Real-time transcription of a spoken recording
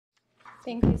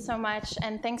Thank you so much,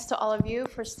 and thanks to all of you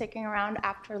for sticking around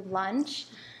after lunch.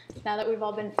 Now that we've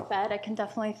all been fed, I can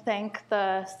definitely thank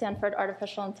the Stanford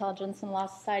Artificial Intelligence and Law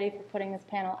Society for putting this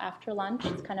panel after lunch.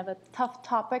 It's kind of a tough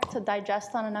topic to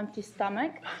digest on an empty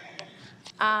stomach.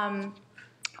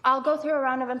 I'll go through a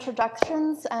round of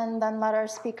introductions and then let our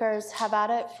speakers have at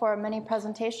it for mini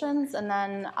presentations, and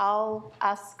then I'll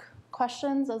ask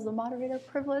questions as the moderator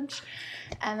privilege,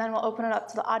 and then we'll open it up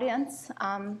to the audience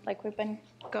like we've been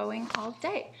going all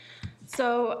day.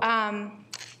 So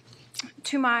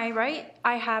to my right,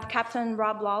 I have Captain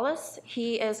Rob Lawless.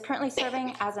 He is currently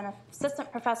serving as an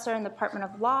assistant professor in the Department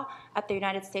of Law at the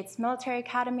United States Military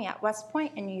Academy at West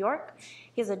Point in New York.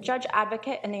 He is a judge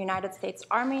advocate in the United States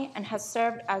Army and has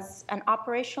served as an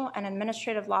operational and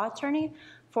administrative law attorney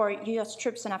for U.S.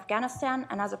 troops in Afghanistan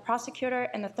and as a prosecutor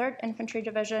in the 3rd Infantry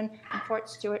Division in Fort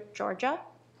Stewart, Georgia.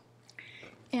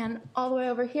 And all the way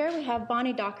over here, we have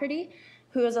Bonnie Docherty,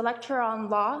 who is a lecturer on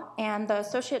law and the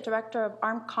Associate Director of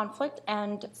Armed Conflict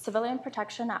and Civilian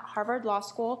Protection at Harvard Law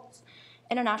School's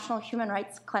International Human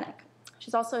Rights Clinic.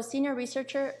 She's also a senior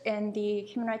researcher in the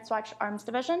Human Rights Watch Arms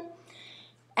Division.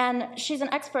 And she's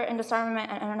an expert in disarmament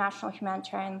and international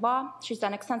humanitarian law. She's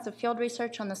done extensive field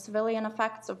research on the civilian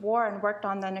effects of war and worked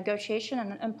on the negotiation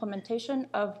and implementation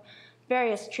of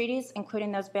various treaties,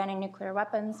 including those banning nuclear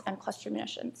weapons and cluster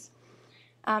munitions.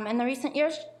 In the recent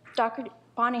years,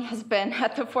 Bonnie has been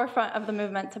at the forefront of the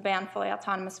movement to ban fully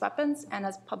autonomous weapons and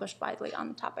has published widely on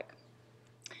the topic.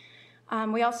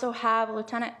 We also have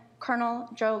Lieutenant Colonel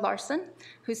Joe Larson,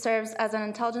 who serves as an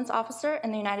intelligence officer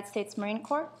in the United States Marine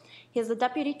Corps. He is the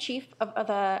deputy chief of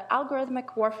the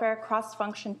Algorithmic Warfare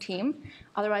Cross-Function Team,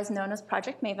 otherwise known as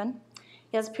Project Maven.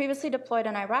 He has previously deployed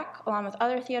in Iraq, along with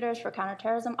other theaters for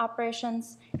counterterrorism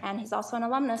operations, and he's also an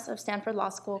alumnus of Stanford Law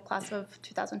School, class of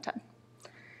 2010.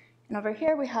 And over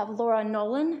here we have Laura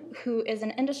Nolan, who is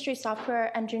an industry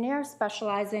software engineer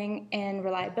specializing in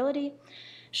reliability.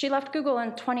 She left Google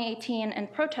in 2018 in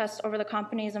protest over the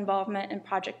company's involvement in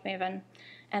Project Maven.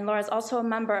 And Laura is also a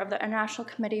member of the International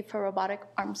Committee for Robotic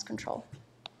Arms Control.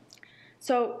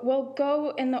 So we'll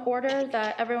go in the order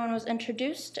that everyone was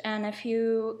introduced, and if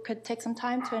you could take some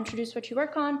time to introduce what you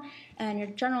work on and your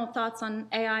general thoughts on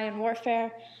AI and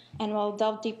warfare, and we'll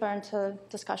delve deeper into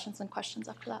discussions and questions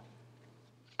after that.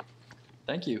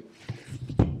 Thank you.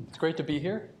 It's great to be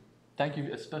here. Thank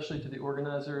you especially to the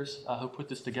organizers who put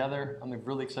this together. I'm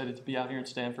really excited to be out here in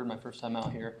Stanford, my first time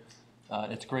out here.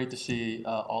 It's great to see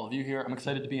all of you here. I'm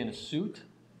excited to be in a suit.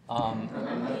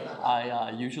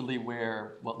 I usually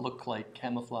wear what look like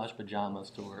camouflage pajamas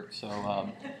to work. So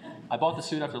I bought the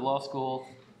suit after law school,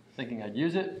 thinking I'd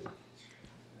use it.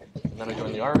 And then I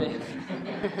joined the Army.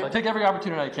 So I take every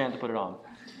opportunity I can to put it on.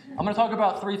 I'm going to talk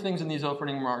about 3 things in these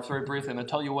opening remarks very briefly. I'm going to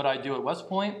tell you what I do at West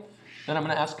Point. Then I'm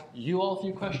going to ask you all a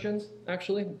few questions,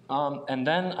 actually. And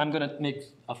then I'm going to make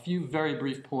a few very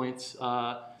brief points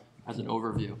as an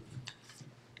overview.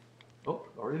 Oh,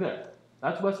 already there.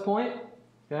 That's West Point,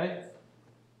 okay?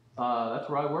 That's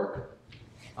where I work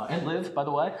and live, by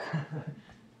the way.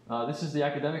 This is the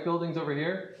academic buildings over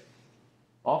here.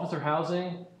 Officer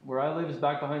housing, where I live, is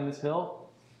back behind this hill,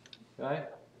 okay?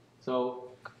 So,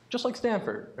 just like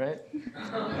Stanford, right?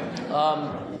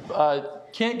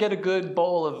 Can't get a good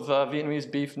bowl of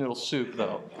Vietnamese beef noodle soup,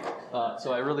 though.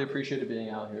 So I really appreciated being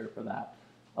out here for that.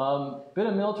 Bit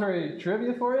of military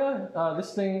trivia for you.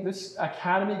 This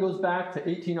academy goes back to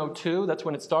 1802. That's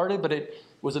when it started, but it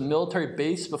was a military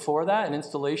base before that, an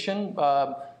installation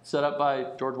set up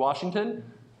by George Washington.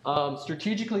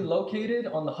 Strategically located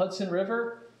on the Hudson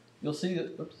River. You'll see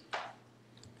the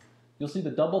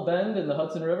double bend in the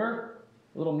Hudson River.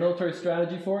 A little military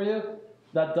strategy for you.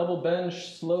 That double bend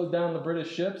slowed down the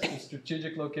British ships in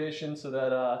strategic location so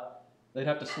that they'd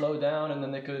have to slow down, and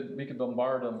then we could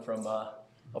bombard them from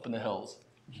up in the hills.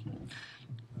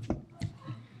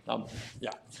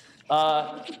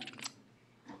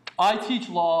 I teach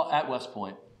law at West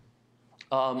Point.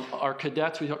 Our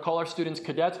cadets, we call our students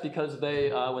cadets because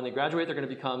when they graduate, they're going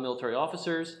to become military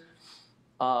officers.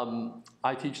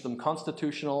 I teach them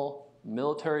constitutional,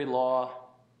 military law,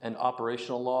 and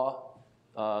operational law,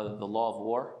 the law of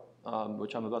war,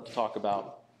 which I'm about to talk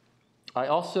about. We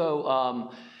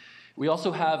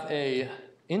also have an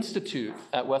institute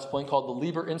at West Point called the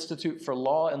Lieber Institute for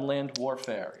Law and Land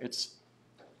Warfare. It's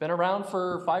been around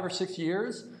for 5 or 6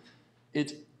 years.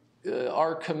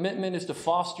 Our commitment is to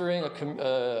fostering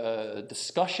a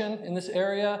discussion in this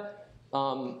area.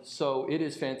 So it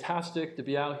is fantastic to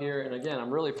be out here. And again, I'm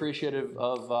really appreciative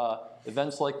of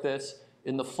events like this.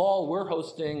 In the fall, we're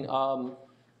hosting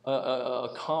a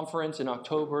conference in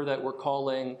October that we're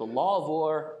calling The Law of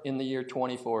War in the Year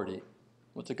 2040.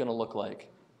 What's it going to look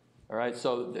like? All right,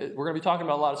 so we're going to be talking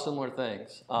about a lot of similar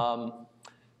things.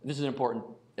 This is an important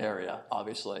area,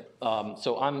 obviously.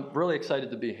 So I'm really excited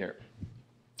to be here.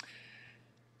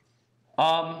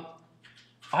 I'm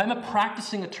a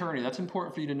practicing attorney. That's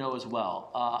important for you to know as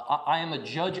well. I am a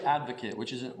judge advocate,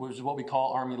 which is what we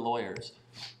call Army lawyers.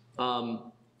 I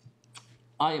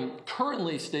am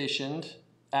currently stationed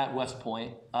at West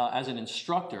Point as an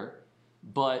instructor,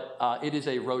 but it is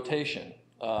a rotation.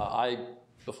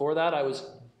 Before that, I was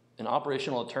an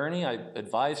operational attorney. I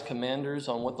advised commanders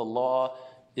on what the law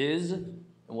is and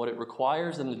what it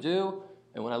requires them to do.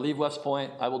 And when I leave West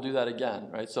Point, I will do that again,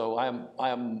 right? So I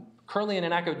am currently in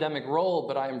an academic role,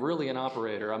 but I am really an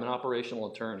operator. I'm an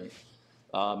operational attorney.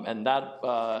 And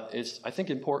that is, I think,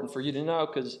 important for you to know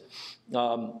because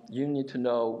you need to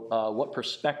know what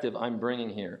perspective I'm bringing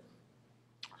here.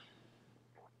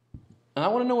 And I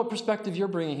want to know what perspective you're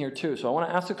bringing here, too. So I want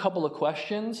to ask a couple of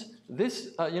questions.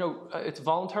 This, it's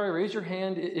voluntary. Raise your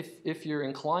hand if you're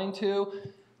inclined to.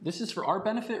 This is for our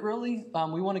benefit, really.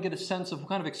 We want to get a sense of what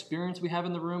kind of experience we have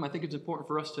in the room. I think it's important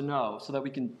for us to know so that we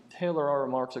can tailor our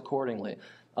remarks accordingly.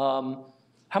 How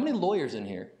many lawyers in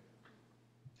here?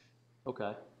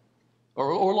 Okay.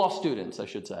 Or law students, I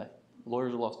should say.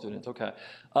 Lawyers or law students, okay.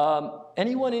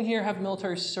 Anyone in here have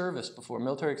military service before,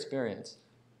 military experience?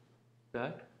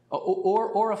 Okay.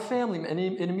 Or a family, an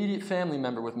immediate family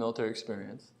member with military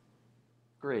experience?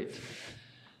 Great.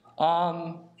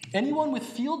 Anyone with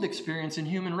field experience in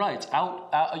human rights,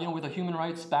 with a human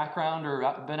rights background or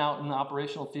been out in the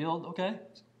operational field? Okay,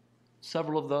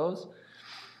 several of those.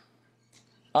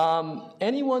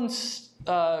 Anyone,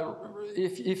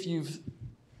 if you've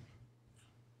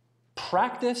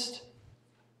practiced,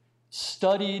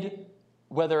 studied,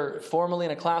 whether formally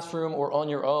in a classroom or on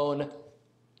your own,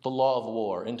 the law of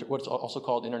war, what's also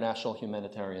called international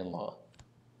humanitarian law.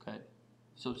 Okay,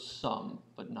 so some,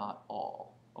 but not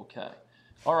all. Okay.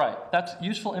 All right, that's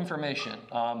useful information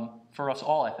for us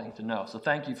all, I think, to know. So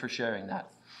thank you for sharing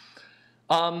that.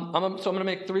 I'm going to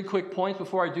make 3 quick points.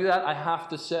 Before I do that, I have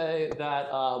to say that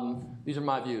these are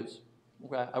my views.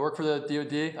 Okay? I work for the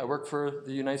DoD. I work for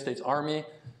the United States Army.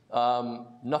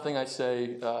 Nothing I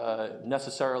say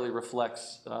necessarily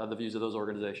reflects the views of those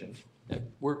organizations.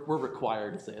 We're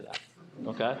required to say that,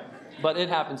 okay? But it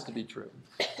happens to be true.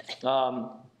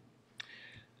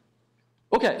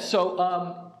 Okay,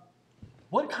 so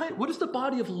what is the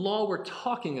body of law we're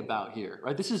talking about here,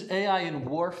 right? This is AI in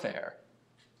warfare,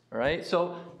 all right?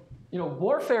 So,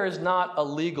 warfare is not a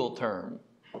legal term.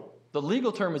 The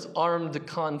legal term is armed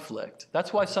conflict.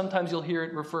 That's why sometimes you'll hear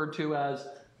it referred to as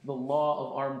the law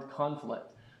of armed conflict.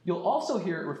 You'll also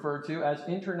hear it referred to as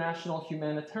international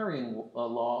humanitarian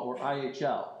law, or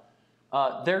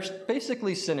IHL. They're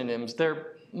basically synonyms.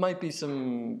 There might be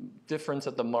some difference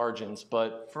at the margins,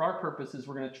 but for our purposes,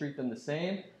 we're going to treat them the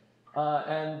same.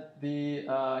 And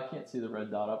I can't see the red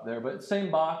dot up there, but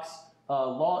same box,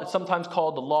 law, it's sometimes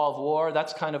called the law of war.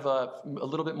 That's kind of a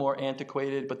little bit more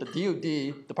antiquated, but the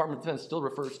DoD, Department of Defense, still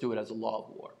refers to it as the law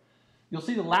of war. You'll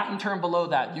see the Latin term below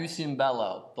that, jus in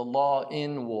bello, the law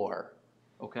in war,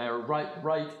 okay, or right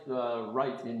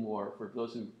in war, for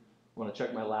those who want to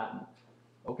check my Latin.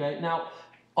 Okay, now,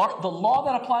 the law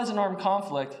that applies in armed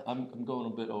conflict, I'm going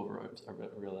a bit over, I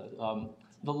realize.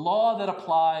 The law that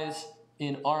applies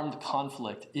in armed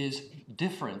conflict is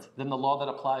different than the law that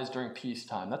applies during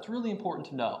peacetime. That's really important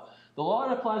to know. The law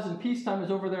that applies in peacetime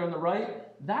is over there on the right.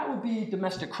 That would be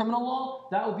domestic criminal law.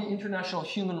 That would be international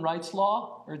human rights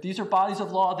law. Or these are bodies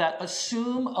of law that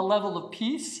assume a level of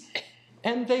peace,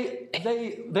 and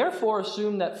they therefore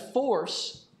assume that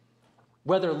force,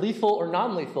 whether lethal or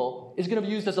non-lethal, is going to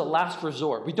be used as a last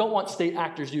resort. We don't want state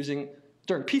actors using,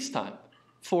 during peacetime,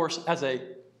 force as a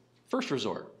first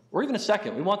resort, or even a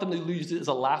second. We want them to use it as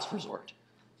a last resort.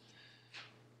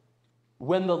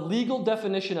 When the legal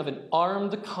definition of an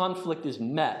armed conflict is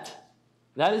met,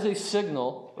 that is a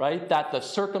signal, right, that the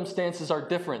circumstances are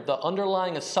different. The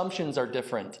underlying assumptions are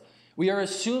different. We are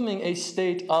assuming a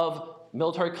state of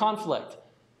military conflict.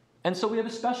 And so we have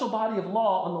a special body of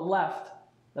law on the left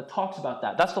that talks about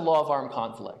that. That's the law of armed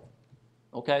conflict.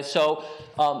 Okay, so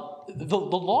the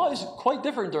law is quite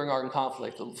different during armed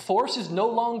conflict. Force is no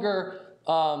longer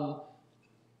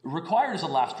required as a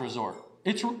last resort.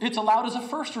 It's allowed as a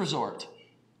first resort.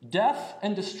 Death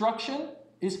and destruction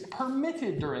is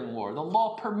permitted during war. The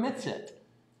law permits it.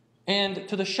 And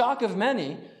to the shock of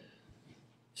many,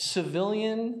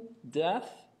 civilian death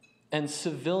and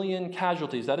civilian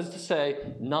casualties, that is to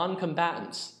say,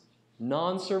 non-combatants,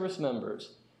 non-service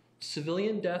members,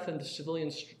 civilian death and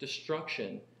civilian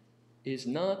destruction is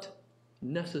not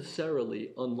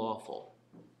necessarily unlawful.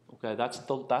 Okay, that's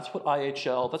what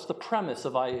IHL, that's the premise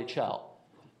of IHL.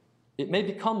 It may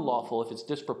become lawful if it's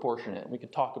disproportionate, and we can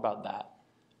talk about that.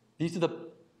 These are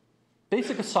the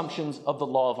basic assumptions of the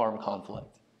law of armed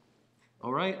conflict.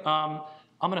 All right, I'm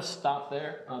going to stop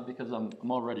there because I'm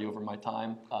already over my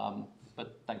time,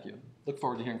 but thank you. Look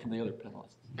forward to hearing from the other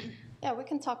panelists. Yeah, we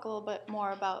can talk a little bit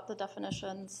more about the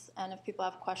definitions, and if people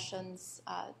have questions,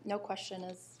 no question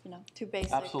is too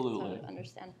basic Absolutely. to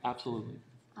understand. Absolutely.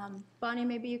 Bonnie,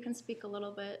 maybe you can speak a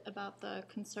little bit about the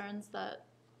concerns that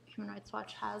Human Rights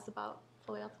Watch has about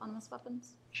fully autonomous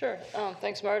weapons. Sure.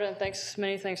 Thanks, Marta, and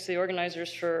many thanks to the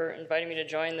organizers for inviting me to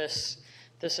join this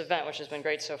event, which has been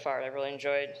great so far. I really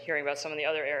enjoyed hearing about some of the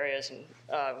other areas in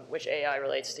which AI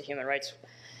relates to human rights.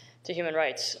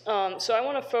 So I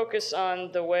want to focus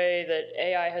on the way that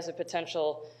AI has the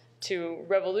potential to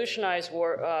revolutionize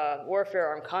warfare,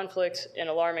 armed conflict in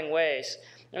alarming ways.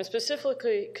 And I'm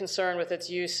specifically concerned with its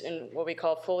use in what we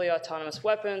call fully autonomous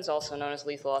weapons, also known as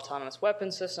lethal autonomous weapon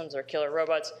systems or killer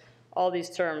robots. All these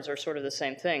terms are sort of the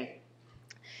same thing.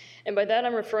 And by that,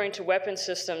 I'm referring to weapon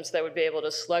systems that would be able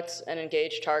to select and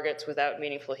engage targets without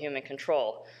meaningful human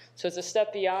control. So it's a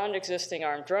step beyond existing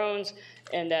armed drones,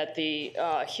 and that the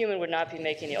human would not be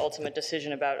making the ultimate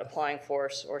decision about applying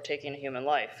force or taking a human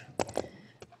life.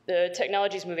 The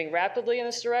technology is moving rapidly in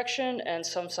this direction, and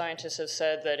some scientists have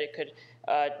said that it could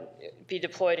be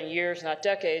deployed in years, not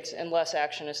decades, unless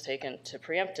action is taken to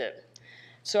preempt it.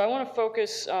 So I want to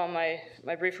focus my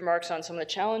brief remarks on some of the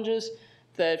challenges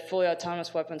that fully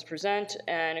autonomous weapons present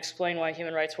and explain why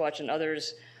Human Rights Watch and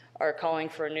others are calling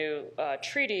for a new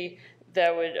treaty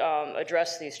that would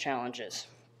address these challenges.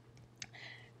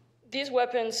 These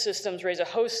weapons systems raise a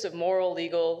host of moral,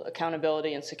 legal,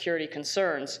 accountability, and security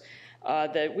concerns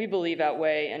that we believe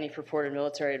outweigh any purported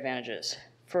military advantages.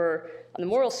 On the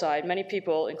moral side, many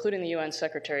people, including the UN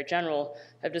Secretary General,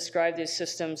 have described these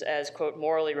systems as, quote,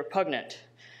 morally repugnant.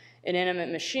 Inanimate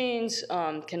machines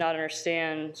cannot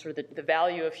understand sort of the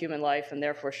value of human life and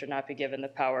therefore should not be given the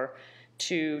power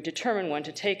to determine when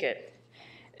to take it.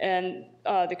 And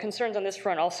the concerns on this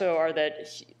front also are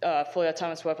that fully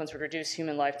autonomous weapons would reduce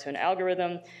human life to an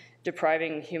algorithm,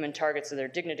 depriving human targets of their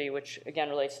dignity, which again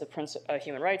relates to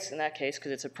human rights in that case,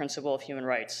 because it's a principle of human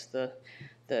rights, the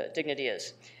dignity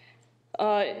is.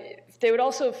 Fully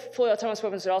autonomous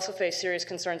weapons would also face serious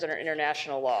concerns under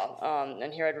international law.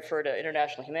 And here I'd refer to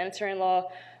international humanitarian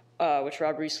law, which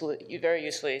Rob very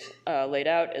usefully laid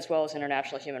out, as well as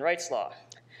international human rights law.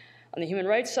 On the human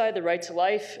rights side, the right to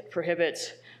life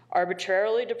prohibits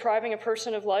arbitrarily depriving a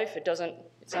person of life.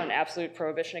 It's not an absolute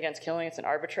prohibition against killing, it's an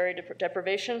arbitrary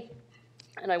deprivation.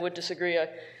 And I would disagree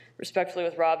respectfully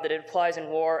with Rob that it applies in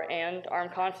war and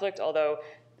armed conflict, although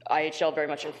IHL very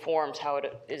much informs how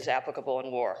it is applicable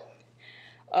in war.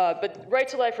 But right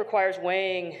to life requires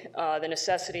weighing the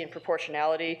necessity and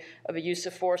proportionality of a use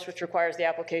of force, which requires the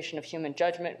application of human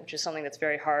judgment, which is something that's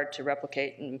very hard to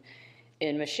replicate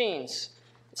in machines.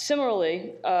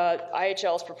 Similarly,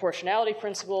 IHL's proportionality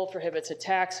principle prohibits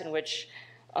attacks in which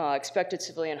expected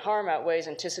civilian harm outweighs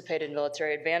anticipated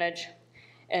military advantage.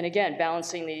 And again,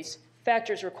 balancing these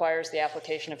factors requires the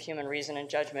application of human reason and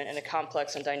judgment in a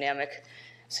complex and dynamic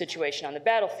situation on the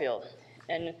battlefield.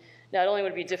 And not only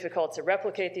would it be difficult to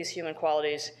replicate these human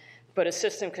qualities, but a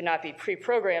system could not be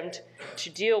pre-programmed to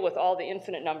deal with all the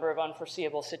infinite number of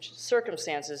unforeseeable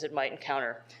circumstances it might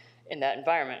encounter in that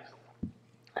environment.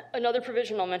 Another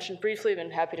provision I'll mention briefly, but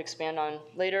I'm happy to expand on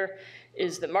later,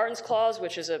 is the Martin's Clause,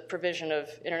 which is a provision of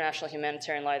international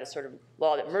humanitarian law, that's sort of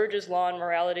law that merges law and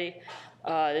morality.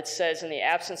 It says in the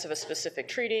absence of a specific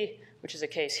treaty, which is the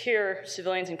case here,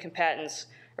 civilians and combatants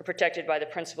are protected by the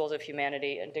principles of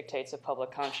humanity and dictates of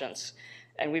public conscience.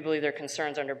 And we believe there are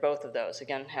concerns under both of those.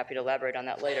 Again, happy to elaborate on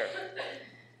that later.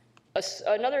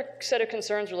 Another set of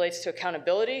concerns relates to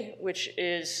accountability, which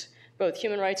is both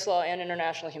human rights law and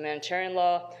international humanitarian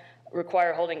law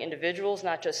require holding individuals,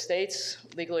 not just states,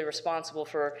 legally responsible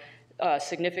for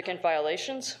significant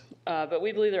violations. But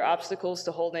we believe there are obstacles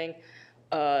to holding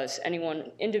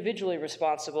anyone individually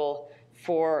responsible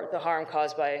for the harm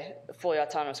caused by fully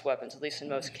autonomous weapons, at least in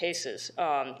most cases.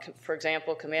 For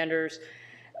example, commanders,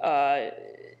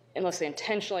 unless they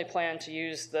intentionally plan to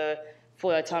use the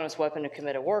fully autonomous weapon to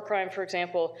commit a war crime, for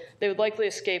example, they would likely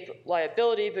escape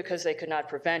liability because they could not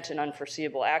prevent an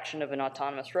unforeseeable action of an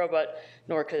autonomous robot,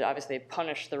 nor could obviously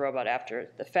punish the robot after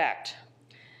the fact.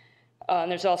 And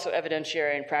there's also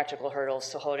evidentiary and practical hurdles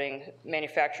to holding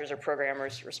manufacturers or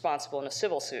programmers responsible in a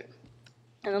civil suit.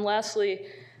 And then lastly,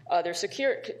 there's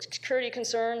security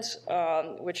concerns,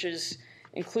 which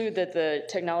include that the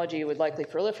technology would likely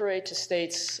proliferate to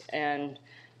states, and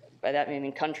by that I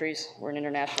mean countries. We're an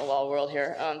international law world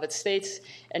here, but states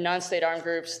and non-state armed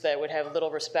groups that would have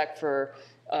little respect for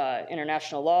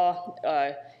international law.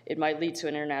 It might lead to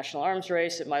an international arms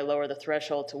race. It might lower the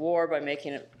threshold to war by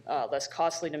making it less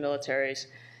costly to militaries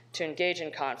to engage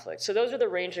in conflict. So those are the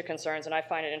range of concerns, and I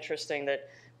find it interesting that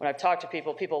when I've talked to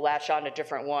people, people latch on to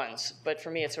different ones. But for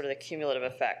me, it's sort of the cumulative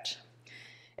effect.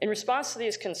 In response to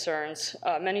these concerns,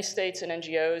 many states and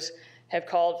NGOs have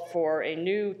called for a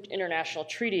new international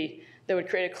treaty that would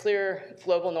create a clear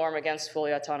global norm against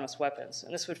fully autonomous weapons.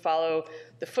 And this would follow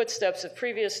the footsteps of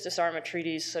previous disarmament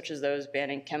treaties, such as those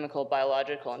banning chemical,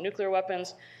 biological, and nuclear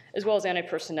weapons, as well as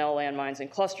anti-personnel landmines and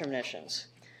cluster munitions.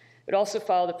 It would also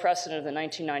follow the precedent of the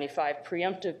 1995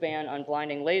 preemptive ban on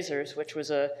blinding lasers, which was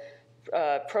a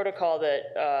protocol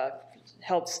that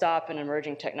helped stop an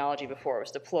emerging technology before it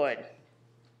was deployed.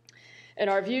 In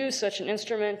our view, such an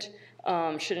instrument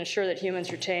should ensure that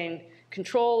humans retain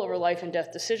control over life and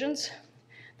death decisions.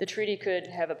 The treaty could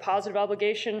have a positive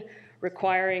obligation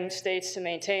requiring states to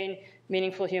maintain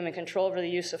meaningful human control over the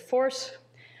use of force.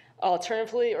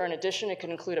 Alternatively, or in addition, it could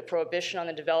include a prohibition on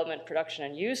the development, production,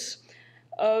 and use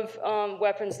of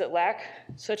weapons that lack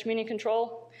such meaning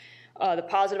control. The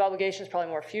positive obligation is probably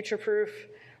more future-proof,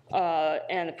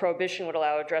 and the prohibition would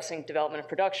allow addressing development and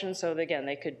production, so that, again,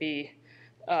 they could be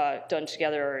done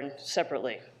together and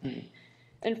separately.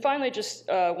 And finally, just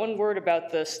one word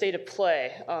about the state of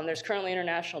play. There's currently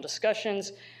international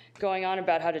discussions going on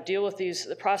about how to deal with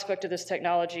the prospect of this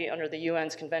technology under the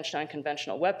UN's Convention on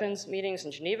Conventional Weapons meetings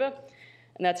in Geneva,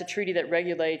 and that's a treaty that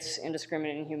regulates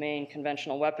indiscriminate and inhumane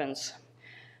conventional weapons.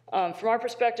 From our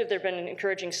perspective, there have been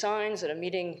encouraging signs at a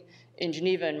meeting in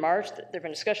Geneva in March. There have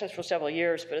been discussions for several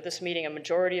years, but at this meeting, a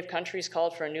majority of countries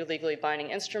called for a new legally binding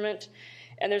instrument.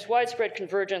 And there's widespread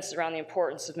convergence around the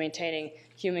importance of maintaining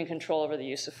human control over the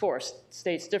use of force.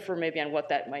 States differ maybe on what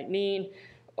that might mean,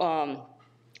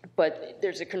 but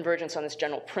there's a convergence on this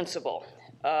general principle.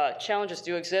 Challenges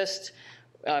do exist.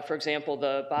 For example,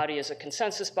 the body is a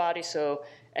consensus body, so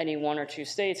any one or two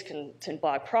states can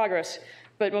block progress,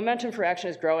 but momentum for action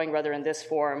is growing, whether in this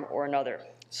forum or another.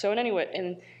 So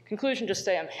in conclusion, just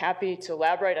say I'm happy to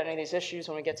elaborate on any of these issues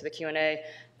when we get to the Q&A.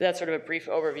 That's sort of a brief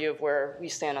overview of where we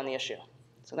stand on the issue.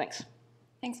 So thanks.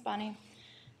 Thanks, Bonnie.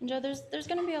 And Joe, there's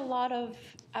going to be a lot of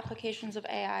applications of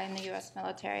AI in the U.S.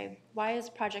 military. Why is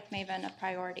Project Maven a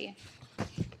priority?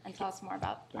 And tell us more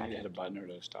about the project. Do I hit a button or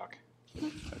does talk?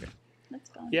 Okay. Let's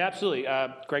go. Yeah, absolutely.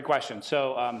 Great question.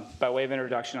 So by way of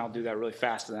introduction, I'll do that really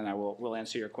fast, and then we'll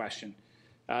answer your question.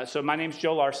 So my name's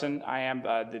Joe Larson. I am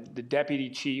the Deputy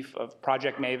Chief of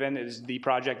Project Maven. It is the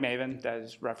Project Maven that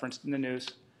is referenced in the news.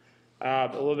 A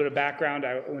little bit of background.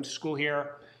 I went to school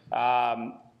here.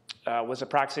 Was a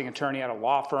practicing attorney at a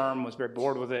law firm, was very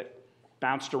bored with it,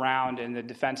 bounced around in the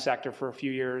defense sector for a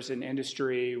few years in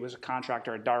industry, was a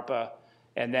contractor at DARPA,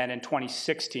 and then in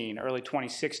 2016, early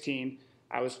 2016,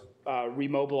 I was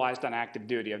remobilized on active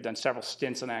duty. I've done several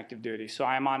stints on active duty. So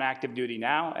I am on active duty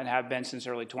now and have been since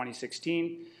early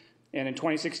 2016. And in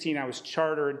 2016, I was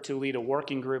chartered to lead a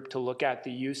working group to look at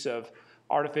the use of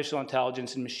artificial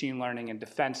intelligence and machine learning in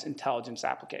defense intelligence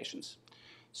applications.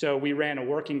 So we ran a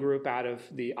working group out of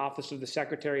the Office of the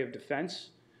Secretary of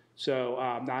Defense, so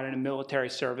not in a military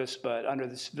service, but under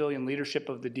the civilian leadership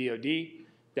of the DoD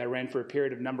that ran for a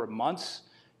period of number of months.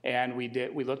 And we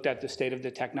looked at the state of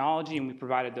the technology, and we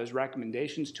provided those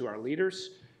recommendations to our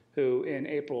leaders, who in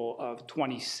April of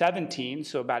 2017,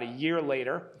 so about a year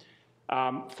later,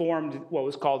 formed what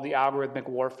was called the Algorithmic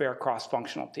Warfare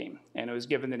Cross-Functional Team, and it was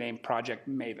given the name Project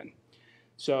Maven.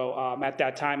 So at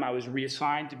that time, I was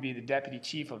reassigned to be the deputy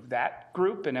chief of that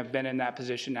group and have been in that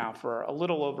position now for a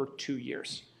little over 2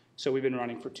 years. So we've been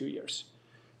running for 2 years.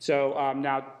 So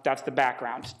now that's the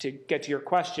background. To get to your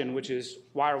question, which is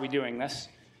why are we doing this?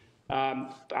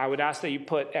 I would ask that you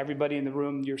put everybody in the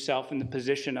room, yourself, in the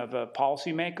position of a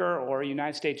policymaker or a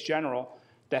United States general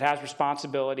that has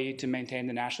responsibility to maintain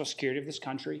the national security of this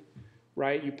country,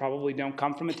 right? You probably don't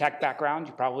come from a tech background.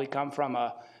 You probably come from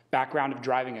a background of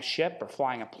driving a ship or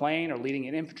flying a plane or leading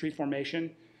an infantry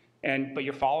formation, but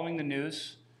you're following the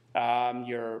news,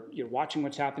 you're watching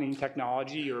what's happening in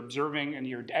technology, you're observing in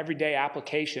your everyday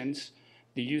applications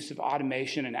the use of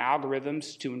automation and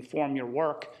algorithms to inform your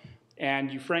work,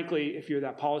 and you frankly, if you're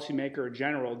that policymaker or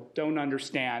general, don't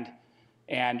understand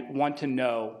and want to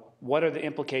know what are the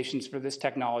implications for this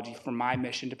technology for my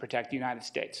mission to protect the United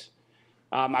States.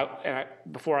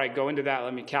 Before I go into that,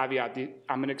 let me caveat,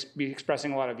 I'm going to be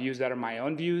expressing a lot of views that are my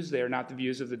own views. They are not the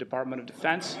views of the Department of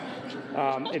Defense.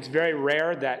 It's very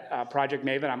rare that Project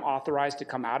Maven, I'm authorized to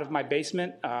come out of my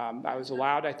basement. I was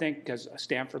allowed, I think, because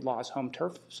Stanford law is home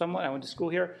turf somewhat. I went to school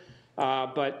here.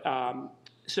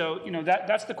 So,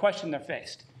 that's the question they're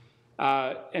faced.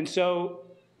 And so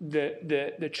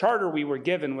the charter we were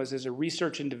given was as a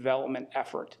research and development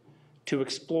effort to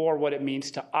explore what it means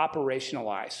to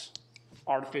operationalize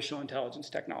artificial intelligence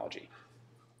technology.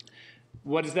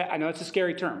 What is that? I know it's a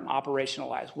scary term,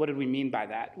 operationalize. What did we mean by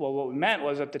that? Well, what we meant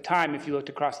was at the time, if you looked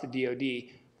across the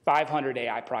DoD, 500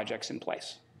 AI projects in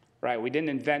place, right? We didn't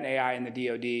invent AI in the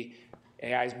DoD.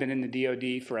 AI has been in the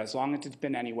DoD for as long as it's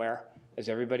been anywhere. As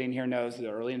everybody in here knows, the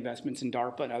early investments in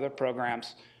DARPA and other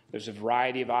programs, there's a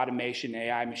variety of automation,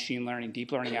 AI, machine learning,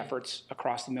 deep learning efforts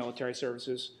across the military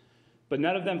services, but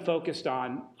none of them focused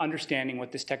on understanding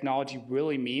what this technology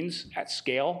really means at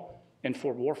scale and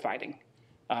for warfighting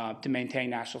to maintain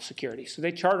national security. So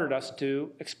they chartered us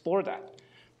to explore that.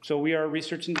 So we are a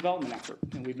research and development effort,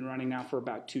 and we've been running now for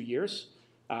about 2 years.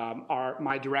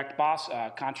 My direct boss,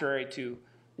 contrary to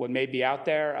what may be out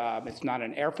there, it's not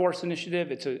an Air Force initiative,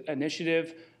 it's an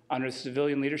initiative under the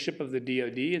civilian leadership of the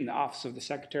DoD and the Office of the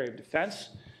Secretary of Defense.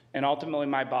 And ultimately,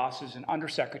 my boss is an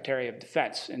Undersecretary of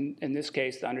Defense, in this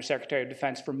case, the Undersecretary of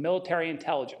Defense for Military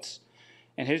Intelligence.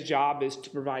 And his job is to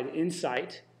provide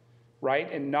insight,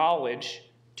 right, and knowledge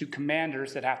to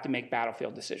commanders that have to make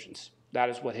battlefield decisions. That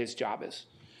is what his job is.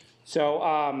 So,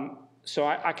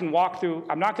 I can walk through.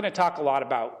 I'm not going to talk a lot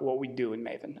about what we do in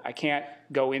Maven. I can't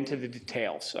go into the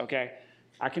details, okay?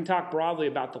 I can talk broadly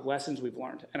about the lessons we've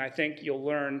learned, and I think you'll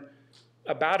learn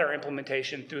about our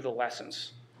implementation through the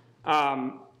lessons.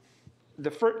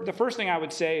 The first thing I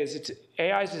would say is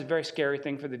AI is a very scary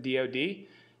thing for the DoD.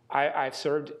 I've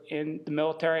served in the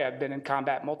military. I've been in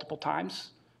combat multiple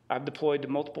times. I've deployed to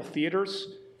multiple theaters,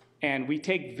 and we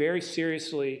take very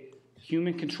seriously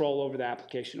human control over the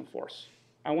application of force.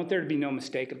 I want there to be no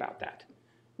mistake about that,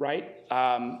 right?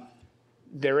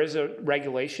 There is a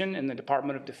regulation in the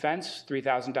Department of Defense,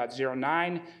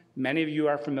 3000.09. Many of you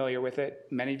are familiar with it.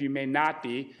 Many of you may not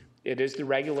be. It is the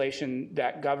regulation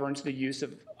that governs the use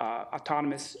of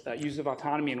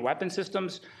autonomy in weapon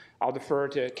systems. I'll defer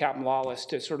to Captain Lawless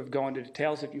to sort of go into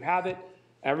details if you have it.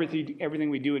 Everything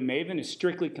we do in Maven is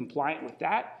strictly compliant with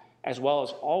that, as well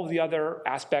as all of the other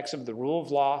aspects of the rule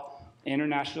of law,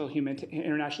 international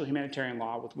humanitarian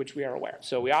law with which we are aware.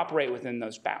 So we operate within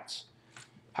those bounds.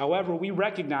 However, we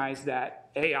recognize that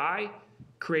AI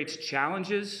creates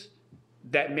challenges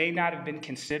that may not have been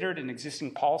considered in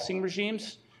existing policy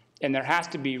regimes, and there has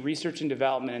to be research and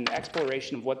development and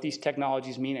exploration of what these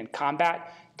technologies mean in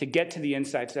combat to get to the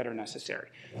insights that are necessary.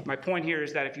 My point here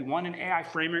is that if you want an AI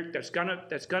framework that's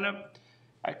gonna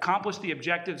accomplish the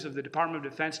objectives of the Department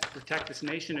of Defense to protect this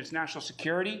nation, its national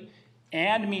security,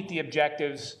 and meet the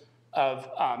objectives of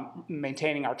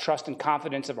maintaining our trust and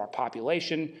confidence of our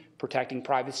population, protecting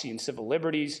privacy and civil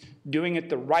liberties, doing it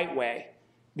the right way.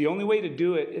 The only way to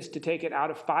do it is to take it out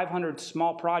of 500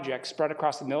 small projects spread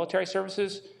across the military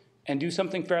services and do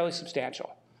something fairly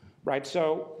substantial, right?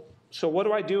 So what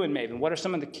do I do in Maven? What are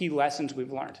some of the key lessons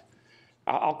we've learned?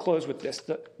 I'll close with this.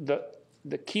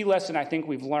 The key lesson I think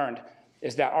we've learned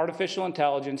is that artificial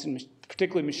intelligence, and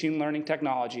particularly machine learning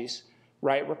technologies,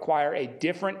 right, require a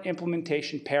different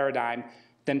implementation paradigm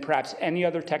than perhaps any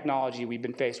other technology we've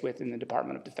been faced with in the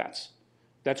Department of Defense.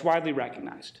 That's widely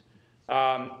recognized.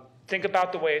 Think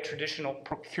about the way a traditional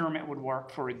procurement would work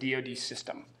for a DoD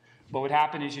system. What would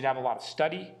happen is you'd have a lot of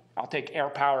study. I'll take air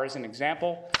power as an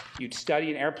example. You'd study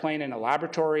an airplane in a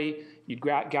laboratory. You'd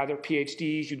gather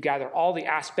PhDs. You'd gather all the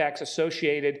aspects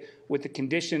associated with the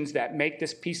conditions that make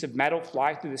this piece of metal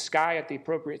fly through the sky at the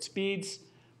appropriate speeds.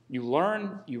 You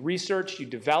learn, you research, you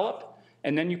develop,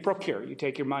 and then you procure. You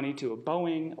take your money to a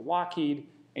Boeing, a Lockheed,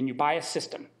 and you buy a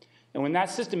system. And when that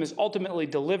system is ultimately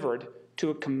delivered to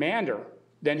a commander,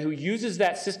 then who uses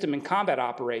that system in combat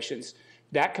operations,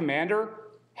 that commander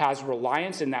has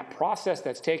reliance in that process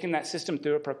that's taken that system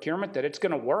through a procurement that it's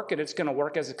going to work and it's going to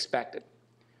work as expected.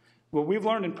 What we've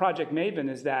learned in Project Maven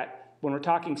is that when we're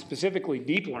talking specifically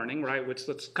deep learning, right, which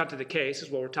let's cut to the case is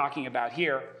what we're talking about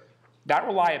here, that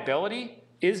reliability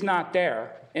is not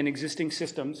there in existing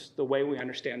systems the way we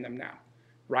understand them now,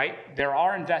 right? There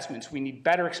are investments. We need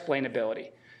better explainability.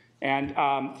 And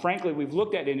frankly, we've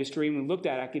looked at industry and we've looked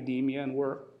at academia, and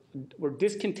we're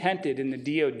discontented in the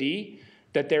DoD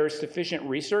that there is sufficient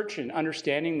research and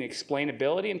understanding the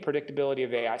explainability and predictability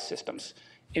of AI systems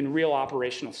in real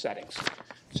operational settings.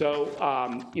 So,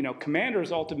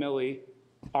 commanders ultimately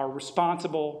are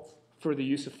responsible for the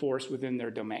use of force within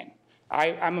their domain.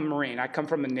 I'm a Marine. I come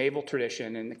from a naval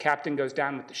tradition, and the captain goes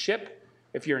down with the ship.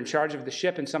 If you're in charge of the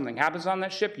ship and something happens on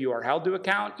that ship, you are held to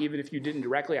account, even if you didn't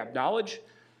directly have knowledge.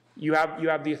 You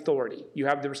have the authority. You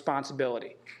have the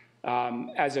responsibility.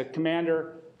 As a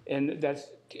commander, and that's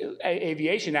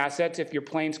aviation assets, if your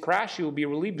planes crash, you will be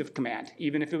relieved of command,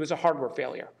 even if it was a hardware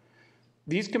failure.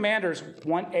 These commanders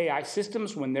want AI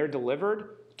systems, when they're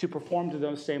delivered, to perform to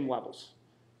those same levels,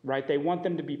 right? They want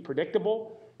them to be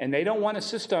predictable, and they don't want a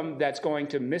system that's going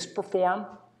to misperform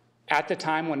at the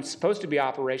time when it's supposed to be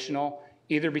operational,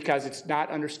 either because it's not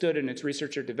understood in its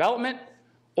research or development,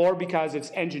 or because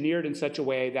it's engineered in such a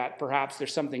way that perhaps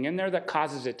there's something in there that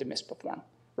causes it to misperform,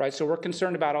 right? So we're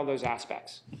concerned about all those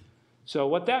aspects. So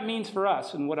what that means for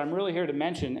us, and what I'm really here to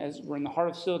mention, as we're in the heart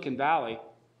of Silicon Valley,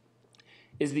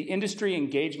 is the industry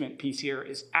engagement piece here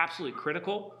is absolutely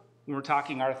critical when we're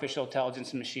talking artificial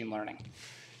intelligence and machine learning.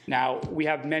 Now, we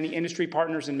have many industry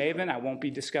partners in Maven. I won't be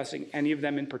discussing any of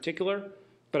them in particular,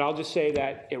 but I'll just say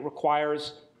that it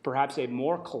requires perhaps a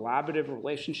more collaborative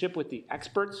relationship with the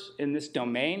experts in this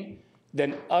domain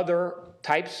than other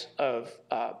types of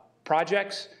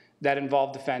projects that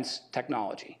involve defense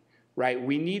technology, right?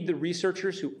 We need the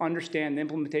researchers who understand the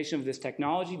implementation of this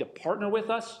technology to partner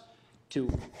with us to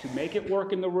make it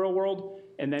work in the real world,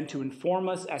 and then to inform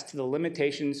us as to the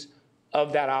limitations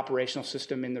of that operational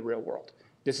system in the real world.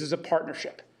 This is a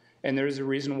partnership, and there is a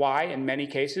reason why, in many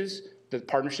cases, the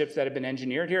partnerships that have been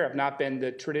engineered here have not been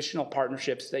the traditional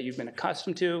partnerships that you've been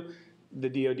accustomed to. The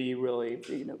DoD really,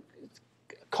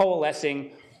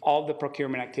 coalescing all of the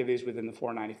procurement activities within the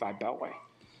 495 Beltway.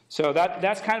 So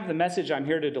that's kind of the message I'm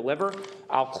here to deliver.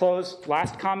 I'll close.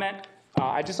 Last comment.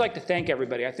 I'd just like to thank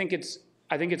everybody. I think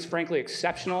it's frankly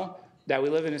exceptional that we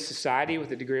live in a society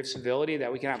with a degree of civility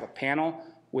that we can have a panel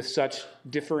with such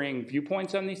differing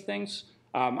viewpoints on these things.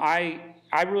 I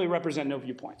really represent no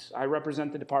viewpoints. I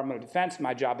represent the Department of Defense.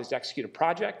 My job is to execute a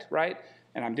project, right?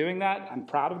 And I'm doing that. I'm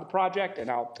proud of the project, and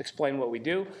I'll explain what we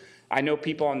do. I know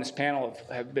people on this panel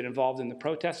have been involved in the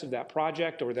protests of that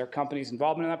project or their company's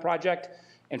involvement in that project.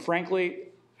 And frankly,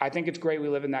 I think it's great we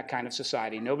live in that kind of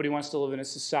society. Nobody wants to live in a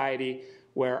society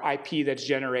where IP that's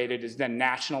generated is then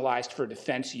nationalized for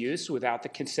defense use without the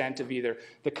consent of either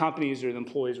the companies or the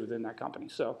employees within that company.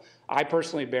 So I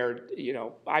personally bear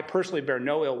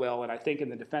no ill will, and I think in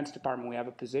the Defense Department we have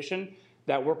a position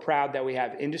that we're proud that we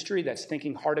have industry that's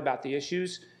thinking hard about the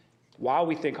issues while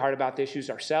we think hard about the issues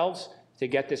ourselves to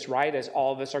get this right as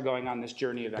all of us are going on this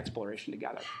journey of exploration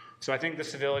together. So I think the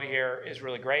civility here is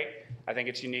really great. I think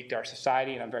it's unique to our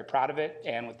society, and I'm very proud of it.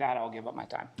 And with that, I'll give up my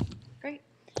time. Great.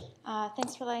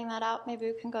 Thanks for laying that out. Maybe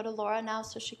we can go to Laura now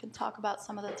so she can talk about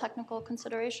some of the technical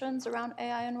considerations around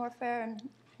AI and warfare and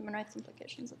human rights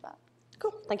implications of that.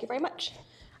 Cool. Thank you very much.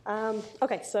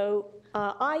 Okay, so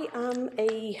I am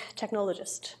a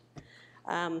technologist.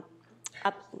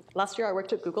 Last year I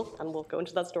worked at Google, and we'll go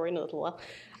into that story in a little while.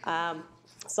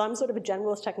 So I'm sort of a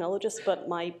generalist technologist, but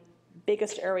my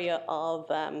biggest area of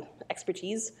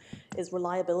expertise is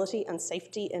reliability and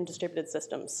safety in distributed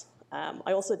systems.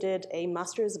 I also did a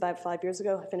master's about 5 years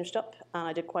ago. I finished up, and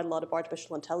I did quite a lot of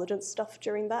artificial intelligence stuff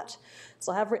during that.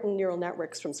 So I have written neural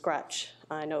networks from scratch.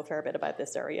 I know a fair bit about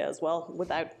this area as well,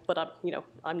 but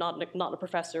I'm not a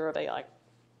professor of AI.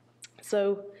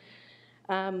 So,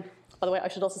 by the way, I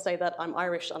should also say that I'm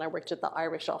Irish, and I worked at the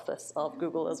Irish office of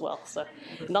Google as well, so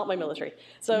not my military.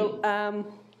 So,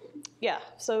 yeah,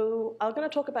 so I'm going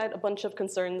to talk about a bunch of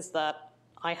concerns that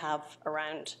I have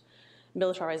around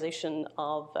militarization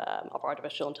of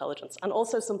artificial intelligence, and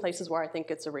also some places where I think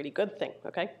it's a really good thing,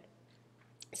 okay?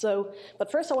 So,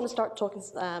 but first I want to start talking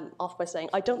off by saying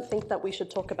I don't think that we should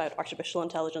talk about artificial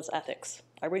intelligence ethics.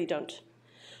 I really don't.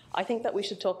 I think that we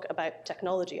should talk about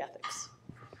technology ethics.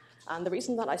 And the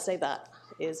reason that I say that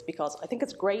is because I think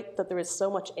it's great that there is so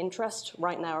much interest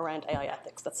right now around AI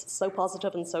ethics. That's so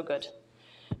positive and so good.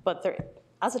 But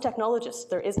as a technologist,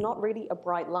 there is not really a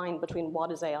bright line between what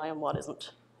is AI and what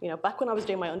isn't. You know, back when I was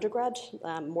doing my undergrad,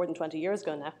 more than 20 years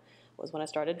ago now, was when I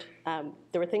started,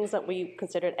 there were things that we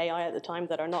considered AI at the time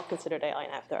that are not considered AI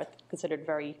now. They're considered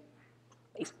very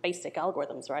basic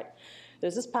algorithms, right?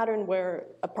 There's this pattern where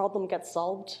a problem gets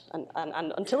solved, and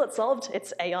until it's solved,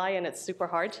 it's AI and it's super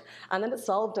hard. And then it's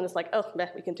solved and it's like, oh, meh,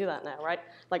 we can do that now, right?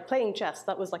 Like playing chess,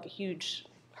 that was like a huge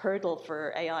hurdle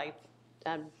for AI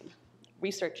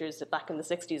researchers back in the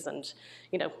 60s, and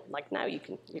like now you've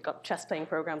got chess playing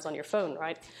programs on your phone,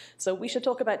 right? So we should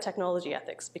talk about technology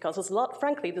ethics, because there's a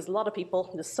lot of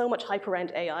people, there's so much hype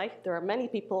around AI. There are many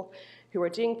people who are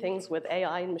doing things with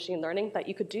AI and machine learning that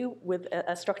you could do with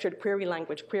a structured query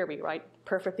language query, right?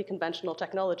 Perfectly conventional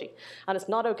technology. And it's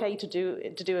not okay to do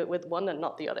it with one and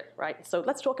not the other, right? So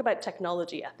let's talk about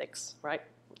technology ethics, right?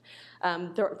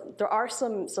 There are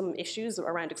some issues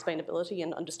around explainability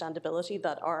and understandability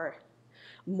that are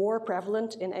more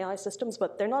prevalent in AI systems,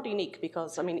 but they're not unique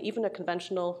because, I mean, even a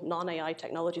conventional non-AI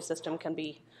technology system can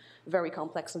be very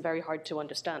complex and very hard to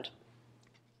understand.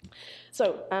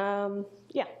 So,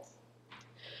 yeah.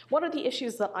 what are the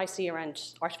issues that I see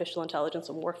around artificial intelligence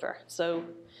and warfare?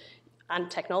 And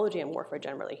technology and warfare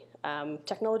generally.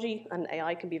 Technology and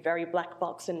AI can be very black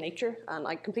box in nature, and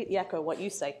I completely echo what you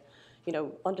say. You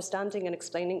know, understanding and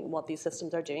explaining what these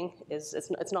systems are doing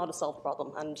it's not a solved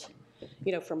problem. And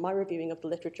you know, from my reviewing of the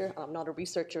literature, I'm not a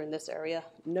researcher in this area,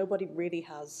 nobody really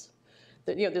has.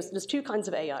 You know, there's two kinds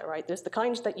of AI, right? There's the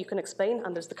kind that you can explain,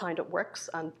 and there's the kind that works.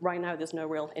 And right now, there's no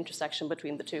real intersection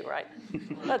between the two, right?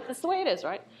 But that's the way it is,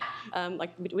 right?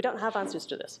 Like we don't have answers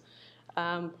to this.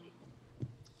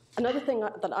 Another thing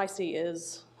that I see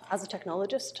is, as a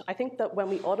technologist, I think that when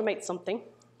we automate something,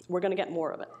 we're going to get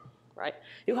more of it, right?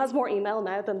 Who has more email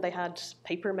now than they had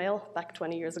paper mail back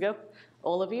 20 years ago?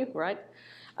 All of you, right?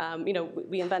 You know,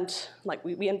 we invent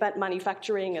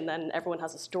manufacturing, and then everyone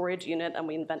has a storage unit, and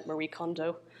we invent Marie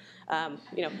Kondo.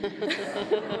 You know,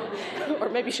 or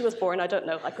maybe she was born. I don't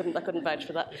know. I couldn't vouch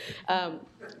for that.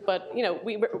 But you know,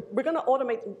 we're going to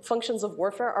automate functions of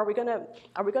warfare. Are we going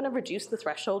to reduce the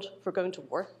threshold for going to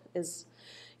war?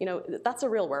 You know, that's a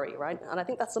real worry, right? And I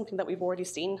think that's something that we've already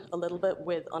seen a little bit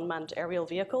with unmanned aerial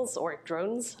vehicles, or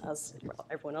drones, as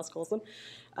everyone else calls them.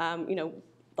 You know,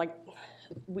 like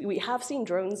we have seen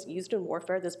drones used in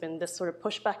warfare. There's been this sort of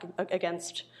pushback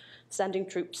against sending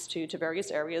troops to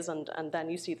various areas, and then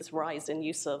you see this rise in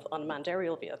use of unmanned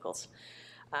aerial vehicles.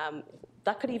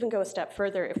 That could even go a step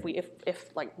further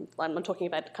if like, I'm talking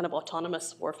about kind of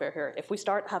autonomous warfare here. If we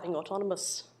start having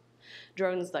autonomous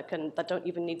drones that don't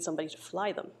even need somebody to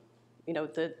fly them, you know,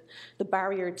 the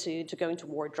barrier to going to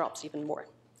war drops even more.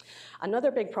 Another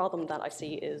big problem that I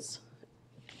see is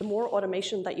the more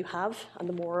automation that you have and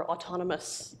the more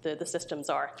autonomous the systems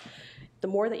are, the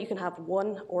more that you can have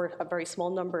one or a very small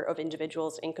number of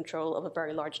individuals in control of a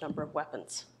very large number of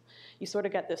weapons. You sort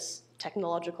of get this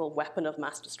technological weapon of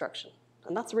mass destruction.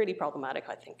 And that's really problematic,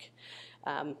 I think.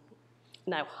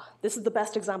 Now, this is the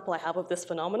best example I have of this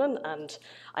phenomenon, and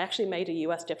I actually made a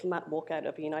US diplomat walk out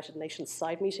of a United Nations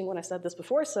side meeting when I said this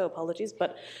before, so apologies.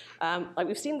 But like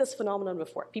we've seen this phenomenon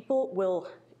before. People will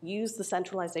use the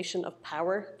centralization of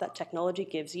power that technology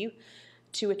gives you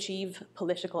to achieve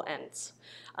political ends.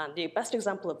 And the best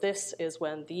example of this is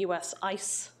when the US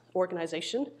ICE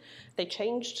organization, they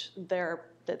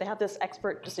have this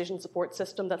expert decision support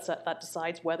system that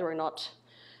decides whether or not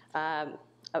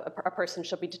a person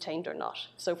should be detained or not.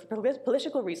 So for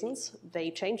political reasons,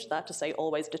 they changed that to say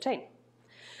always detain.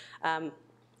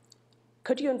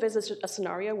 Could you envisage a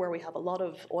scenario where we have a lot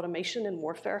of automation in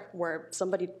warfare, where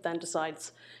somebody then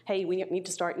decides, hey, we need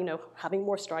to start, you know, having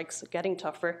more strikes, getting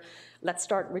tougher. Let's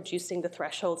start reducing the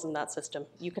thresholds in that system.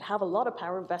 You could have a lot of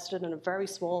power vested in a very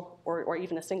small or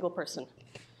even a single person.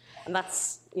 And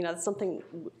that's, you know, that's something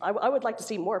I would like to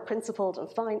see more principled and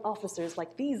fine officers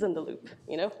like these in the loop,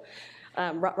 you know,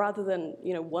 rather than,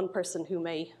 you know, one person who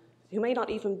may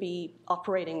not even be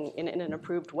operating in an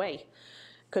approved way,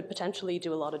 could potentially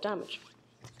do a lot of damage.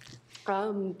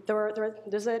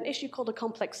 There's an issue called a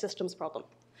complex systems problem.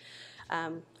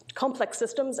 Complex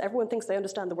systems, everyone thinks they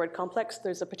understand the word complex.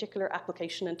 There's a particular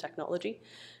application in technology.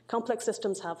 Complex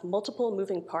systems have multiple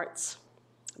moving parts.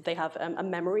 They have a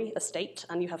memory, a state,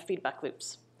 and you have feedback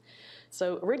loops.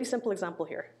 So a really simple example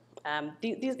here.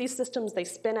 These systems, they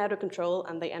spin out of control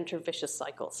and they enter vicious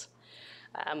cycles.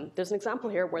 There's an example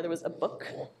here where there was a book.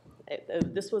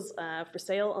 This was for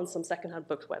sale on some secondhand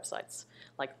book websites,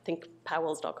 like think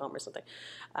powells.com or something.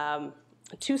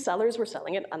 Two sellers were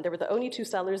selling it, and they were the only two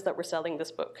sellers that were selling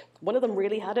this book. One of them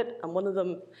really had it, and one of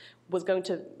them was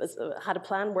had a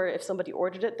plan where if somebody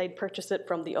ordered it, they'd purchase it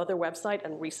from the other website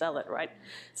and resell it, right?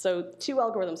 So two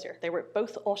algorithms here. They were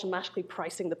both automatically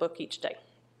pricing the book each day.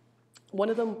 One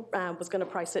of them was going to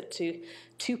price it to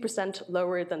 2%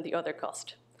 lower than the other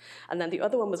cost. And then the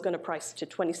other one was going to price to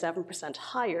 27%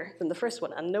 higher than the first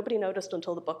one. And nobody noticed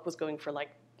until the book was going for like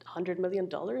 $100 million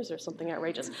or something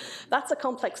outrageous. That's a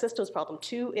complex systems problem,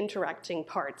 two interacting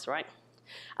parts, right?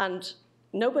 And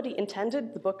nobody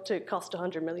intended the book to cost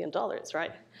 $100 million,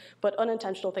 right? But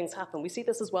unintentional things happen. We see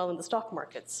this as well in the stock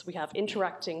markets. We have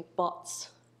interacting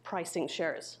bots pricing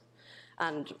shares.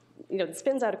 And you know, it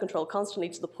spins out of control constantly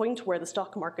to the point where the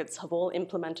stock markets have all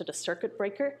implemented a circuit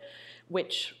breaker,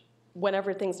 which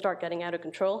whenever things start getting out of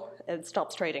control, it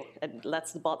stops trading. It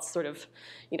lets the bots sort of,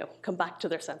 you know, come back to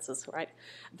their senses, right?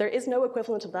 There is no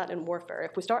equivalent of that in warfare.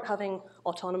 If we start having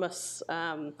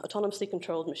autonomously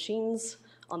controlled machines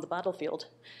on the battlefield,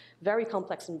 very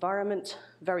complex environment,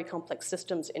 very complex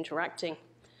systems interacting,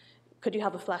 could you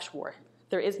have a flash war?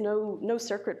 There is no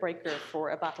circuit breaker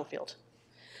for a battlefield.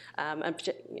 And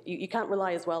you can't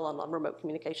rely as well on remote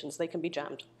communications. They can be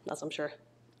jammed, as I'm sure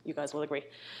you guys will agree.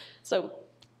 So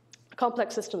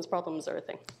complex systems problems are a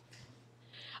thing.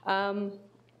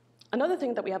 Another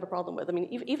thing that we have a problem with, I mean,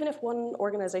 even if one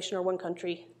organization or one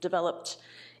country developed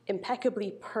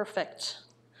impeccably perfect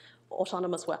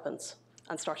autonomous weapons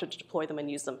and started to deploy them and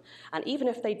use them, and even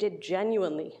if they did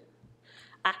genuinely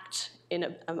act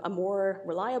in a more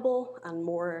reliable and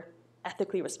more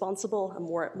ethically responsible and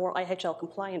more IHL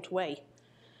compliant way,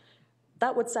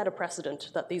 that would set a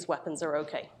precedent that these weapons are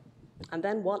okay. And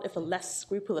then what if a less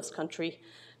scrupulous country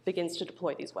begins to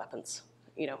deploy these weapons?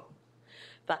 You know,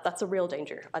 that's a real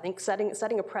danger. I think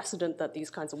setting a precedent that these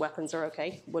kinds of weapons are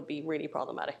okay would be really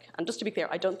problematic. And just to be clear,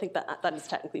 I don't think that is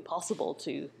technically possible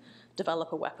to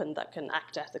develop a weapon that can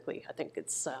act ethically. I think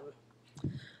it's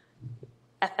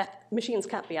machines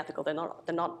can't be ethical.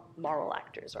 They're not moral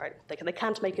actors, right? They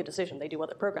can't make a decision. They do what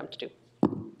they're programmed to do.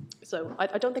 So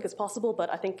I don't think it's possible,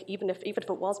 but I think even if it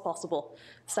was possible,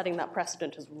 setting that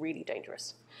precedent is really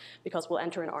dangerous because we'll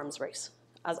enter an arms race.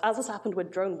 As has happened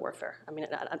with drone warfare. I mean,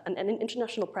 an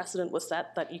international precedent was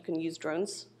set that you can use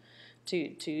drones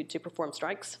to perform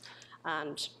strikes,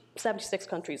 and 76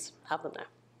 countries have them now.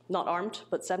 Not armed,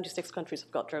 but 76 countries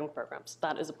have got drone programs.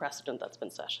 That is a precedent that's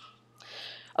been set.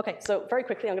 Okay, so very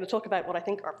quickly, I'm going to talk about what I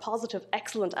think are positive,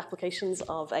 excellent applications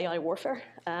of AI warfare.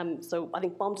 So I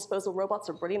think bomb disposal robots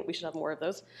are brilliant. We should have more of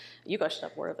those. You guys should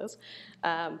have more of those.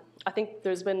 I think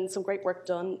there's been some great work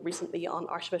done recently on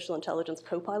artificial intelligence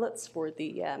co-pilots for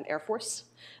the Air Force.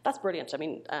 That's brilliant. I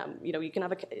mean, you know, you can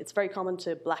have it's very common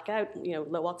to black out, you know,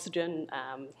 low oxygen,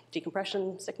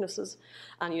 decompression sicknesses.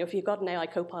 And, you know, if you've got an AI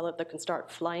co-pilot that can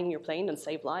start flying your plane and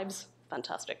save lives,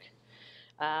 fantastic.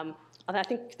 And I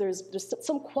think there's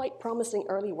some quite promising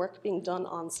early work being done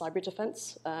on cyber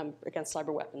defense against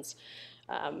cyber weapons.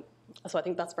 So I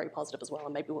think that's very positive as well,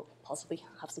 and maybe we'll possibly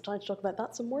have some time to talk about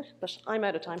that some more. But I'm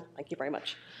out of time. Thank you very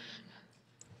much.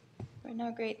 Right,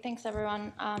 no, great. Thanks,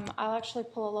 everyone. I'll actually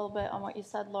pull a little bit on what you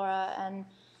said, Laura, and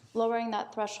lowering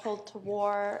that threshold to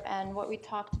war and what we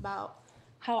talked about,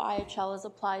 how IHL is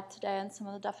applied today and some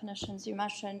of the definitions you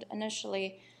mentioned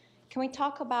initially. Can we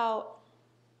talk about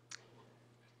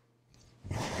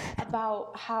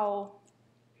how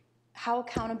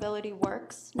accountability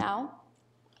works now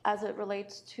as it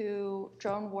relates to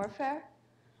drone warfare?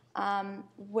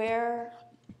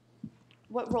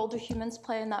 What role do humans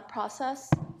play in that process?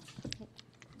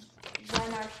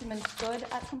 When are humans good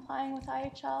at complying with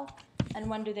IHL, and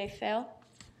when do they fail?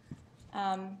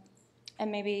 And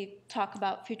maybe talk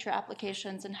about future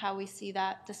applications and how we see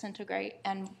that disintegrate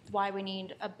and why we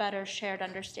need a better shared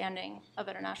understanding of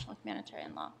international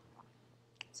humanitarian law.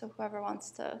 So whoever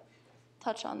wants to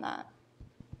touch on that.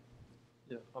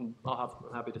 Yeah, I'm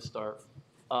happy to start.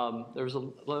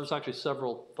 There's actually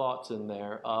several thoughts in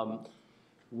there.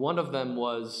 One of them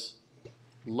was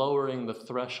lowering the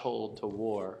threshold to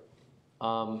war.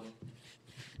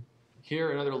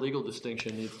 Here, another legal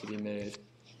distinction needs to be made.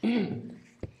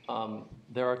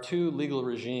 There are two legal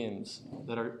regimes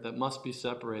that must be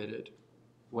separated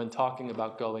when talking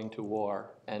about going to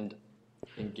war and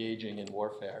engaging in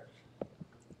warfare.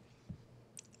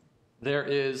 There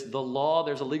is the law,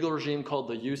 there's a legal regime called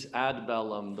the jus ad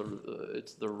bellum,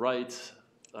 it's the right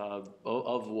of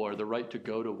war, the right to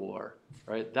go to war,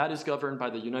 right? That is governed by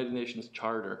the United Nations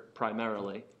Charter,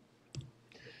 primarily.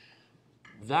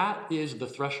 That is the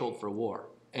threshold for war.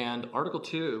 And Article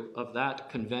 2 of that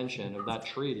convention, of that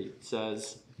treaty,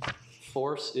 says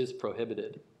force is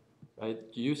prohibited, right?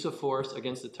 Use of force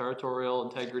against the territorial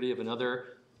integrity of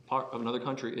another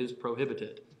country is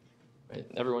prohibited, right?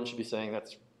 Everyone should be saying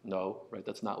that's no, right?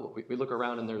 That's not what we look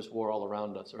around and there's war all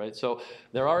around us, right? So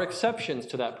there are exceptions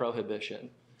to that prohibition.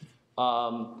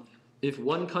 If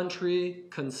one country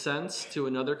consents to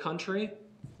another country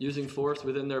using force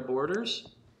within their borders,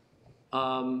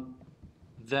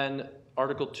 then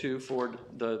Article 2 for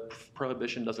the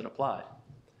prohibition doesn't apply.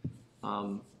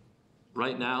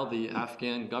 Right now, the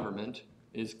Afghan government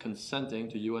is consenting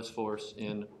to U.S. force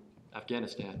in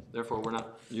Afghanistan. Therefore, the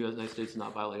United States is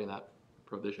not violating that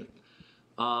provision.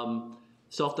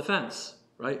 Self-defense,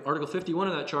 right? Article 51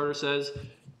 of that charter says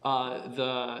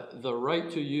the right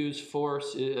to use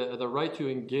force, the right to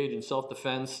engage in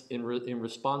self-defense in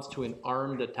response to an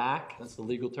armed attack. That's the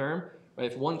legal term.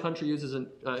 Right? If one country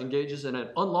engages in an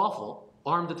unlawful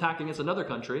armed attack against another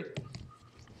country,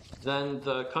 then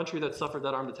the country that suffered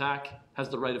that armed attack has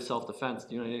the right of self-defense.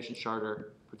 The United Nations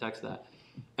Charter protects that.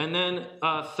 And then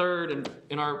third,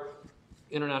 in our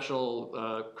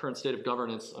international current state of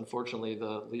governance, unfortunately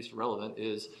the least relevant,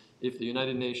 is if the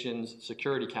United Nations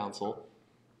Security Council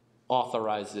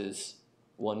authorizes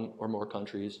one or more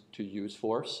countries to use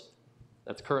force.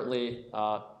 That's currently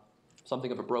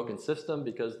something of a broken system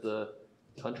because the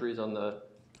countries on the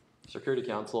Security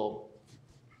Council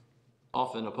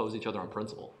often oppose each other on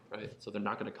principle, right? So they're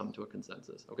not going to come to a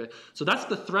consensus, okay? So that's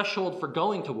the threshold for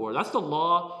going to war. That's the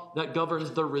law that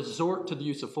governs the resort to the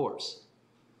use of force.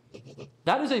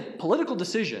 That is a political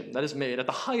decision that is made at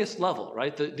the highest level,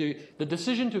 right? The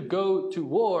decision to go to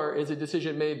war is a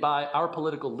decision made by our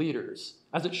political leaders,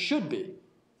 as it should be.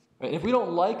 Right? If we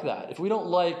don't like that, if we don't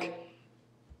like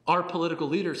our political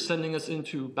leaders sending us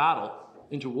into battle,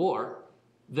 into war,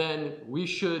 then we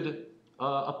should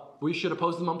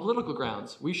oppose them on political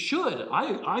grounds. We should.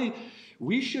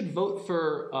 We should vote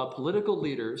for political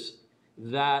leaders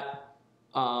that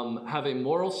have a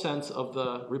moral sense of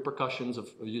the repercussions of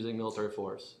using military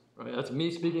force. Right? That's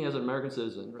me speaking as an American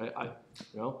citizen. Right?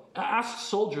 Ask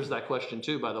soldiers that question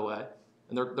too, by the way,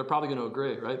 and they're probably going to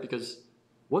agree, right? Because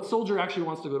what soldier actually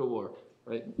wants to go to war?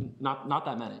 Right? Not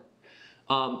that many.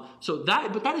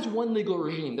 But that is one legal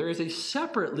regime. There is a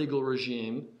separate legal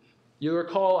regime. You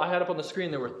recall I had up on the screen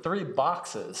there were 3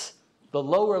 boxes. The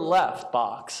lower left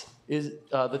box is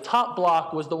the top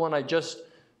block was the one I just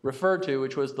referred to,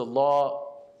 which was the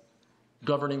law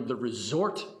governing the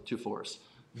resort to force.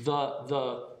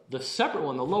 The separate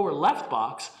one, the lower left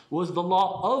box, was the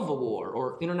law of a war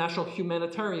or international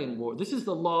humanitarian war. This is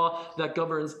the law that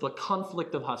governs the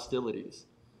conflict of hostilities.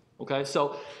 Okay,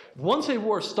 so once a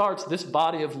war starts, this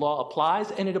body of law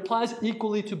applies, and it applies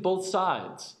equally to both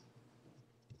sides.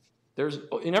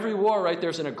 In every war, right,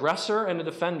 there's an aggressor and a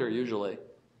defender usually,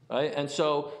 right? And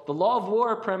so the law of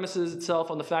war premises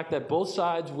itself on the fact that both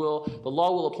sides the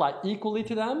law will apply equally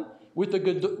to them with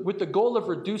the goal of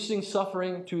reducing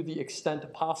suffering to the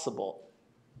extent possible.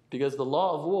 Because the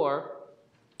law of war,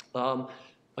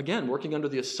 again, working under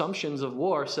the assumptions of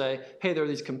war, say, hey, there are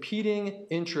these competing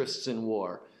interests in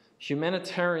war.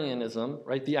 Humanitarianism,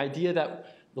 right, the idea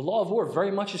that the law of war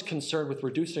very much is concerned with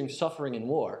reducing suffering in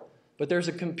war. But there's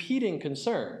a competing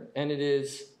concern, and it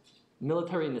is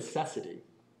military necessity.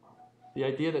 The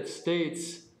idea that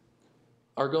states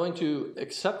are going to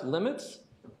accept limits,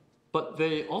 but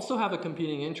they also have a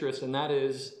competing interest, and that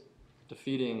is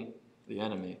defeating the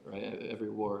enemy, right? Every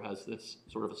war has this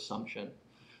sort of assumption.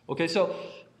 Okay, so,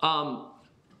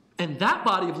 and that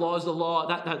body of law is the law,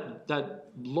 that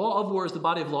law of war is the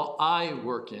body of law I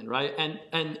work in, right?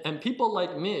 And people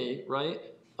like me, right,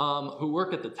 who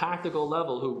work at the tactical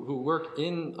level, who work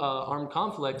in armed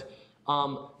conflict,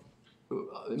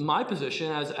 my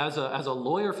position as a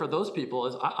lawyer for those people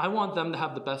is I want them to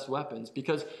have the best weapons,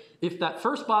 because if that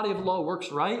first body of law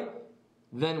works right,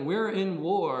 then we're in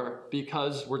war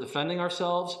because we're defending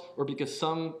ourselves or because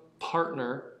some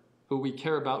partner who we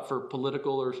care about for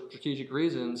political or strategic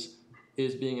reasons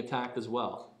is being attacked as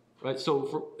well, right?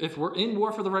 So if we're in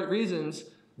war for the right reasons,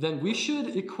 then we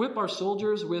should equip our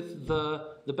soldiers with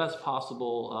the best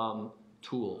possible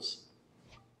tools.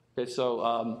 Okay,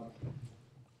 so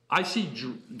I see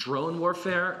drone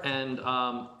warfare and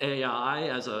AI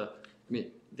as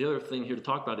the other thing here to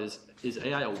talk about is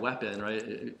AI a weapon, right?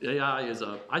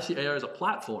 I see AI as a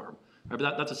platform, right?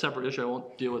 But that's a separate issue. I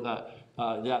won't deal with that.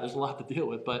 There's a lot to deal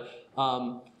with, but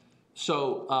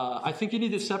I think you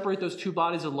need to separate those two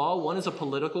bodies of law. One is a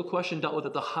political question dealt with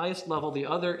at the highest level. The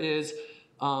other is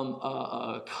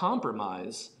a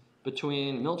compromise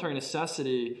between military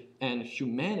necessity and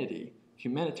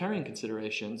humanitarian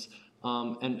considerations,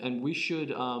 and we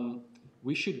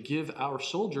should give our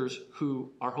soldiers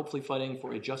who are hopefully fighting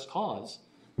for a just cause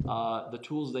the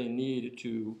tools they need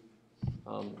to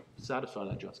satisfy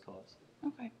that just cause.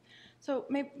 Okay. So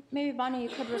maybe Bonnie, you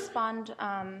could respond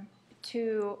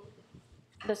to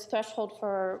this threshold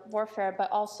for warfare,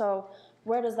 but also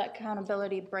where does that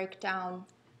accountability break down,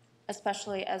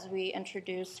 especially as we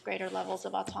introduce greater levels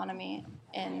of autonomy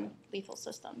in lethal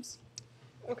systems?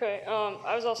 Okay.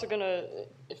 I was also going to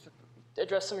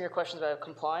address some of your questions about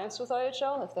compliance with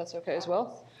IHL, if that's okay as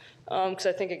well, because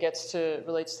I think it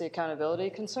relates to the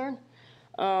accountability concern.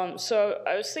 So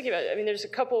I was thinking about, there's a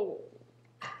couple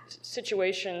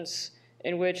situations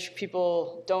in which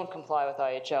people don't comply with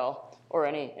IHL or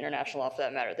any international law for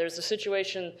that matter. There's the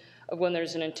situation of when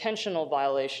there's an intentional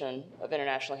violation of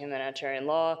international humanitarian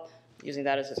law, using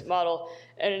that as its model,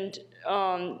 and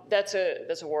that's a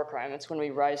war crime. It's when we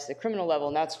rise to the criminal level,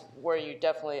 and that's where you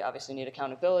definitely obviously need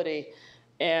accountability.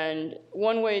 And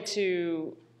one way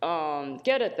to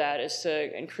get at that is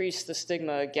to increase the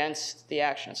stigma against the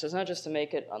action. So it's not just to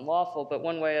make it unlawful, but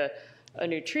one way a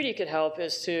new treaty could help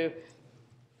is to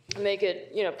make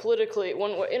it, politically.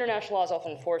 International law is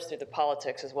often enforced through the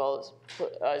politics as well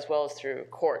as through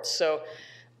courts. So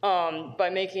by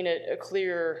making it a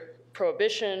clear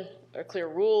prohibition, a clear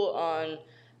rule on,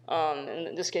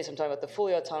 in this case I'm talking about the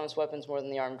fully autonomous weapons more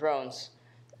than the armed drones,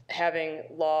 having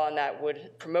law on that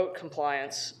would promote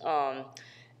compliance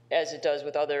as it does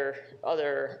with other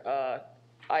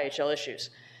IHL issues.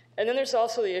 And then there's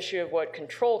also the issue of what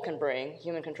control can bring,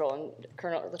 human control, and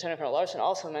Lieutenant Colonel Larson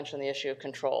also mentioned the issue of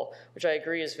control, which I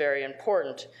agree is very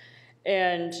important.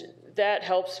 And that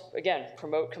helps, again,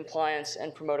 promote compliance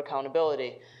and promote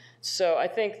accountability. So I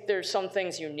think there's some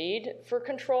things you need for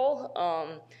control.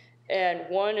 And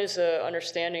one is an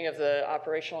understanding of the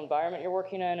operational environment you're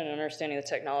working in and understanding the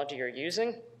technology you're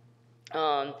using.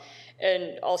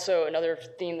 And also another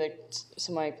theme that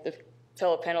some of the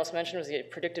fellow panelists mentioned was the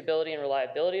predictability and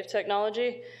reliability of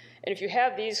technology. And if you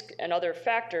have these and other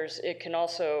factors, it can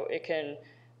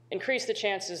increase the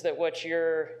chances that what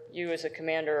you as a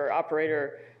commander or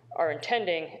operator are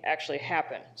intending actually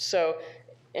happen. So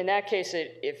in that case,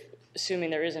 assuming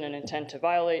there isn't an intent to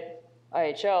violate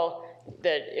IHL,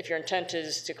 that if your intent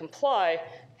is to comply,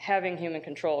 having human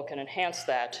control can enhance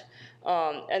that.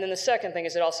 And then the second thing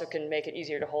is it also can make it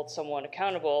easier to hold someone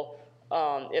accountable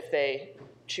if they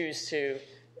choose to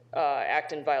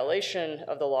act in violation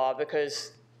of the law,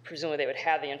 because presumably they would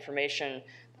have the information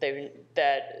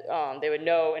that they would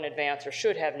know in advance or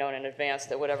should have known in advance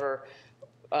that whatever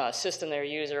system they were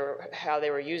using or how they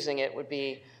were using it would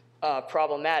be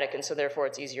problematic, and so therefore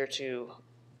it's easier to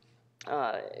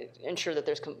ensure that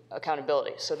there's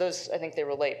accountability. So those, I think they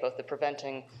relate, both the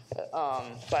preventing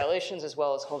violations as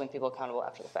well as holding people accountable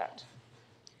after the fact.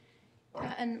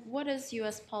 And what does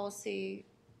U.S. Policy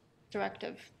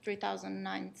Directive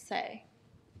 3009 say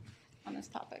on this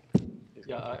topic?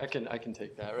 Yeah, I can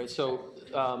take that, right? So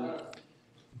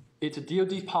it's a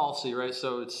DoD policy, right?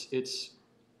 So it's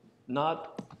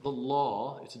not the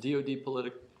law. It's a DoD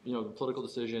political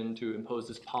decision to impose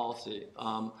this policy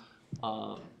on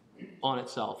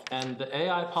itself. And the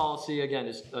AI policy, again,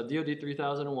 is DoD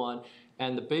 3001,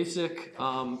 and the basic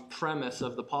premise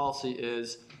of the policy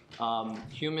is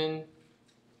human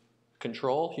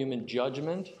control, human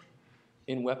judgment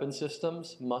in weapon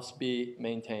systems must be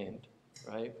maintained,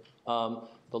 right?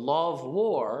 The law of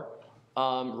war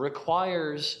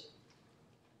requires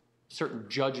certain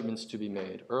judgments to be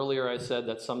made. Earlier I said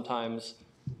that sometimes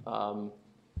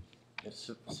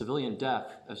civilian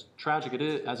death, as tragic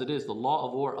as it is, the law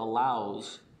of war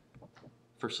allows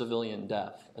for civilian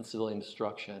death and civilian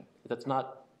destruction. That's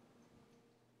not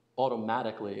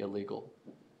automatically illegal.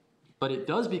 But it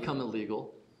does become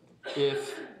illegal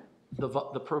if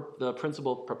the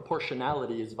principle of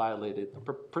proportionality is violated.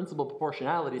 The principle of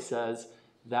proportionality says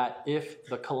that if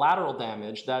the collateral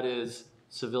damage, that is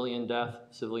civilian death,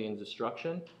 civilian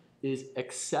destruction, is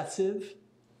excessive,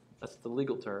 that's the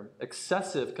legal term,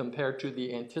 excessive compared to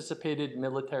the anticipated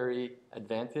military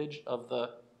advantage of the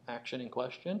action in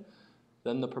question,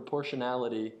 then the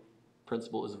proportionality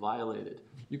principle is violated.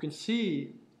 You can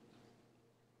see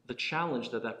the challenge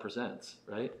that presents,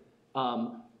 right?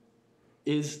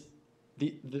 Is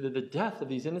the death of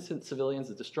these innocent civilians,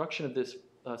 the destruction of this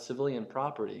civilian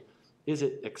property, is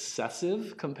it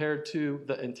excessive compared to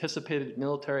the anticipated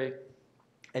military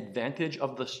advantage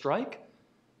of the strike?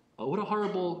 What a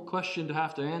horrible question to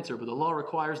have to answer, but the law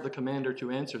requires the commander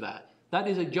to answer that. That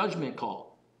is a judgment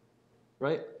call,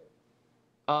 right?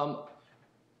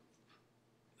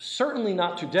 Certainly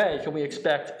not today can we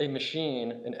expect a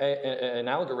machine, an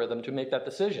algorithm, to make that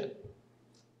decision.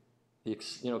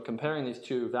 Comparing these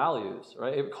two values,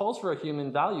 right? It calls for a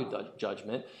human value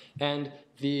judgment, and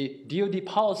the DoD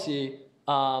policy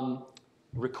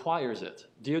requires it.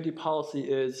 DoD policy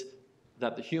is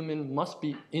that the human must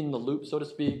be in the loop, so to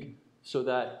speak, so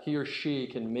that he or she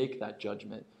can make that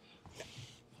judgment.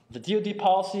 The DoD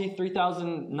policy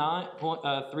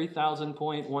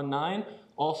 3000.19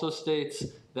 also states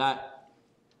that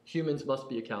humans must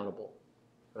be accountable.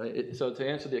 Right? So to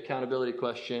answer the accountability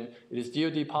question, it is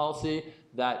DoD policy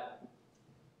that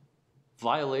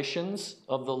violations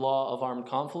of the law of armed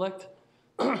conflict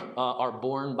are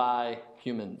borne by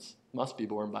humans, must be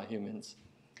borne by humans.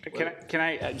 Can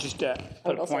I just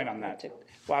put a point on that?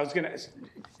 Well, I was going to,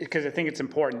 because I think it's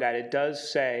important that it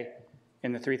does say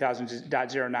in the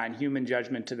 3000.09 human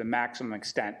judgment to the maximum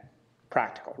extent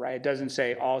practical, right? It doesn't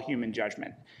say all human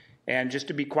judgment. And just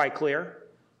to be quite clear,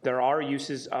 there are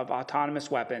uses of autonomous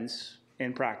weapons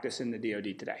in practice in the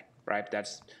DoD today, right?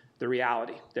 That's the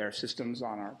reality. There are systems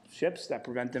on our ships that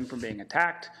prevent them from being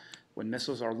attacked. When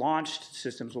missiles are launched,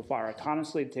 systems will fire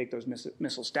autonomously to take those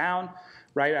missiles down,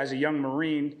 right? As a young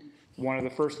Marine, one of the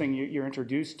first things you're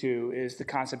introduced to is the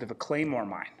concept of a claymore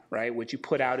mine, right? Which you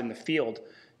put out in the field,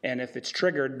 and if it's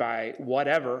triggered by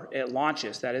whatever it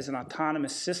launches, that is an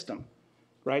autonomous system,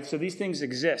 right? So these things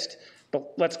exist.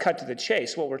 But let's cut to the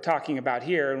chase. What we're talking about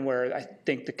here, and where I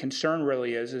think the concern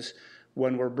really is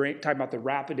when we're talking about the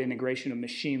rapid integration of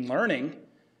machine learning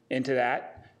into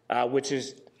that, which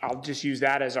is I'll just use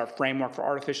that as our framework for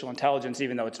artificial intelligence,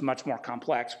 even though it's much more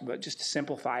complex, but just to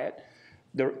simplify it,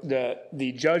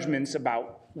 the judgments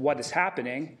about what is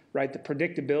happening, right, the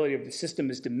predictability of the system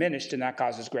is diminished, and that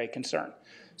causes great concern.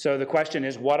 So the question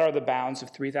is, what are the bounds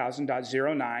of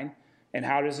 3000.09, and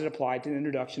how does it apply to the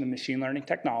introduction of machine learning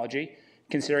technology,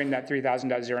 considering that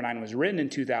 3000.09 was written in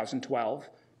 2012,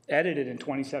 edited in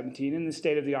 2017, and the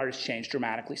state of the art has changed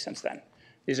dramatically since then?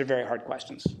 These are very hard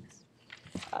questions.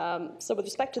 So with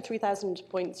respect to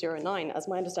 3000.09, as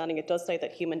my understanding, it does say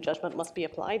that human judgment must be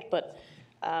applied, but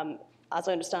as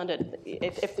I understand it,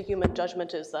 if the human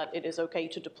judgment is that it is okay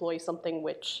to deploy something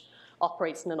which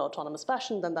operates in an autonomous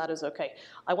fashion, then that is okay.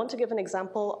 I want to give an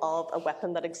example of a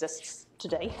weapon that exists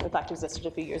today, in fact existed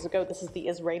a few years ago. This is the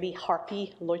Israeli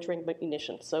Harpy loitering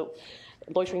munition. So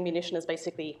loitering munition is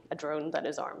basically a drone that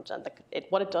is armed, and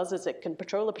what it does is it can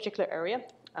patrol a particular area,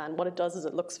 and what it does is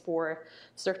it looks for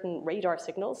certain radar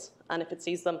signals, and if it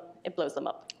sees them, it blows them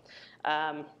up.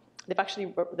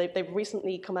 They've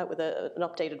recently come out with an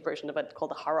updated version of it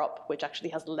called the Harop, which actually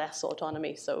has less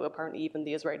autonomy. So apparently even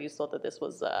the Israelis thought that this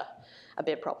was a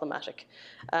bit problematic.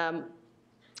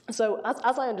 So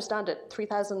as I understand it,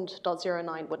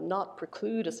 3000.09 would not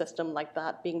preclude a system like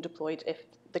that being deployed if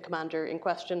the commander in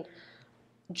question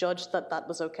judged that that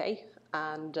was okay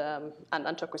and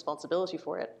took responsibility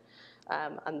for it.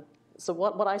 And so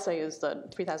what I say is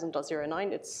that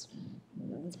 3000.09, its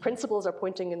principles are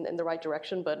pointing in the right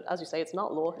direction, but as you say, it's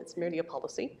not law, it's merely a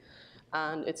policy.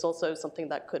 And it's also something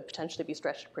that could potentially be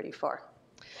stretched pretty far.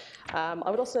 I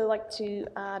would also like to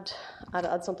add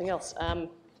something else.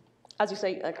 As you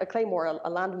say, a claymore, a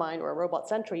landmine, or a robot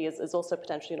sentry is also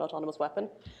potentially an autonomous weapon.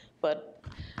 But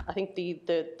I think the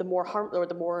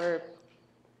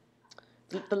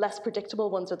less predictable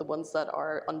ones are the ones that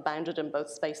are unbounded in both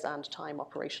space and time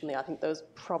operationally. I think those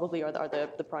probably are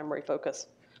the primary focus.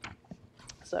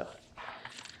 So,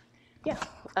 yeah.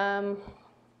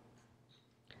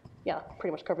 Yeah,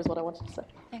 pretty much covers what I wanted to say.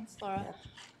 Thanks, Laura. Yeah.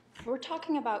 We're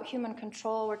talking about human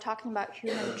control, we're talking about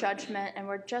human judgment, and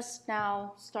we're just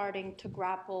now starting to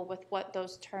grapple with what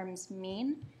those terms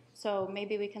mean. So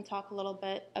maybe we can talk a little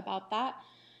bit about that.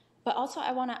 But also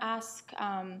I want to ask,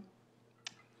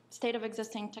 state of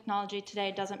existing technology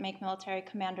today doesn't make military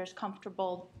commanders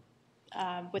comfortable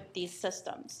with these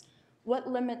systems. What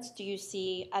limits do you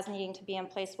see as needing to be in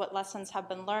place? What lessons have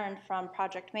been learned from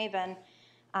Project Maven?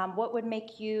 What would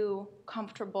make you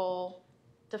comfortable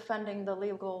defending the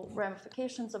legal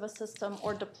ramifications of a system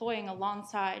or deploying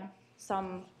alongside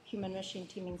some human-machine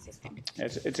teaming system?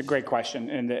 It's a great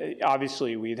question, and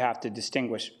obviously we'd have to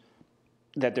distinguish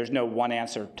that there's no one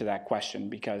answer to that question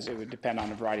because it would depend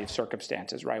on a variety of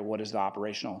circumstances, right? What is the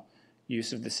operational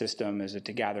use of the system? Is it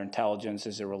to gather intelligence?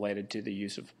 Is it related to the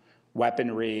use of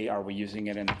weaponry? Are we using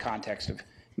it in the context of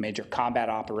major combat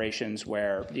operations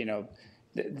where, you know,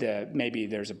 maybe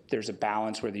there's a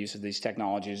balance where the use of these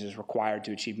technologies is required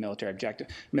to achieve military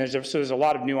objectives? I mean, so there's a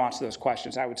lot of nuance to those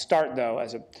questions. I would start, though,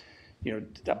 as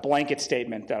a blanket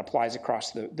statement that applies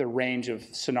across the range of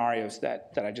scenarios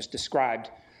that I just described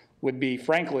would be,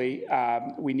 frankly,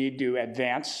 we need to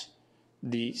advance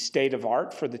the state of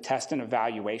art for the test and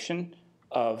evaluation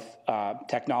of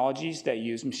technologies that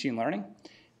use machine learning.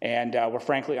 And we're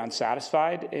frankly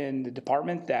unsatisfied in the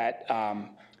department that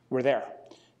we're there,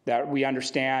 that we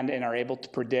understand and are able to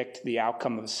predict the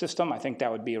outcome of a system. I think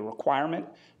that would be a requirement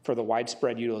for the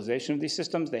widespread utilization of these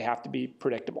systems. They have to be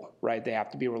predictable, right? They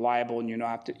have to be reliable, and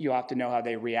you have to know how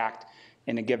they react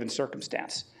in a given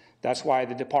circumstance. That's why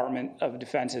the Department of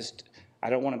Defense is, I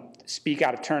don't want to speak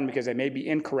out of turn because I may be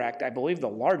incorrect, I believe the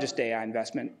largest AI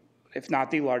investment, if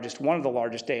not the largest, one of the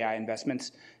largest AI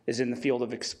investments is in the field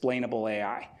of explainable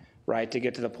AI, right? To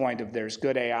get to the point of there's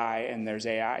good AI and there's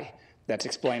AI that's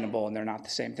explainable, and they're not the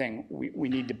same thing. We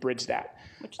need to bridge that.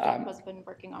 Which DARPA has been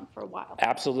working on for a while.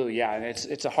 Absolutely, yeah, and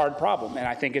it's a hard problem, and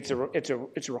I think it's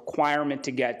a requirement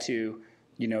to get to,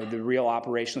 you know, the real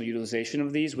operational utilization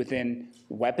of these within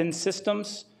weapon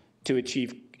systems to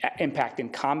achieve impact in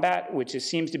combat, which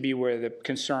seems to be where the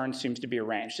concern seems to be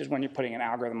arranged, is when you're putting an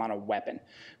algorithm on a weapon.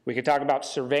 We could talk about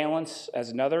surveillance as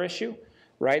another issue,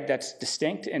 right? That's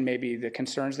distinct, and maybe the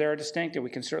concerns there are distinct, and we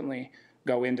can certainly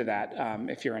go into that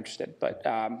if you're interested. But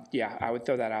yeah, I would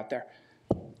throw that out there.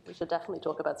 We should definitely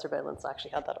talk about surveillance. I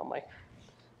actually had that on my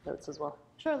notes as well.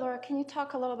 Sure, Laura, can you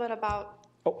talk a little bit about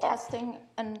testing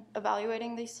and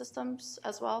evaluating these systems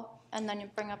as well? And then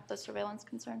you bring up the surveillance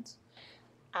concerns.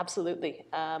 Absolutely.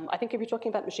 I think if you're talking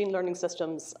about machine learning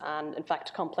systems and, in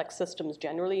fact, complex systems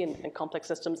generally, and complex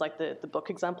systems like the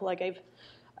book example I gave,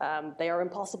 they are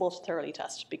impossible to thoroughly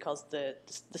test because the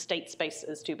state space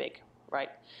is too big, right?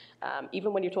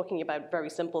 Even when you're talking about very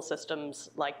simple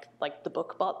systems like the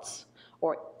book bots,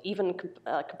 or even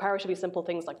comparatively simple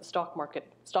things like the stock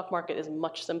market. Stock market is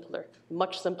much simpler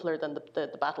than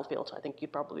the battlefield. I think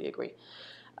you'd probably agree.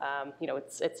 You know,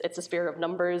 it's a sphere of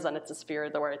numbers, and it's a sphere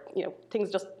where, you know, things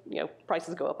just, you know,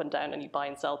 prices go up and down, and you buy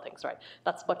and sell things, right?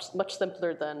 That's much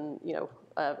simpler than, you know,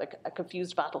 a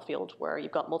confused battlefield where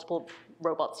you've got multiple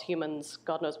robots, humans,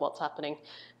 God knows what's happening.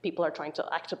 People are trying to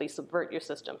actively subvert your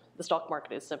system. The stock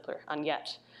market is simpler, and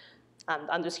yet,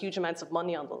 and there's huge amounts of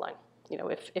money on the line. You know,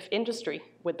 if industry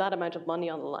with that amount of money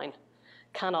on the line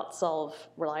cannot solve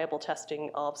reliable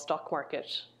testing of stock market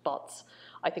bots,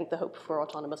 I think the hope for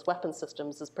autonomous weapons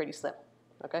systems is pretty slim.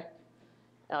 Okay,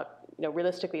 you know,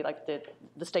 realistically, like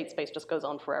the state space just goes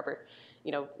on forever.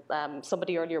 You know,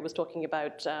 somebody earlier was talking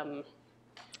about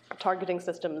targeting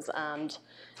systems and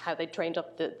how they trained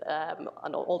up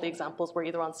and all the examples were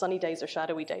either on sunny days or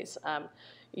shadowy days.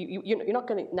 You're not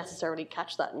going to necessarily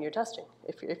catch that in your testing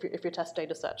if your test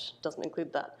data set doesn't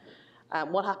include that.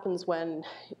 What happens when,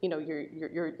 you know,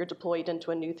 you're deployed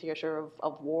into a new theater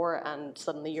of war, and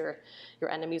suddenly your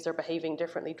enemies are behaving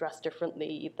differently, dressed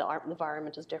differently, the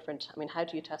environment is different? I mean, how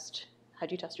do you test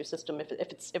your system if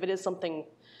it is something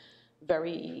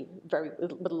very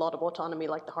with a lot of autonomy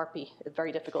like the Harpy? It's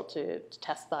very difficult to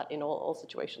test that in all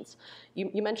situations.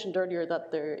 You mentioned earlier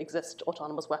that there exist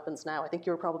autonomous weapons now. I think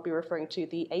you were probably referring to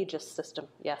the Aegis system.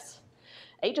 Yes.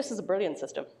 Aegis is a brilliant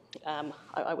system.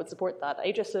 I would support that.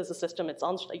 Aegis is a system, it's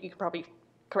on, you can probably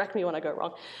correct me when I go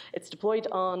wrong. It's deployed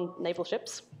on naval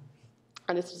ships,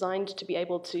 and it's designed to be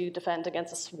able to defend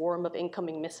against a swarm of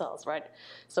incoming missiles, right?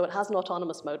 So it has an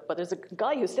autonomous mode, but there's a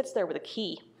guy who sits there with a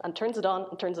key and turns it on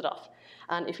and turns it off.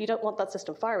 And if you don't want that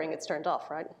system firing, it's turned off,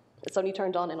 right? It's only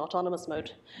turned on in autonomous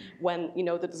mode when you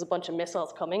know that there's a bunch of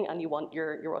missiles coming and you want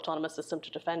your autonomous system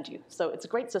to defend you. So it's a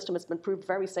great system. It's been proved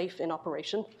very safe in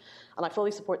operation. And I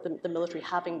fully support the military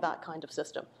having that kind of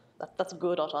system. That's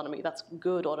good autonomy. That's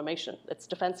good automation. It's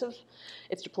defensive.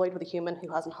 It's deployed with a human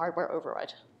who has a hardware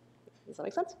override. Does that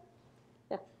make sense?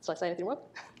 Yeah. Did I say anything wrong?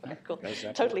 Okay, cool.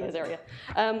 Totally his area.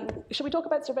 Should we talk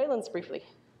about surveillance briefly?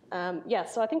 Yeah,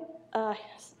 so I think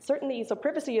certainly, so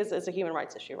privacy is a human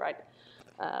rights issue, right?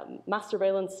 Mass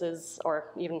surveillance is,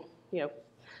 or even, you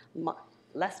know,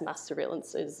 less mass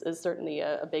surveillance is certainly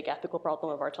a big ethical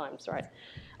problem of our times, right?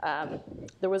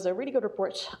 There was a really good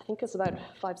report, I think it's about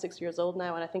 5-6 years old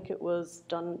now, and I think it was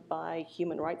done by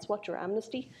Human Rights Watch or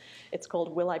Amnesty. It's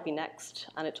called Will I Be Next?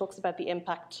 And it talks about the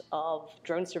impact of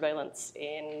drone surveillance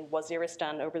in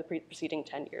Waziristan over the preceding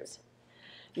 10 years.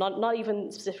 Not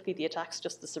even specifically the attacks,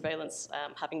 just the surveillance,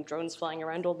 having drones flying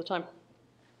around all the time.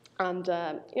 And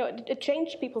you know, it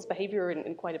changed people's behavior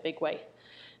in quite a big way,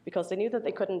 because they knew that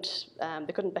they couldn't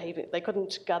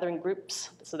gather in groups,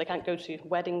 so they can't go to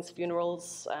weddings,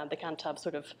 funerals, they can't have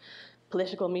sort of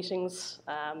political meetings.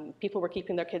 People were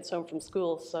keeping their kids home from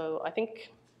school. So I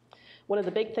think one of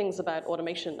the big things about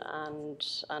automation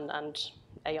and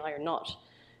AI or not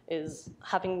is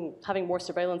having more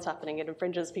surveillance happening. It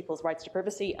infringes people's rights to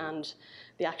privacy, and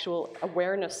the actual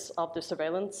awareness of the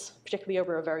surveillance, particularly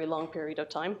over a very long period of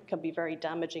time, can be very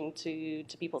damaging to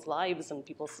people's lives and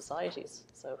people's societies.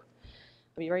 So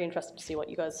I'd be very interested to see what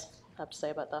you guys have to say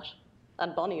about that.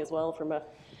 And Bonnie as well, from a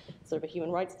sort of a human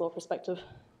rights law perspective.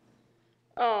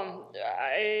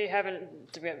 I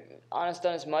haven't, to be honest,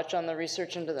 done as much on the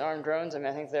research into the armed drones. I mean,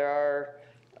 I think there are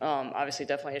obviously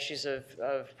definitely issues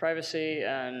of privacy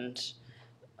and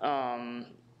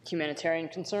humanitarian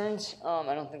concerns.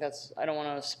 I don't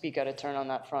want to speak out of turn on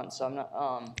that front, so I'm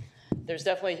not, there's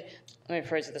definitely, let me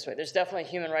phrase it this way, there's definitely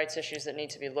human rights issues that need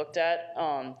to be looked at,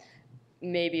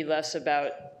 maybe less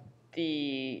about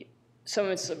some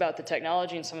of it's about the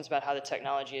technology and some of it's about how the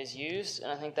technology is used,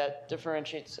 and I think that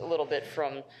differentiates a little bit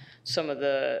from some of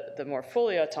the more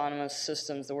fully autonomous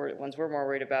systems, the ones we're more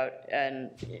worried about,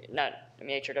 and not, I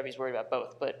mean, HRW is worried about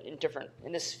both, but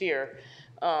in this sphere,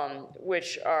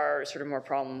 which are sort of more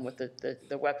problem with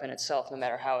the weapon itself, no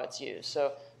matter how it's used.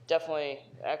 So definitely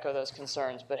echo those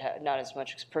concerns, but not as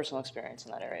much personal experience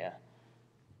in that area.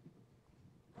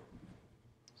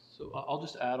 So I'll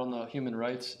just add on the human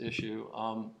rights issue.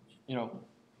 You know,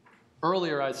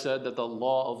 earlier I said that the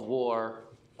law of war,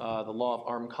 the law of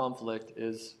armed conflict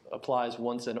applies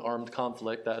once an armed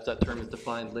conflict, that term is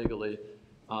defined legally,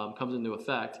 comes into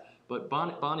effect. But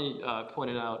Bonnie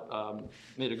pointed out,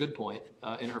 made a good point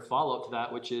in her follow-up to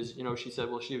that, which is, you know, she said,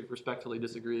 well, she respectfully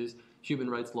disagrees. Human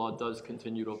rights law does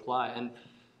continue to apply. And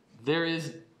there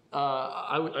is,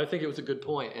 I think it was a good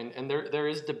point. And there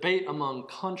is debate among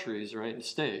countries, right, and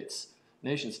states,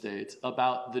 nation states,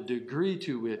 about the degree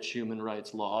to which human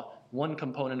rights law, one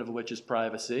component of which is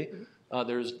privacy,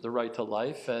 There's the right to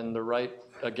life and the right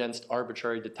against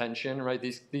arbitrary detention, right?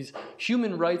 These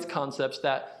human rights concepts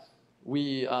that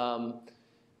we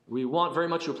want very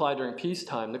much to apply during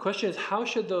peacetime. The question is, how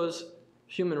should those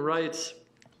human rights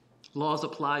laws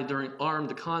apply during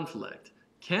armed conflict?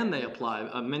 Can they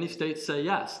apply? Many states say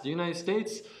yes. The United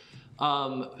States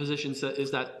position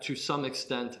is that to some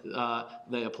extent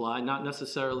they apply, not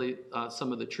necessarily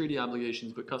some of the treaty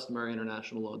obligations, but customary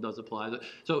international law does apply.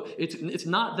 So it's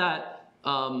not that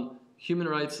human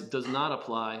rights does not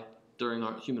apply during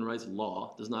our human rights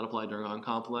law, does not apply during armed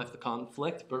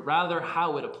conflict, but rather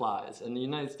how it applies. And the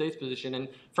United States position, and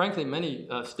frankly many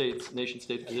nation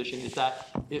states position, is that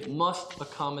it must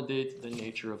accommodate the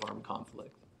nature of armed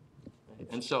conflict. Right?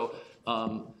 And so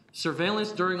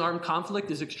surveillance during armed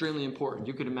conflict is extremely important.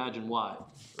 You could imagine why,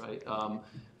 right?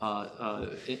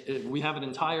 We have an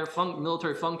entire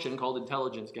military function called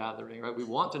intelligence gathering, right? We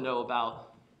want to know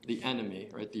about the enemy,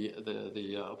 right?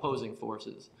 The opposing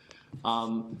forces.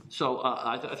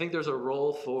 I think there's a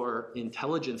role for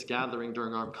intelligence gathering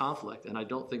during armed conflict, and I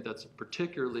don't think that's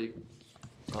particularly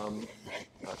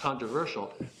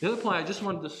controversial. The other point I just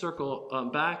wanted to circle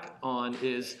back on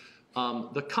is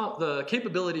the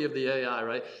capability of the AI,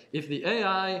 right? If the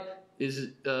AI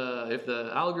is, if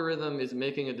the algorithm is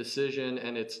making a decision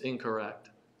and it's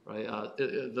incorrect, right?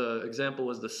 The example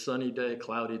was the sunny day,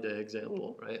 cloudy day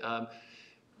example, right?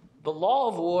 The law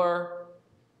of war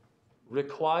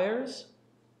requires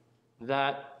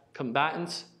that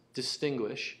combatants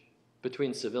distinguish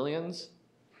between civilians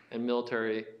and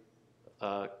military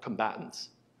combatants,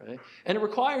 right? And it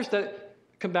requires that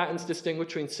combatants distinguish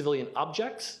between civilian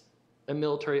objects and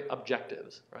military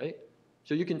objectives, right?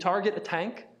 So you can target a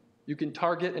tank, you can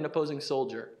target an opposing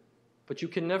soldier, but you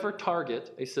can never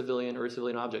target a civilian or a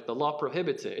civilian object. The law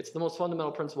prohibits it. It's the most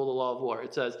fundamental principle of the law of war.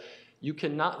 It says you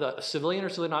cannot, a civilian or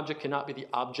civilian object cannot be the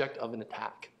object of an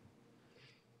attack.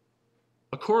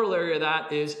 A corollary of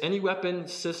that is any weapon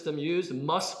system used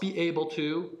must be able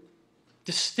to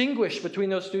distinguish between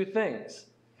those two things.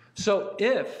 So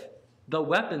if the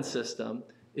weapon system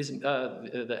is,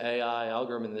 the AI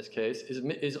algorithm in this case,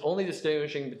 is only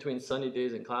distinguishing between sunny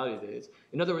days and cloudy days,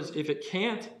 in other words, if it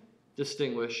can't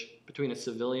distinguish between a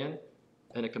civilian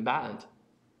and a combatant,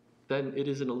 then it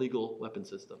is an illegal weapon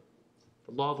system.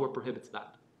 The law of war prohibits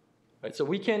that. Right? So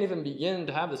we can't even begin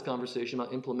to have this conversation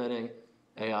about implementing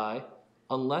AI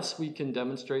unless we can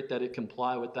demonstrate that it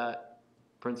comply with that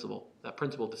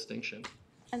principle distinction.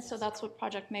 And so that's what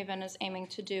Project Maven is aiming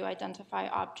to do, identify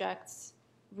objects,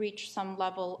 reach some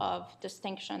level of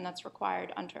distinction that's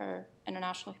required under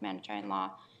international humanitarian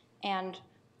law. And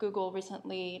Google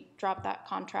recently dropped that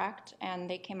contract, and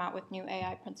they came out with new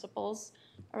AI principles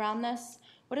around this.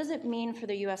 What does it mean for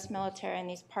the US military and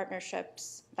these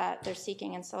partnerships that they're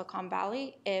seeking in Silicon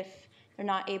Valley if they're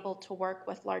not able to work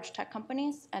with large tech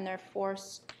companies and they're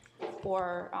forced,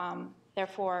 or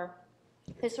therefore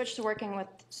they switch to working with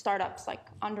startups like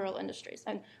Underhill Industries?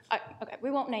 And okay, we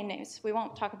won't name names. We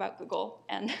won't talk about Google.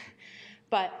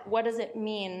 But what does it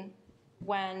mean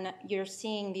when you're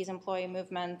seeing these employee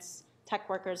movements, tech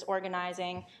workers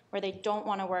organizing, where they don't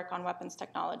want to work on weapons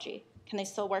technology? Can they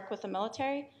still work with the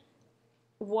military?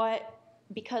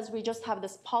 Because we just have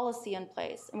this policy in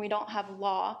place and we don't have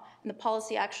law, and the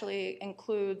policy actually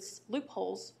includes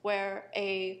loopholes where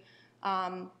a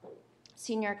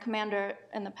senior commander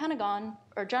in the Pentagon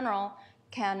or general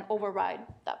can override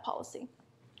that policy.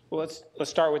 Well, let's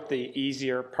start with the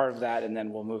easier part of that, and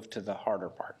then we'll move to the harder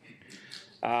part.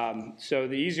 So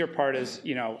the easier part is,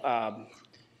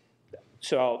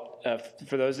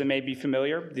 for those that may be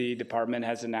familiar, the department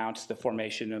has announced the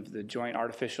formation of the Joint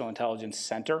Artificial Intelligence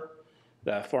Center.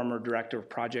 The former director of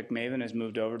Project Maven has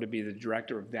moved over to be the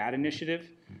director of that initiative.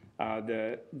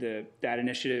 That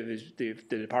initiative is the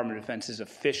Department of Defense's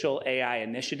official AI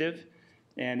initiative,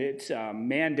 and its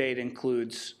mandate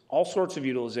includes all sorts of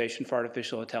utilization for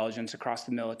artificial intelligence across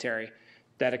the military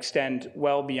that extend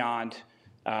well beyond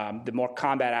the more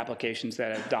combat applications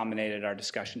that have dominated our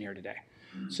discussion here today.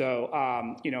 So,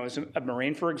 as a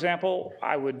Marine, for example,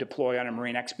 I would deploy on a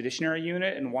Marine Expeditionary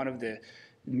Unit, and one of the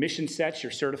mission sets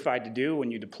you're certified to do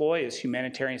when you deploy is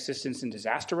humanitarian assistance and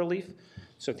disaster relief.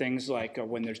 So things like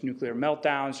when there's nuclear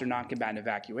meltdowns or non-combatant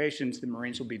evacuations, the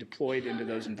Marines will be deployed into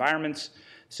those environments.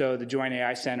 So the Joint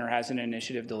AI Center has an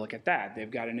initiative to look at that.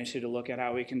 They've got an initiative to look at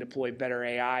how we can deploy better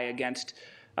AI against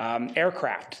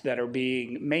aircraft that are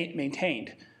being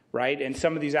maintained, right? And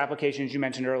some of these applications you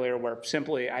mentioned earlier where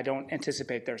simply I don't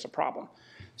anticipate there's a problem.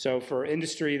 So for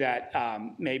industry that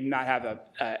may not have an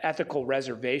ethical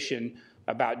reservation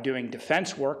about doing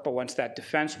defense work, but wants that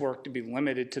defense work to be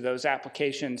limited to those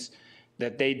applications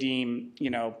that they deem,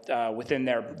 within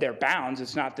their bounds.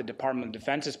 It's not the Department of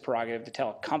Defense's prerogative to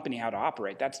tell a company how to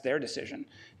operate. That's their decision,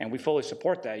 and we fully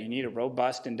support that. You need a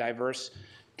robust and diverse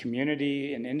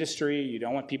community and industry. You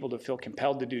don't want people to feel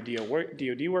compelled to do DoD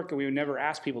work, and we would never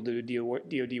ask people to do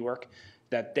DoD work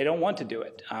that they don't want to do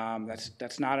it.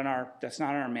 That's not in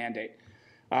our mandate.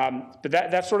 But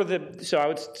that's sort of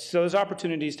so those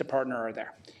opportunities to partner are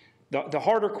there. The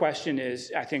harder question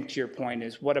is, I think to your point,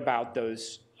 is what about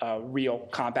those real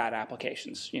combat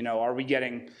applications? Are we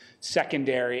getting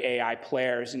secondary AI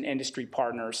players and industry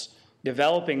partners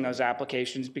developing those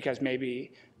applications because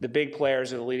maybe the big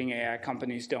players or the leading AI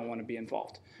companies don't want to be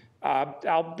involved?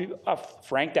 I'll be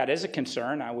frank, that is a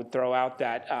concern. I would throw out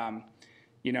that,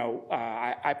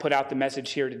 I put out the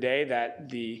message here today that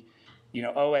the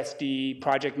OSD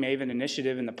Project Maven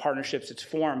initiative and the partnerships it's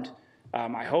formed,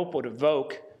 I hope would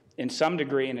evoke in some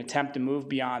degree an attempt to move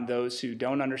beyond those who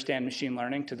don't understand machine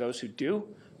learning to those who do.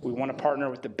 We want to partner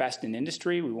with the best in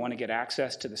industry. We want to get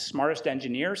access to the smartest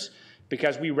engineers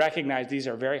because we recognize these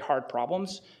are very hard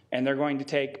problems, and they're going to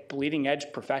take bleeding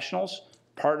edge professionals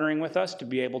partnering with us to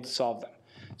be able to solve them.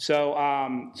 So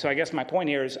I guess my point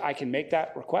here is I can make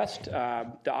that request.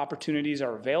 The opportunities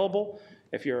are available.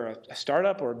 If you're a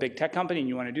startup or a big tech company and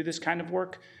you want to do this kind of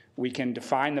work, we can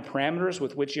define the parameters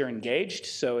with which you're engaged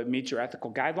so it meets your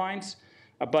ethical guidelines.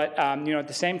 But at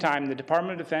the same time, the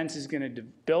Department of Defense is going to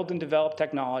build and develop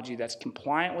technology that's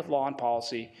compliant with law and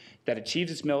policy, that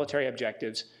achieves its military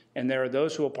objectives, and there are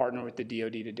those who will partner with the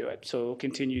DoD to do it. So we'll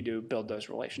continue to build those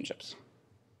relationships.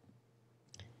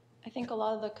 I think a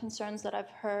lot of the concerns that I've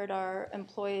heard are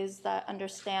employees that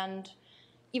understand,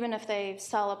 even if they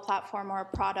sell a platform or a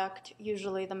product,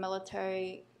 usually the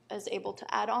military is able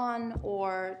to add on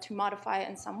or to modify it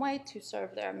in some way to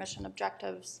serve their mission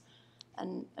objectives.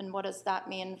 And what does that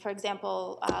mean? For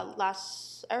example,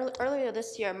 earlier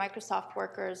this year, Microsoft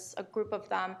workers, a group of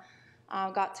them,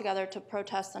 got together to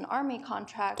protest an Army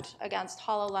contract against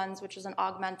HoloLens, which is an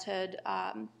augmented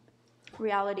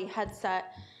reality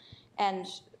headset. And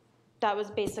that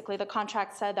was basically, the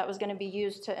contract said that was going to be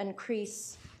used to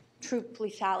increase troop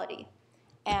lethality.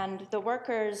 And the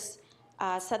workers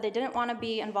said they didn't want to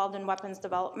be involved in weapons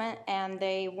development, and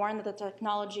they warned that the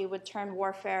technology would turn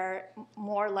warfare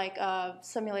more like a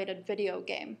simulated video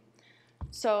game.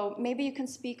 So maybe you can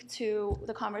speak to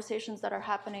the conversations that are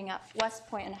happening at West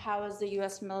Point, and how is the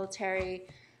U.S. military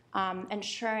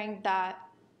ensuring that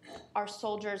our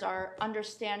soldiers are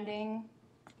understanding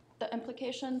the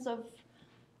implications of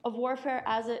warfare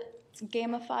as it's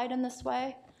gamified in this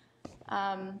way,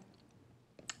 and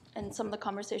some of the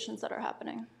conversations that are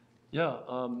happening. Yeah,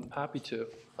 happy to.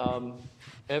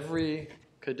 Every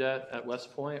cadet at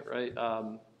West Point, right,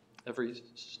 every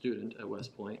student at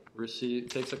West Point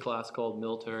takes a class called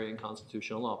Military and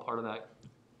Constitutional Law. Part of that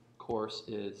course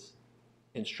is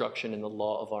instruction in the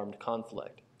law of armed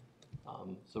conflict.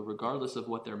 So regardless of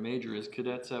what their major is,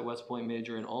 cadets at West Point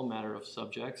major in all manner of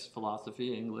subjects: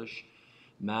 philosophy, English,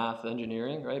 math,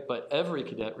 engineering, right? But every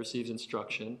cadet receives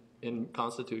instruction in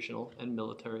constitutional and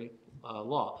military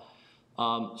law.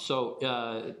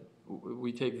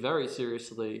 We take very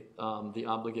seriously the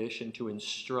obligation to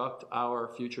instruct our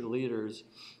future leaders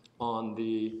on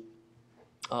the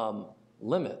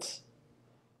limits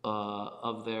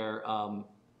of their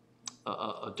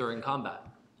during combat.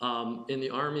 In the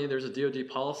Army, there's a DoD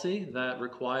policy that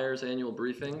requires annual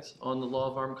briefings on the law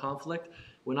of armed conflict.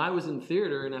 When I was in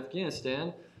theater in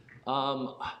Afghanistan,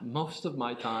 most of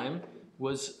my time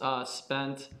was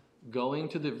spent going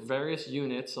to the various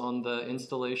units on the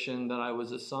installation that I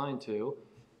was assigned to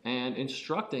and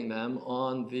instructing them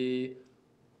on the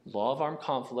law of armed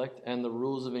conflict and the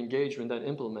rules of engagement that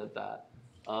implement that.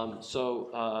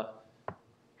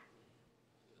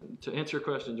 To answer your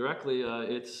question directly,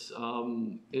 it's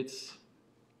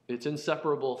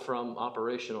inseparable from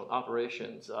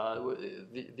operations.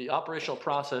 The operational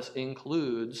process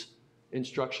includes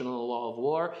instruction on the law of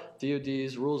war,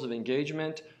 DoD's rules of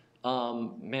engagement,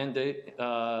 mandate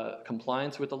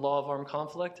compliance with the law of armed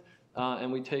conflict,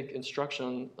 and we take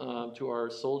instruction to our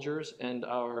soldiers and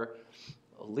our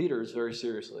leaders very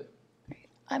seriously.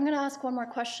 I'm going to ask one more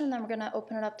question, then we're going to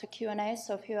open it up to Q&A.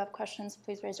 So if you have questions,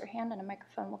 please raise your hand and a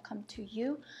microphone will come to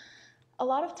you. A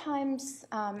lot of times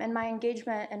in my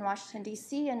engagement in Washington,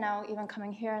 D.C., and now even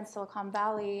coming here in Silicon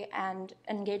Valley and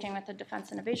engaging with the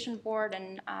Defense Innovation Board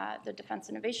and the Defense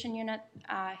Innovation Unit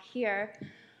here,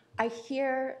 I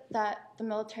hear that the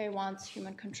military wants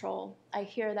human control. I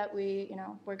hear that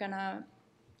we're going to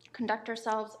conduct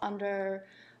ourselves under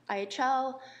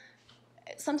IHL.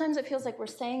 Sometimes it feels like we're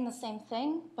saying the same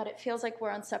thing, but it feels like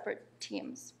we're on separate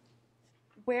teams.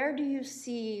 where do you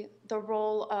see the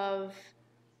role of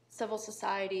civil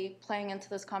society playing into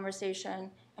this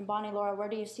conversation? And Bonnie, Laura, where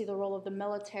do you see the role of the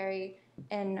military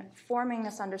in forming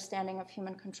this understanding of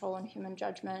human control and human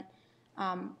judgment?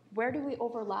 Where do we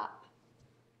overlap?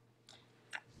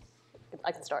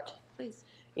 I can start. Please.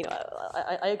 You know,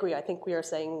 I agree. I think we are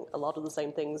saying a lot of the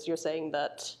same things. You're saying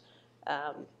that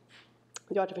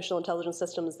the artificial intelligence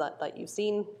systems that you've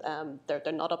seen, they're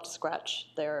not up to scratch.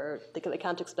 They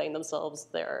can't explain themselves.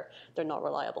 They're not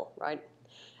reliable, right?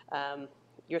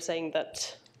 You're saying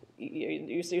that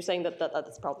you're saying that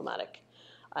that's problematic.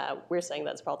 We're saying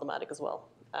that's problematic as well.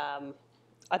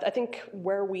 I think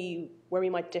where we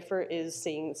might differ is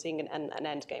seeing an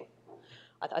end game.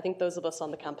 I think those of us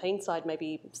on the campaign side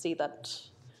maybe see that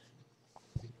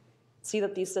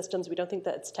these systems, we don't think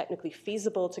that it's technically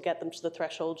feasible to get them to the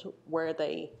threshold where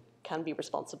they can be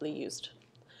responsibly used.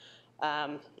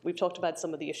 We've talked about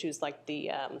some of the issues like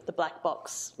the black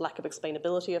box, lack of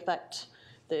explainability effect,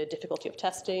 the difficulty of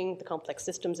testing, the complex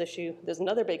systems issue. There's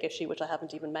another big issue which I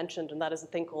haven't even mentioned, and that is a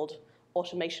thing called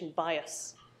automation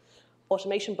bias.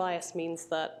 Automation bias means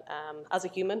that as a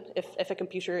human, if a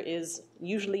computer is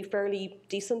usually fairly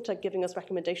decent at giving us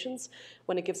recommendations,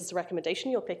 when it gives us a recommendation,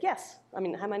 you'll click yes. I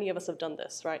mean, how many of us have done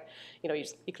this, right? You know,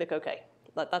 you click OK.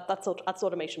 That's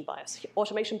automation bias.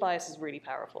 Automation bias is really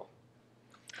powerful.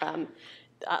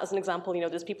 As an example, you know,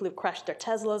 there's people who've crashed their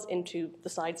Teslas into the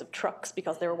sides of trucks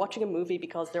because they were watching a movie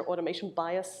because their automation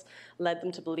bias led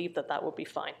them to believe that that would be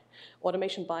fine.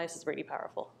 Automation bias is really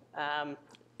powerful.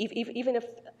 Even if,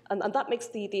 and that makes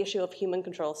the issue of human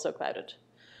control so crowded.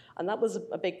 And that was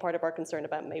a big part of our concern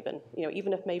about Maven. You know,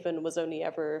 even if Maven was only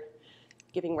ever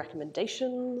giving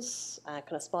recommendations, kind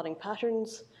of spotting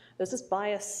patterns, there's this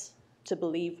bias to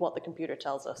believe what the computer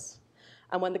tells us.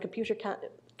 And when the computer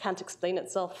can't explain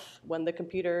itself, when the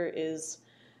computer has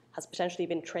potentially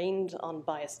been trained on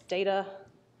biased data,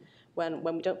 when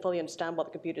we don't fully understand what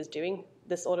the computer is doing,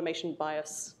 this automation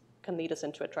bias can lead us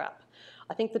into a trap.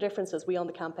 I think the difference is we on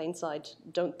the campaign side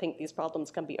don't think these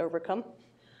problems can be overcome.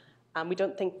 And we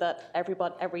don't think that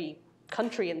every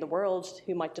country in the world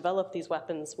who might develop these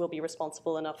weapons will be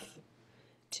responsible enough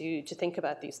to think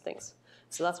about these things.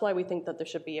 So that's why we think that there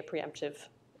should be a preemptive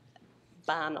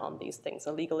ban on these things,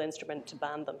 a legal instrument to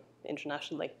ban them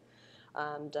internationally.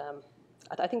 And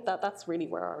I think that's really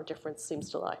where our difference seems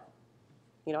to lie.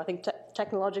 You know, I think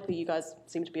technologically you guys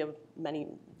seem to be of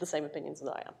the same opinions as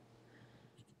I am.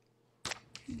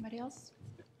 Anybody else?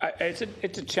 It's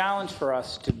a challenge for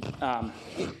us to,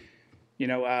 you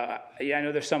know, I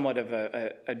know there's somewhat of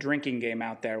a drinking game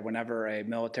out there whenever a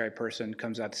military person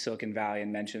comes out to Silicon Valley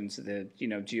and mentions the, you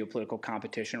know, geopolitical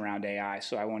competition around AI.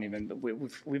 So I won't even,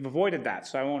 we've avoided that,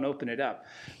 so I won't open it up.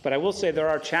 But I will say there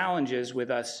are challenges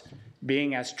with us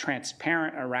being as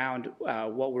transparent around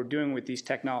what we're doing with these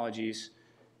technologies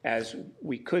as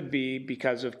we could be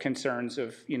because of concerns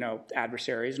of, you know,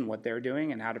 adversaries and what they're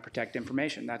doing and how to protect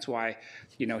information. That's why,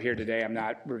 you know, here today I'm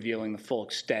not revealing the full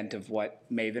extent of what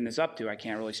Maven is up to. I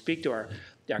can't really speak to our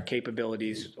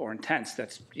capabilities or intents.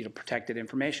 That's, you know, protected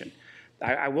information.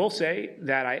 I will say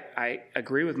that I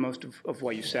agree with most of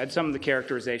what you said. Some of the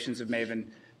characterizations of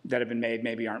Maven that have been made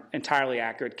maybe aren't entirely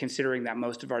accurate, considering that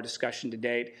most of our discussion to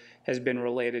date has been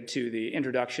related to the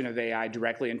introduction of AI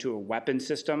directly into a weapon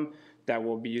system that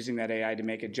will be using that AI to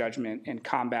make a judgment in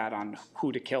combat on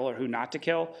who to kill or who not to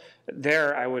kill.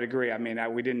 There, I would agree. I mean,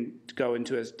 we didn't go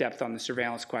into as depth on the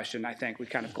surveillance question. I think we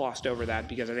kind of glossed over that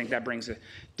because I think that brings a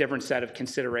different set of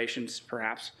considerations,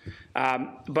 perhaps.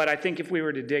 But I think if we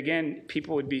were to dig in,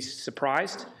 people would be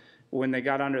surprised when they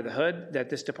got under the hood that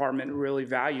this department really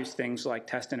values things like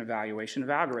test and evaluation of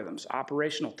algorithms,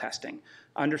 operational testing,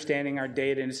 understanding our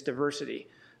data and its diversity,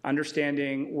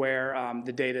 understanding where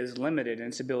the data is limited and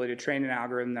its ability to train an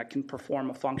algorithm that can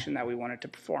perform a function that we want it to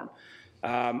perform.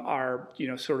 Our, you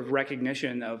know, sort of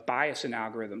recognition of bias in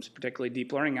algorithms, particularly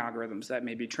deep learning algorithms that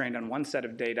may be trained on one set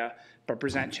of data but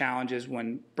present challenges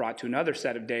when brought to another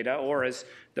set of data, or as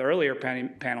the earlier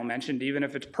panel mentioned, even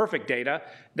if it's perfect data,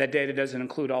 that data doesn't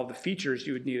include all the features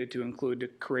you would need it to include to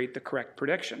create the correct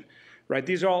prediction. Right?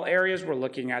 These are all areas we're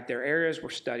looking at. They're areas we're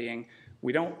studying.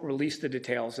 We don't release the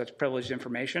details. That's privileged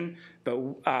information. But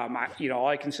you know, all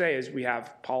I can say is we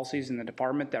have policies in the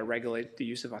department that regulate the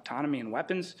use of autonomy in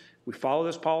weapons. We follow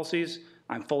those policies.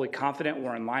 I'm fully confident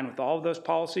we're in line with all of those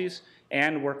policies,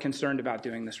 and we're concerned about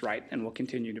doing this right, and we'll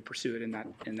continue to pursue it in that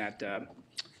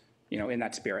you know, in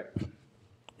that spirit.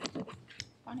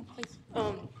 Bonnie, please.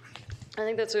 I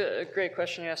think that's a great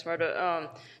question you asked, Marta.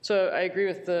 So I agree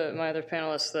with my other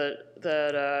panelists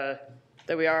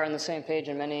that we are on the same page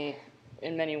in many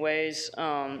in many ways,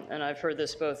 and I've heard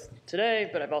this both today,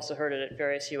 but I've also heard it at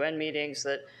various UN meetings,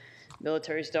 that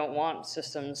militaries don't want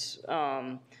systems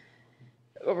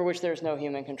over which there's no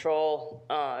human control.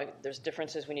 There's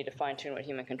differences. We need to fine-tune what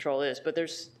human control is.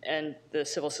 And the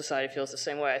civil society feels the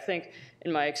same way. I think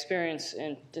in my experience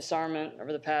in disarmament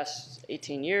over the past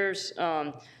 18 years,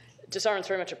 disarmament's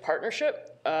very much a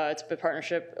partnership. It's a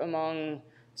partnership among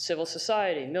civil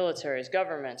society, militaries,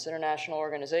 governments, international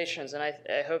organizations, and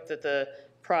I hope that the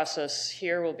process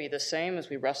here will be the same as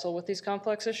we wrestle with these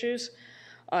complex issues.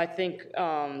 I think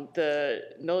the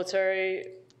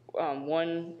military,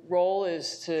 one role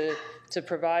is to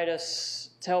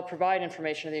help provide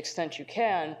information to the extent you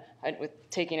can, with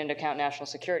taking into account national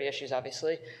security issues,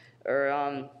 obviously,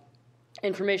 or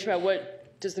information about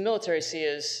what does the military see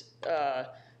as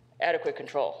adequate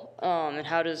control, and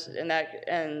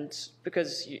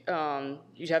because you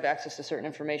have access to certain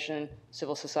information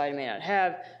civil society may not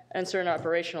have, and certain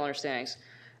operational understandings.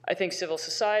 I think civil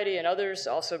society and others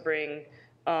also bring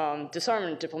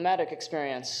disarmament diplomatic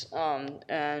experience,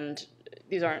 and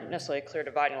these aren't necessarily a clear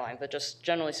dividing line, but just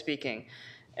generally speaking.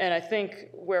 And I think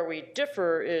where we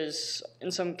differ is, in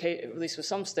some case, at least with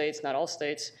some states, not all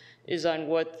states, is on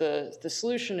what the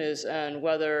solution is, and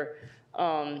whether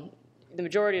the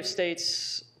majority of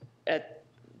states at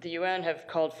the UN have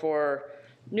called for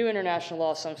new international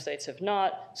law. Some states have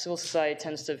not. Civil society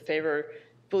tends to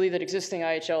believe that existing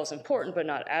IHL is important but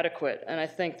not adequate. And I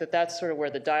think that that's sort of where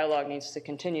the dialogue needs to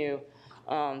continue,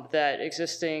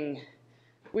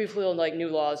 we feel like new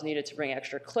laws needed to bring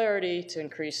extra clarity, to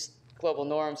increase global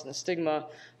norms and the stigma,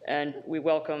 and we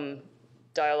welcome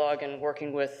dialogue and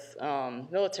working with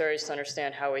militaries to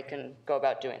understand how we can go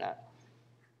about doing that.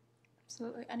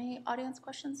 Absolutely. Any audience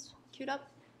questions queued up?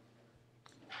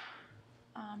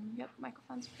 Yep,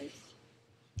 microphones, please.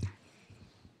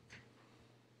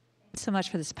 Thanks so much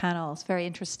for this panel. It's very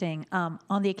interesting.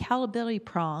 On the accountability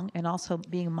prong, and also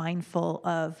being mindful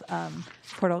of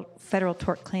Federal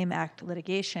Tort Claim Act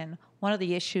litigation, one of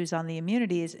the issues on the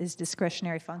immunities is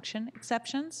discretionary function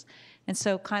exceptions. And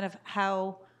so kind of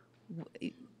how,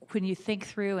 when you think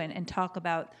through and talk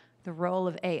about the role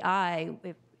of AI,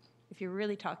 if you're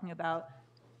really talking about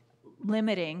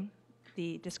limiting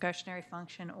the discretionary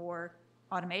function or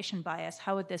automation bias,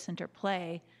 how would this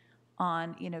interplay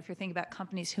on, if you're thinking about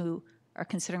companies who are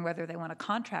considering whether they want to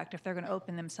contract, if they're going to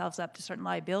open themselves up to certain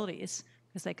liabilities,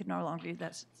 because they could no longer do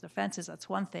that offenses, that's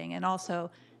one thing. And also,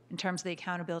 in terms of the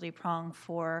accountability prong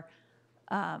for,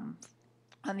 on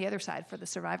the other side, for the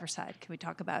survivor side, can we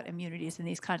talk about immunities and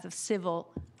these kinds of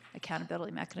civil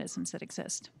accountability mechanisms that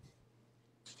exist?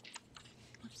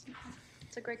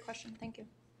 It's a great question. Thank you.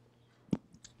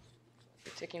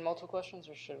 Taking multiple questions,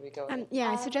 or should we go?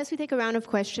 Yeah, I suggest we take a round of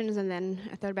questions and then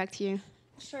I throw it back to you.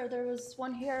 Sure. There was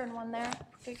one here and one there.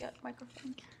 Could we get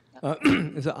microphone?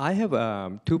 Yep. So I have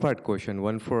a two-part question.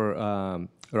 One for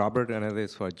Robert, and another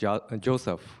is for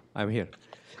Joseph. I'm here.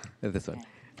 This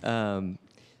one.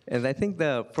 And I think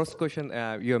the first question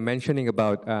you're mentioning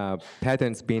about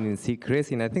patents being in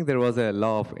secrecy, and I think there was a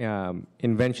law of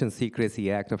Invention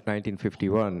Secrecy Act of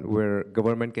 1951 where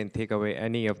government can take away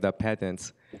any of the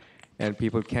patents and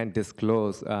people can't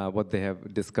disclose what they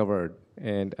have discovered.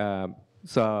 And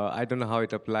so I don't know how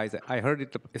it applies. I heard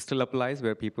it still applies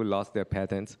where people lost their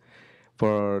patents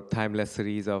for timeless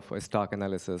series of stock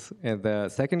analysis. And the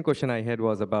second question I had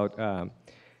was about,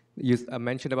 you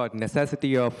mentioned about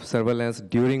necessity of surveillance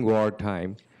during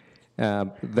wartime.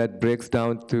 That breaks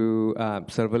down to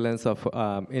surveillance of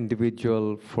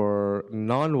individual for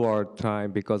non-war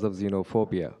time because of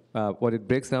xenophobia. What it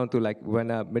breaks down to, like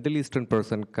when a Middle Eastern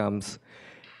person comes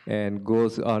and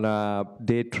goes on a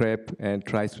day trip and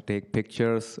tries to take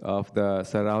pictures of the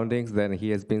surroundings, then he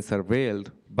has been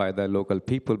surveilled by the local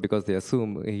people because they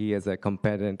assume he is a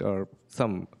combatant or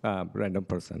some random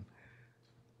person.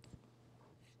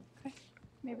 Okay.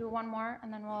 Maybe one more,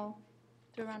 and then we'll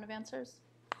do a round of answers.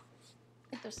 I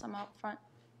think there's some out front.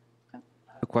 Okay.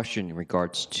 A question in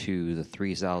regards to the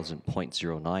 3000.09,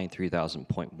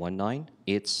 3000.19.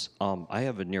 It's I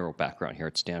have a neuro background here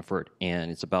at Stanford,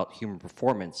 and it's about human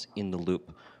performance in the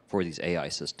loop for these AI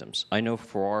systems. I know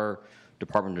for our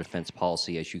Department of Defense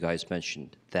policy, as you guys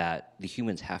mentioned, that the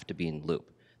humans have to be in the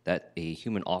loop, that a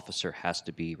human officer has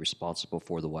to be responsible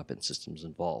for the weapon systems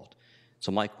involved.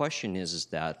 So my question is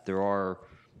that there are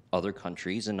other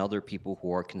countries and other people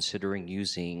who are considering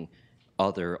using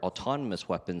other autonomous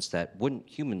weapons that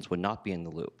humans would not be in the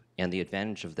loop. And the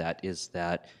advantage of that is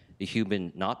that the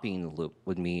human not being in the loop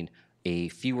would mean a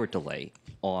fewer delay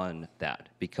on that,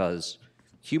 because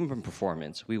human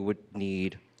performance, we would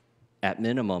need at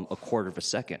minimum a quarter of a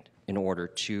second in order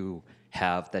to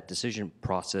have that decision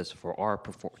process for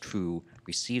to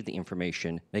receive the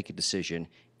information, make a decision,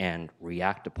 and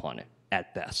react upon it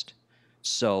at best.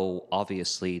 So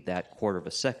obviously that quarter of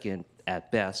a second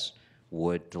at best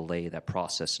would delay that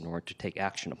process in order to take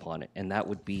action upon it. And that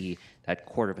would be that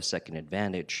quarter of a second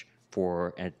advantage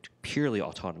for a purely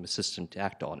autonomous system to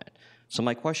act on it. So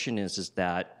my question is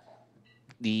that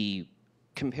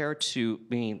compared to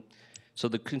so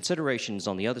the considerations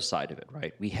on the other side of it,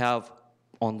 right? We have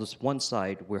on this one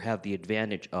side, we have the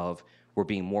advantage of we're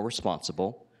being more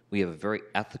responsible. We have a very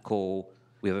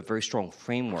strong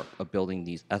framework of building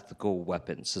these ethical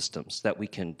weapon systems that we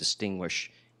can distinguish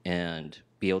and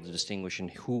be able to distinguish in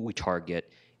who we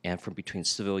target and from between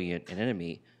civilian and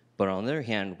enemy. But on the other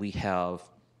hand, we have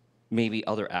maybe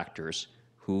other actors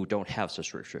who don't have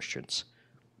such restrictions.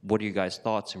 What are you guys'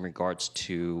 thoughts in regards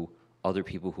to other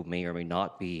people who may or may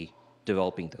not be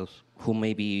developing those, who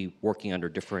may be working under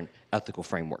different ethical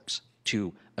frameworks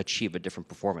to achieve a different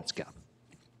performance gap?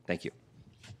 Thank you.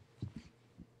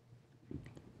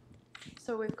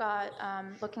 So we've got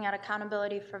looking at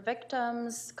accountability for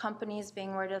victims, companies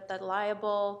being worried that they're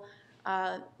liable,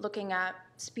 looking at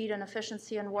speed and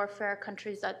efficiency in warfare,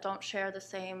 countries that don't share the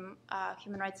same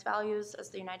human rights values as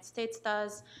the United States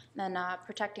does, and then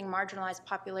protecting marginalized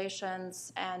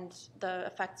populations and the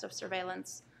effects of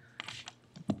surveillance.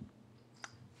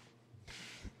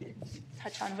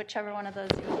 Touch on whichever one of those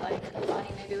you would like. Bonnie,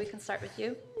 maybe we can start with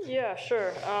you. Yeah,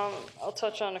 sure. I'll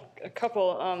touch on a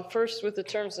couple. First, with the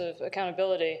terms of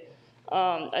accountability,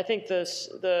 I think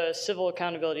the civil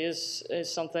accountability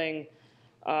is something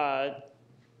of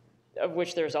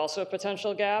which there's also a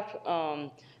potential gap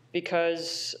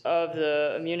because of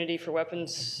the immunity for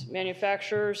weapons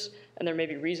manufacturers, and there may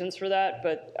be reasons for that,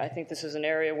 but I think this is an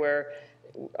area where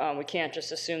we can't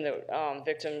just assume that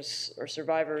victims or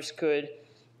survivors could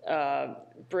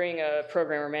bring a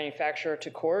program or manufacturer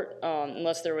to court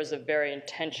unless there was a very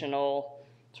intentional,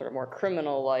 sort of more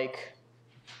criminal-like,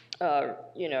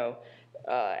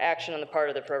 action on the part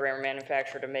of the program or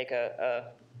manufacturer to make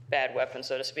a bad weapon,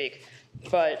 so to speak.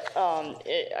 But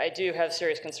I do have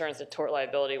serious concerns that tort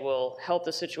liability will help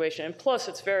the situation, and plus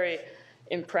it's very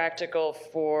impractical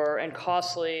and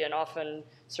costly, and often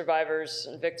survivors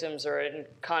and victims are in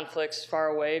conflicts far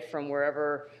away from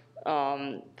wherever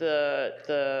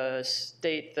the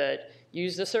state that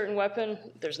used a certain weapon.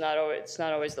 It's not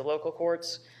always the local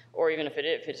courts, or even if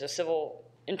it's a civil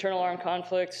internal armed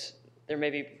conflict,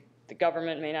 the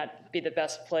government may not be the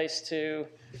best place to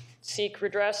seek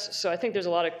redress. So I think there's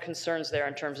a lot of concerns there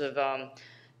in terms of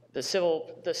the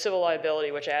civil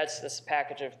liability, which adds to this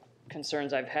package of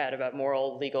concerns I've had about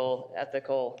moral, legal,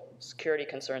 ethical, security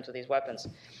concerns with these weapons.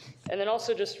 And then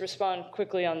also just respond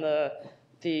quickly on the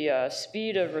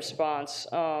speed of response.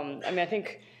 I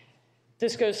think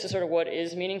this goes to sort of what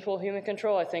is meaningful human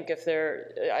control. I think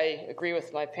I agree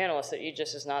with my panelists that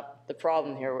Aegis is not the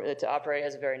problem here. To operate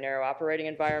has a very narrow operating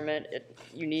environment.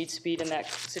 You need speed in that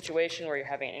situation where you're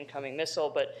having an incoming missile,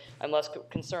 but I'm less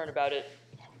concerned about it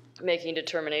making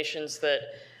determinations that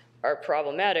are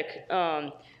problematic.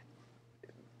 But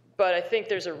I think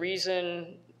there's a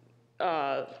reason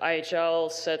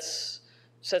IHL sets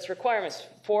requirements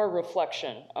for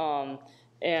reflection,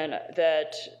 and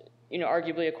that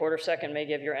arguably a quarter second may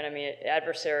give your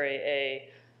adversary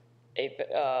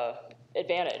a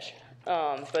advantage.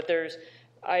 But that's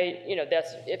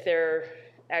if they're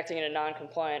acting in a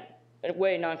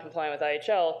way non-compliant with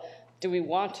IHL. Do we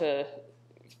want to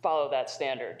follow that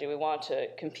standard? Do we want to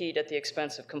compete at the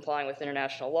expense of complying with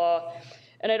international law?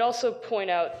 And I'd also point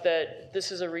out that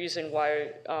this is a reason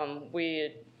why we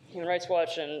at Human Rights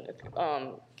Watch and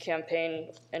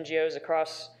campaign NGOs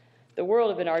across the world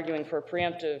have been arguing for a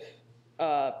preemptive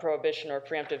prohibition or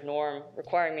preemptive norm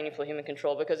requiring meaningful human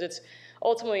control, because it's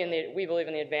ultimately, we believe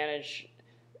in the advantage,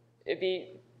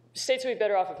 states would be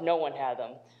better off if no one had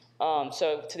them.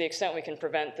 So to the extent we can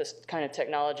prevent this kind of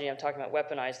technology, I'm talking about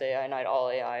weaponized AI, not all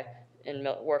AI in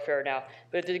warfare now,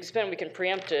 but to the extent we can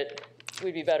preempt it,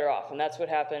 we'd be better off. And that's what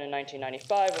happened in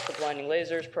 1995 with the blinding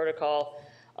lasers protocol,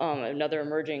 another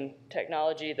emerging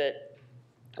technology that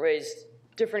raised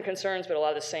different concerns, but a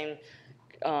lot of the same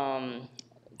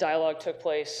dialogue took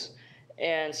place.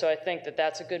 And so I think that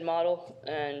that's a good model,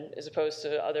 and as opposed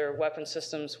to other weapon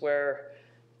systems where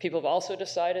people have also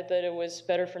decided that it was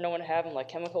better for no one to have them, like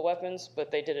chemical weapons,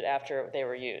 but they did it after they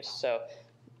were used. So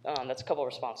that's a couple of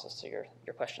responses to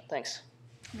your question. Thanks.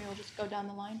 Maybe we'll just go down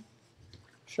the line.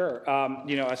 Sure.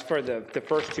 As for the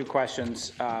first two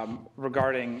questions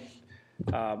regarding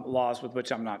laws with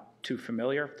which I'm not too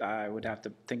familiar, I would have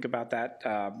to think about that.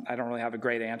 I don't really have a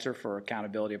great answer for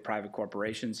accountability of private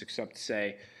corporations, except to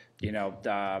say,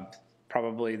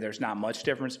 probably there's not much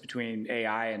difference between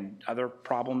AI and other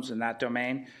problems in that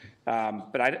domain.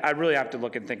 But I really have to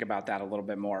look and think about that a little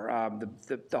bit more.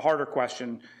 The harder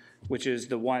question, which is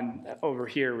the one over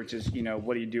here, which is,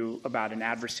 what do you do about an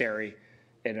adversary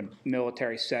in a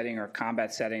military setting or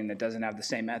combat setting that doesn't have the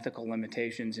same ethical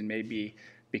limitations, and maybe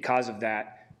because of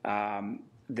that,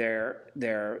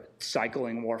 they're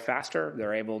cycling war faster,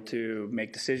 they're able to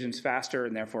make decisions faster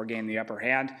and therefore gain the upper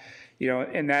hand.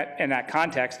 In that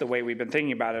context, the way we've been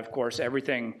thinking about it, of course,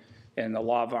 everything in the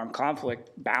law of armed conflict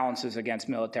balances against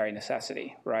military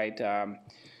necessity, right?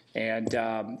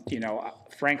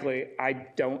 Frankly, I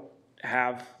don't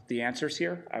have the answers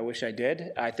here. I wish I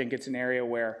did. I think it's an area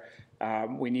where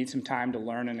we need some time to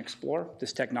learn and explore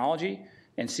this technology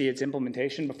and see its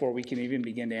implementation before we can even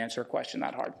begin to answer a question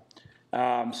that hard.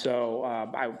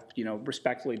 I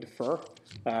respectfully defer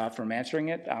from answering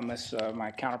it unless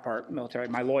my counterpart,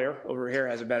 my lawyer over here,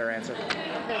 has a better answer.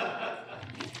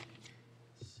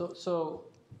 So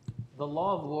the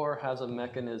law of war has a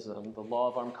mechanism. The law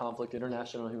of armed conflict,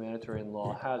 international humanitarian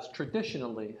law,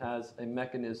 traditionally has a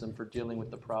mechanism for dealing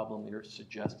with the problem you're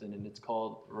suggesting, and it's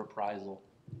called reprisal.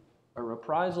 A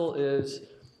reprisal is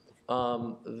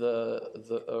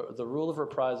the rule of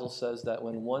reprisal says that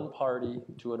when one party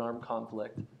to an armed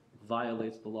conflict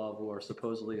violates the law of war,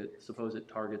 suppose it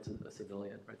targets a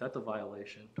civilian, right? That's a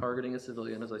violation. Targeting a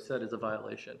civilian, as I said, is a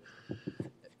violation.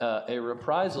 A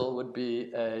reprisal would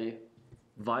be a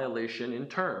violation in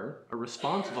turn, a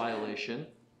response violation,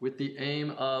 with the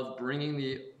aim of bringing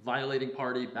the violating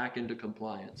party back into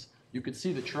compliance. You could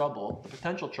see the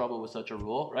potential trouble with such a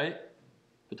rule, right?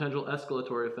 Potential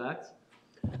escalatory effects.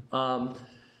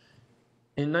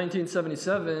 In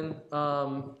 1977,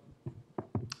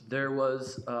 there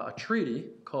was a treaty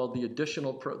called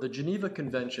the Geneva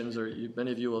Conventions, or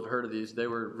many of you will have heard of these. They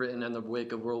were written in the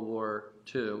wake of World War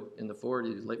II in the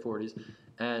late 40s.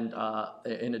 And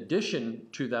in addition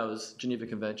to those Geneva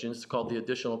Conventions, called the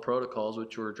Additional Protocols,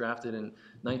 which were drafted in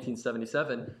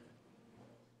 1977,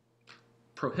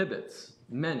 prohibits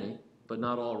many, but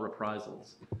not all,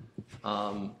 reprisals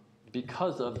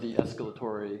because of the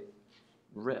escalatory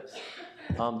risk.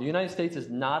 The United States is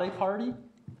not a party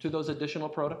to those additional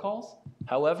protocols.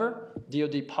 However,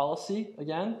 DoD policy,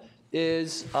 again,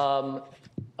 is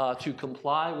to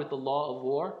comply with the law of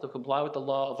war, to comply with the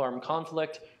law of armed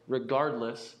conflict,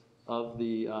 regardless of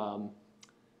the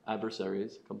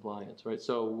adversary's compliance, right?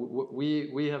 So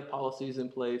we have policies in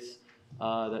place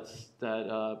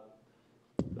that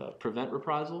prevent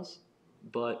reprisals,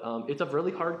 but it's a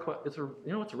really hard it's a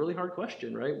really hard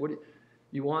question, right?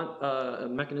 You want a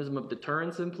mechanism of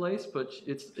deterrence in place, but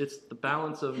it's the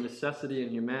balance of necessity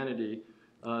and humanity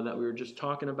that we were just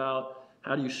talking about.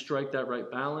 How do you strike that right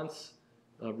balance?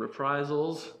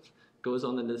 Reprisals goes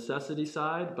on the necessity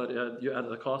side, but at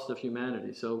the cost of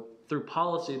humanity. So through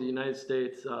policy, the United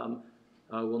States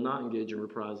will not engage in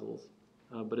reprisals,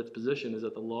 but its position is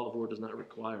that the law of war does not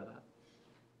require that.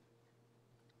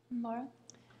 Laura?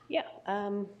 Yeah,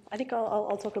 I think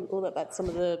I'll talk a little bit about some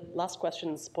of the last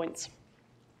question's points.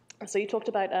 So you talked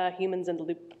about humans in the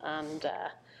loop and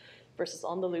versus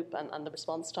on the loop and the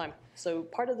response time. So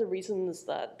part of the reasons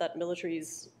that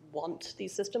militaries want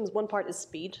these systems, one part is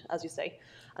speed, as you say,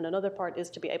 and another part is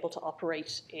to be able to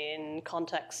operate in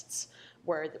contexts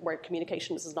where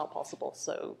communication is not possible.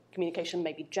 So communication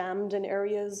may be jammed in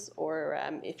areas, or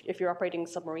if you're operating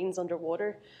submarines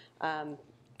underwater,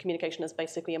 communication is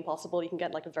basically impossible. You can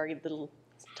get like a very little,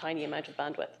 tiny amount of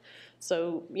bandwidth.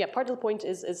 So yeah, part of the point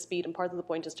is speed, and part of the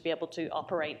point is to be able to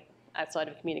operate outside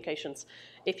of communications.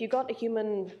 If you got a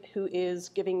human who is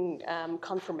giving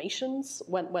confirmations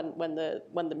when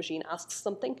the machine asks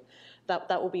something,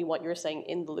 that will be what you're saying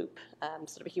in the loop.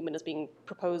 Sort of a human is being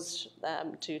proposed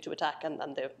to attack, and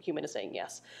the human is saying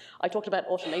yes. I talked about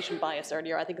automation bias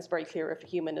earlier. I think it's very clear if a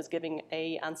human is giving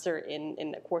an answer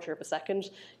in a quarter of a second,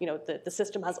 the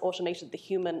system has automated the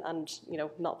human, and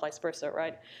not vice versa,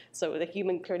 right? So the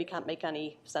human clearly can't make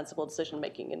any sensible decision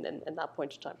making in that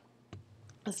point in time.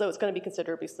 So it's going to be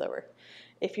considerably slower.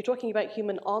 If you're talking about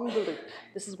human on the loop,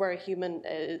 this is where a human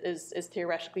is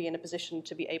theoretically in a position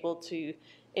to be able to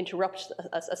interrupt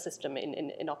a system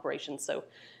in operation. So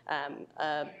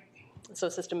so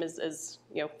a system is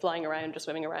flying around or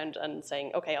swimming around and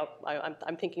saying, okay,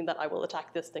 I'm thinking that I will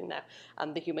attack this thing now,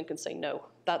 and the human can say no.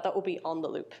 That will be on the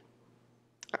loop.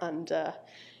 And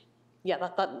yeah,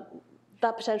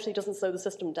 that potentially doesn't slow the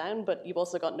system down, but you've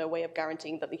also got no way of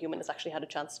guaranteeing that the human has actually had a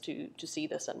chance to see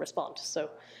this and respond. So,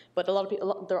 but a lot of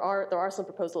people, there are some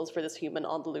proposals for this human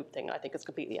on the loop thing. I think it's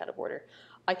completely out of order.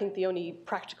 I think the only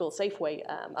practical, safe way,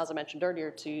 as I mentioned earlier,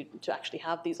 to actually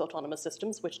have these autonomous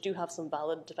systems, which do have some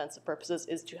valid defensive purposes,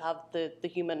 is to have the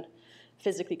human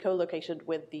physically co-located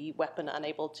with the weapon and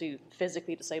able to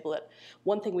physically disable it.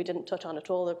 One thing we didn't touch on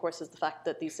at all, of course, is the fact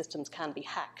that these systems can be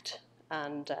hacked.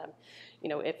 And you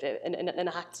know, if in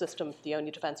a hacked system, the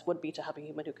only defense would be to have a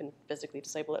human who can physically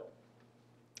disable it.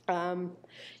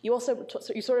 You also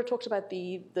you sort of talked about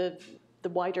the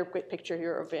wider picture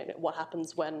here of what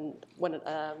happens when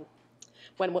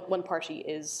one party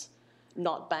is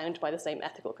not bound by the same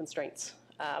ethical constraints.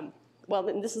 Well,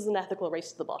 this is an ethical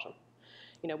race to the bottom.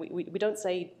 You know, we don't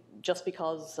say just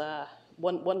because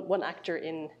one actor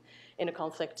in a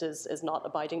conflict is not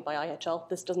abiding by IHL.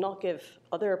 This does not give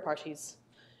other parties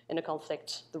in a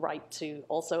conflict the right to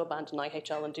also abandon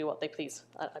IHL and do what they please.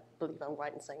 I believe I'm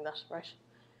right in saying that, right?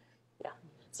 Yeah.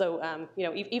 So you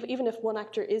know, even if one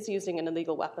actor is using an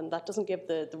illegal weapon, that doesn't give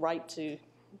the right to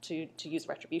use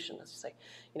retribution, as you say.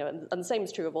 You know, and the same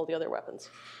is true of all the other weapons.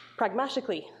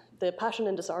 Pragmatically, the passion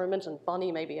in disarmament, and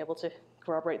Bonnie may be able to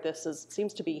corroborate this,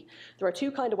 seems to be there are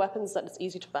two kinds of weapons that it's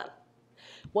easy to ban.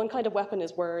 One kind of weapon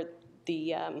is where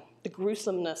the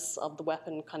gruesomeness of the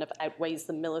weapon kind of outweighs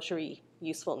the military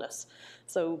usefulness.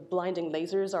 So blinding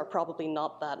lasers are probably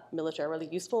not that militarily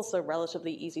useful, so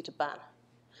relatively easy to ban.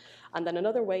 And then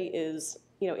another way is,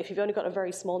 you know, if you've only got a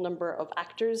very small number of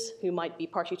actors who might be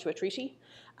party to a treaty,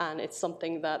 and it's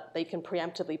something that they can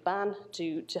preemptively ban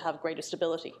to have greater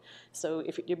stability. So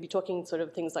if you'd be talking sort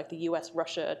of things like the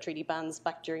US-Russia treaty bans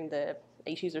back during the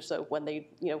 80s or so, when they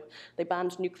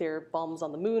banned nuclear bombs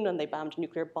on the moon, and they banned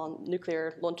nuclear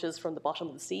launches from the bottom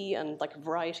of the sea, and like a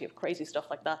variety of crazy stuff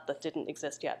like that that didn't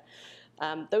exist yet.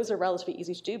 Those are relatively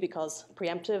easy to do because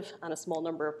preemptive and a small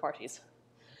number of parties.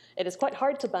 It is quite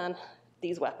hard to ban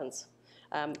these weapons,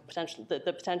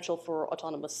 the potential for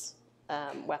autonomous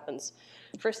weapons.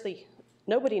 Firstly,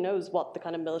 nobody knows what the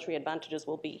kind of military advantages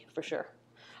will be, for sure.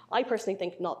 I personally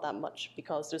think not that much,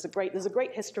 because there's a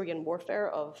great history in warfare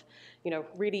of, you know,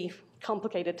 really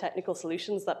complicated technical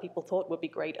solutions that people thought would be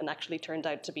great and actually turned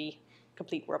out to be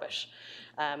complete rubbish.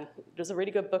 There's a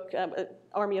really good book,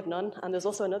 Army of None, and there's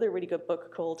also another really good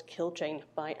book called Kill Chain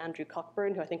by Andrew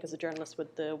Cockburn, who I think is a journalist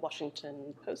with the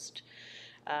Washington Post.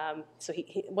 So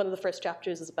one of the first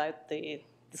chapters is about the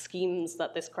schemes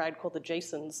that this crowd called the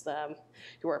Jasons,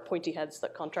 who are pointy heads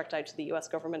that contract out to the US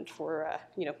government for,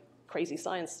 you know, crazy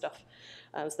science stuff.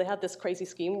 So they had this crazy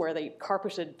scheme where they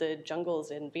carpeted the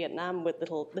jungles in Vietnam with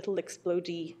little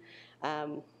explodey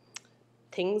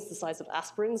things the size of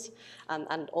aspirins,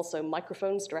 and also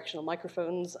microphones, directional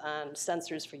microphones, and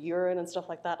sensors for urine and stuff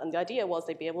like that. And the idea was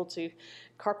they'd be able to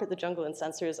carpet the jungle in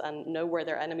sensors and know where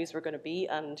their enemies were going to be,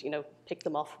 and, you know, pick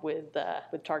them off with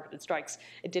targeted strikes.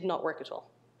 It did not work at all.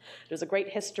 There's a great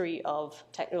history of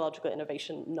technological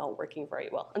innovation not working very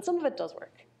well, and some of it does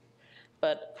work.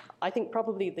 But I think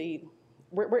probably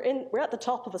we're at the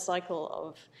top of a cycle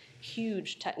of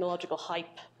huge technological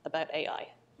hype about AI.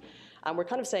 And we're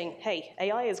kind of saying, hey,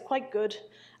 AI is quite good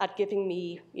at giving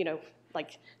me, you know,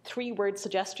 like 3-word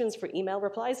suggestions for email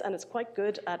replies, and it's quite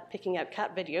good at picking out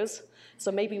cat videos,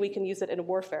 so maybe we can use it in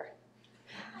warfare.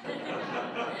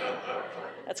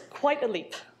 That's quite a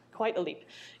leap, quite a leap.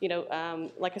 You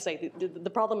know, like I say, the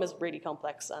problem is really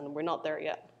complex, and we're not there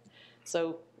yet.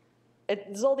 So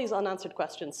there's all these unanswered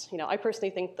questions. You know, I personally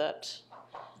think that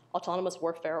autonomous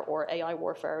warfare or AI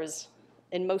warfare is,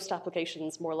 in most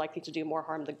applications, more likely to do more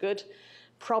harm than good,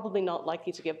 probably not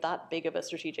likely to give that big of a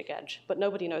strategic edge, but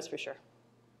nobody knows for sure.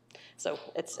 So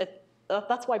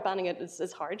that's why banning it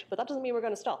is hard, but that doesn't mean we're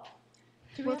going to stop.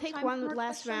 We'll take one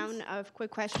last round of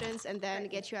quick questions and then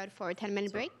get you out for a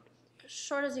 10-minute break.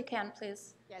 Short as you can,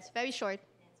 please. Yes, very short.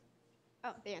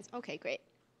 Oh, the answer. Okay, great.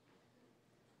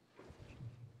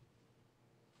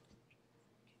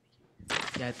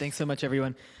 Yeah, thanks so much,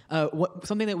 everyone.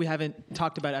 Something that we haven't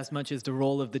talked about as much is the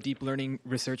role of the deep learning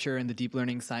researcher and the deep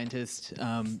learning scientist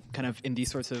kind of in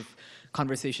these sorts of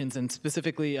conversations. And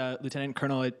specifically, Lieutenant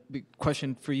Colonel, a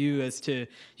question for you as to,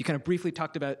 you kind of briefly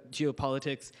talked about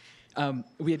geopolitics.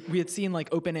 We had seen like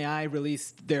OpenAI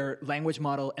release their language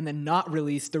model and then not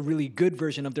release the really good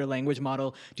version of their language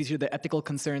model due to the ethical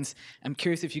concerns. I'm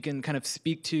curious if you can kind of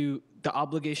speak to the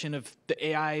obligation of the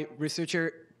AI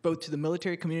researcher both to the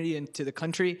military community and to the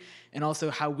country, and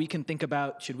also how we can think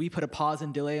about, should we put a pause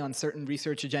and delay on certain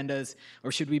research agendas,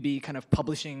 or should we be kind of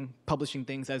publishing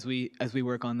things as we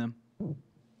work on them?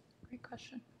 Great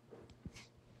question.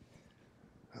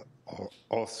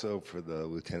 Also for the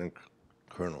Lieutenant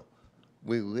Colonel,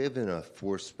 We live in a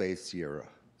four-space era,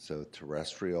 so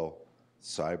terrestrial,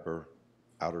 cyber,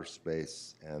 outer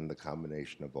space, and the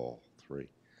combination of all three.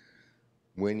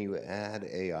 When you add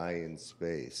AI in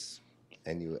space,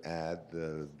 and you add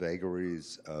the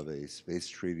vagaries of a space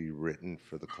treaty written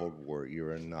for the Cold War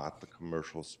era, not the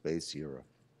commercial space era,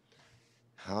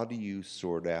 how do you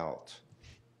sort out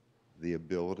the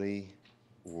ability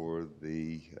or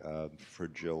the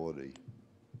fragility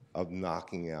of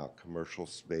knocking out commercial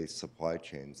space supply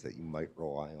chains that you might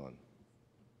rely on?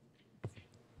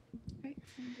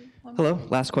 Hello,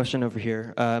 last question over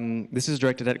here. This is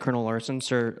directed at Colonel Larson.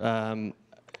 Sir,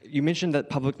 you mentioned that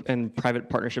public and private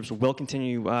partnerships will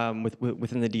continue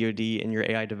within the DoD in your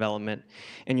AI development,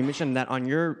 and you mentioned that on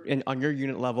your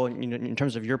unit level, in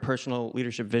terms of your personal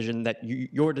leadership vision, that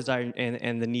your desire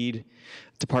and the need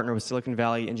to partner with Silicon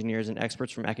Valley engineers and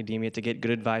experts from academia to get good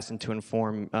advice and to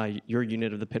inform your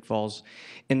unit of the pitfalls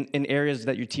in areas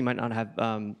that your team might not have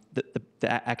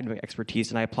the academic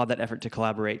expertise, and I applaud that effort to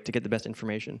collaborate to get the best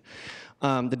information.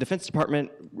 The Defense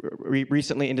Department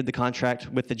recently ended the contract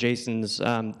with the Jasons,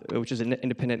 which is an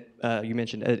independent, you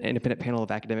mentioned, an independent panel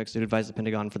of academics to advise the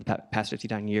Pentagon for the past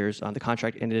 59 years. The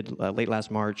contract ended late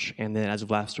last March, and then as of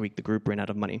last week, the group ran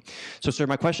out of money. So, sir,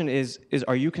 my question is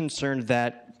are you concerned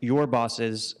that your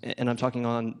bosses, and I'm talking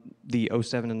on the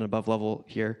 07 and above level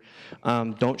here,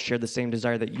 don't share the same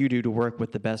desire that you do to work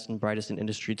with the best and brightest in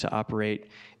industry to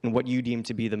operate in what you deem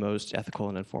to be the most ethical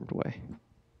and informed way?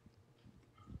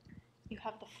 You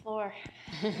have the floor.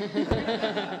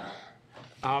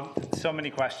 So many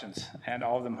questions, and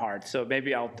all of them hard. So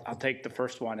maybe I'll take the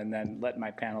first one and then let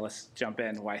my panelists jump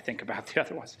in while I think about the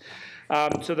other ones.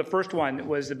 So the first one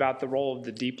was about the role of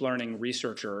the deep learning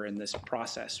researcher in this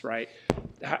process, right?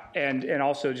 And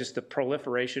also just the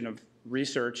proliferation of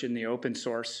research in the open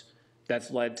source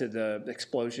that's led to the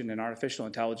explosion in artificial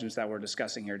intelligence that we're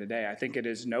discussing here today. I think it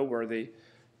is noteworthy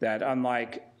that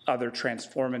unlike other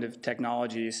transformative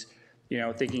technologies,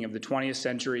 thinking of the 20th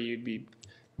century, you'd be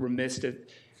remiss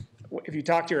if you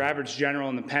talk to your average general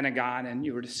in the Pentagon and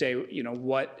you were to say,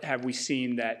 what have we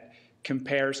seen that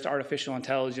compares to artificial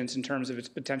intelligence in terms of its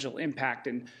potential impact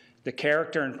and the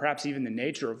character and perhaps even the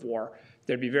nature of war,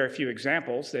 there'd be very few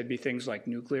examples. There'd be things like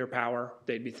nuclear power.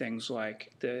 There'd be things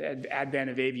like the advent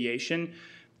of aviation.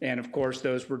 And of course,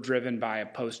 those were driven by a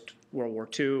post-World War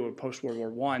II or post-World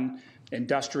War I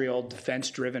industrial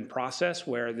defense-driven process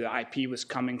where the IP was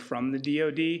coming from the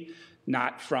DoD,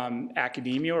 not from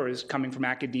academia, or is coming from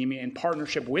academia in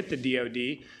partnership with the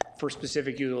DoD for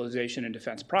specific utilization in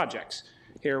defense projects.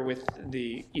 Here with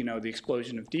the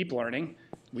explosion of deep learning,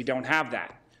 we don't have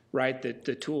that, right? The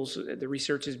tools, the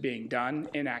research is being done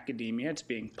in academia, it's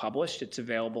being published, it's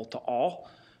available to all,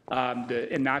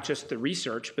 and not just the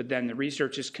research, but then the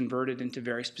research is converted into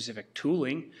very specific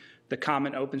tooling. The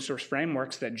common open source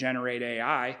frameworks that generate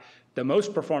AI, the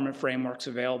most performant frameworks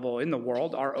available in the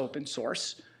world are open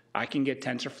source. I can get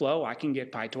TensorFlow, I can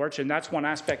get PyTorch, and that's one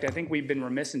aspect I think we've been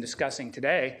remiss in discussing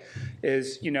today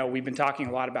is, we've been talking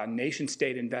a lot about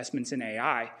nation-state investments in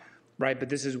AI, right? But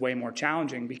this is way more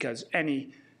challenging because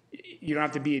you don't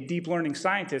have to be a deep learning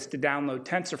scientist to download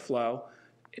TensorFlow,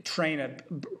 train a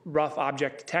rough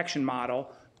object detection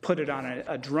model, put it on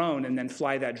a drone, and then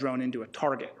fly that drone into a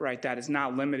target, right? That is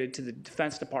not limited to the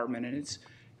Defense Department and its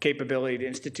capability to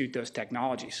institute those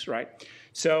technologies, right?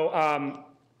 So,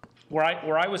 where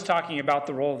I was talking about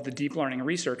the role of the deep learning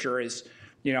researcher is,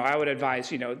 I would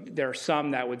advise, there are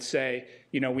some that would say,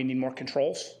 we need more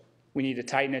controls. We need to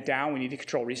tighten it down. We need to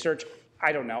control research.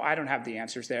 I don't know. I don't have the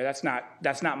answers there. That's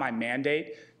not my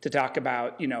mandate to talk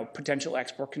about, potential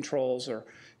export controls or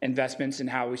investments and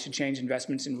how we should change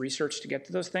investments in research to get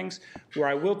to those things. Where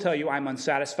I will tell you I'm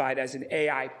unsatisfied as an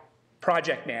AI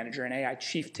project manager, an AI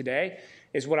chief today,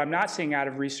 is what I'm not seeing out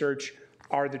of research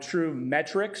are the true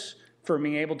metrics for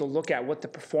being able to look at what the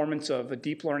performance of a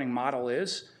deep learning model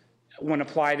is when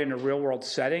applied in a real-world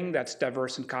setting that's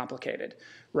diverse and complicated,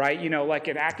 right? Like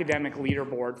an academic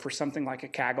leaderboard for something like a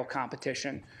Kaggle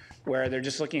competition where they're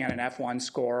just looking at an F1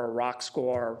 score, or ROC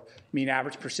score, or mean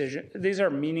average precision. These are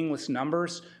meaningless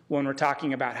numbers when we're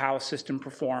talking about how a system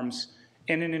performs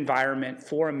in an environment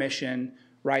for a mission,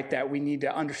 right, that we need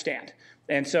to understand.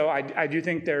 And so I do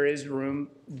think there is room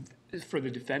for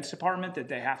the Defense Department that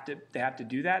they have to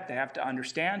do that. They have to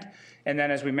understand. And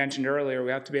then, as we mentioned earlier,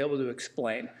 we have to be able to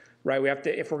explain, right? We have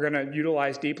to, if we're going to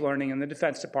utilize deep learning in the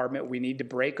Defense Department, we need to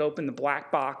break open the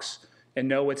black box and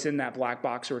know what's in that black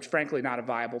box, or it's frankly not a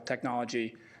viable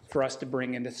technology for us to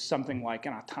bring into something like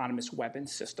an autonomous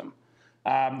weapons system.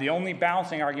 The only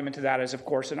balancing argument to that is, of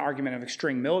course, an argument of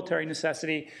extreme military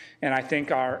necessity. And I think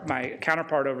my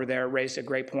counterpart over there raised a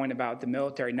great point about the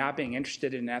military not being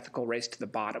interested in an ethical race to the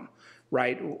bottom,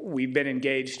 right? We've been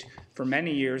engaged for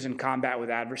many years in combat with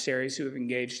adversaries who have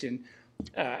engaged in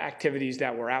activities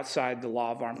that were outside the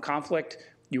law of armed conflict.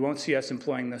 You won't see us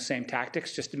employing those same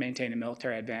tactics just to maintain a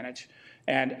military advantage.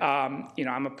 And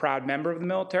I'm a proud member of the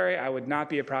military. I would not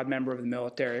be a proud member of the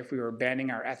military if we were abandoning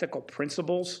our ethical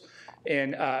principles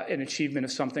in achievement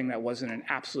of something that wasn't an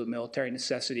absolute military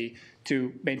necessity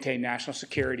to maintain national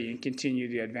security and continue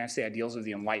to advance the ideals of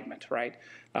the Enlightenment, right?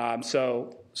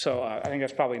 So I think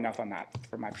that's probably enough on that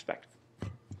from my perspective.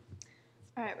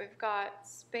 All right, we've got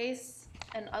space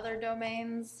and other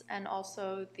domains, and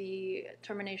also the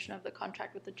termination of the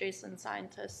contract with adjacent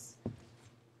scientists.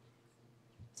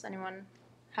 Does anyone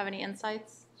have any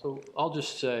insights? So I'll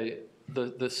just say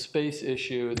the space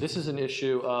issue, this is an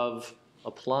issue of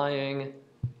applying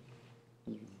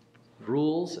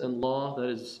rules and law that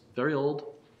is very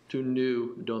old to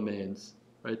new domains,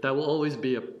 right? That will always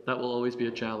be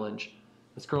a challenge.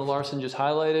 As Colonel Larson just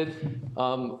highlighted,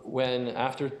 when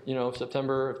after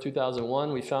September of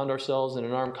 2001, we found ourselves in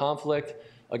an armed conflict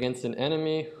against an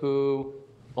enemy who,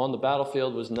 on the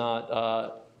battlefield, was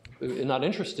not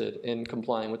interested in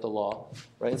complying with the law,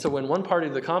 right? And so when one party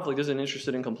of the conflict isn't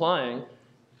interested in complying,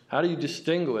 how do you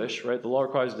distinguish, right? The law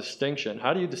requires distinction.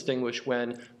 How do you distinguish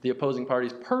when the opposing party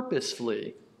is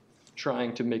purposefully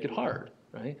trying to make it hard,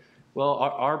 right? Well,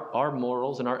 our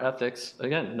morals and our ethics,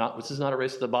 again, this is not a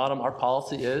race to the bottom. Our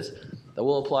policy is that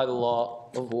we'll apply the law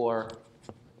of war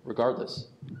regardless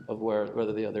of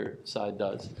whether the other side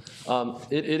does.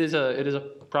 It is a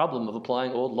problem of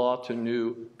applying old law to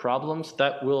new problems.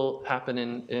 That will happen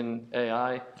in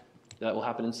AI. That will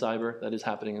happen in cyber. That is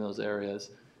happening in those areas.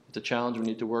 It's a challenge we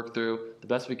need to work through. The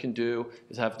best we can do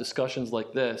is have discussions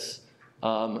like this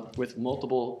with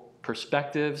multiple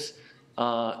perspectives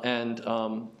and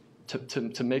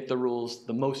to make the rules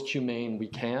the most humane we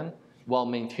can while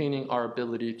maintaining our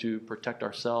ability to protect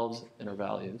ourselves and our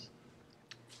values.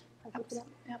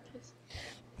 Yeah, please.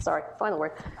 Sorry, final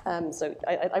word. So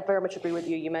I very much agree with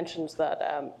you. You mentioned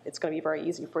that it's going to be very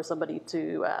easy for somebody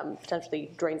to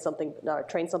potentially train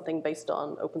something based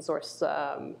on open source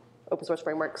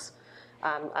frameworks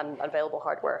and available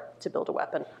hardware to build a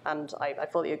weapon, and I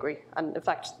fully agree. And in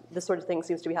fact, this sort of thing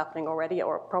seems to be happening already,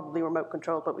 or probably remote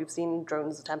control, but we've seen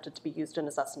drones attempted to be used in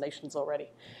assassinations already.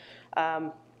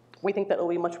 We think that it'll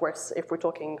be much worse if we're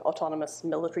talking autonomous,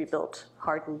 military-built,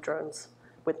 hardened drones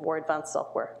with more advanced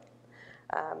software.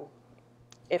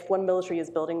 If one military is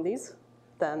building these,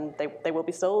 then they will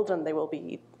be sold, and they will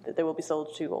be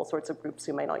sold to all sorts of groups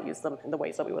who may not use them in the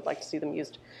ways that we would like to see them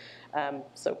used.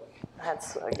 So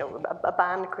hence, a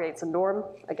ban creates a norm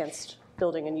against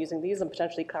building and using these, and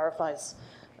potentially clarifies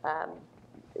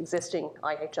existing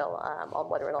IHL on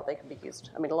whether or not they can be used.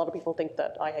 I mean, a lot of people think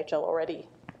that IHL already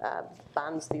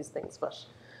bans these things, but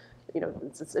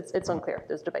it's unclear.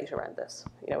 There's debate around this.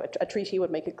 A treaty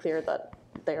would make it clear that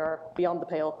they are beyond the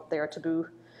pale. They are taboo.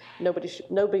 Nobody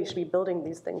should be building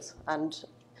these things. And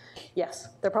yes,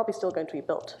 they're probably still going to be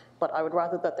built, but I would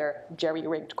rather that they're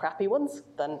jerry-rigged, crappy ones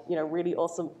than really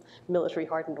awesome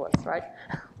military-hardened ones. Right?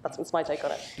 That's my take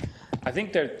on it. I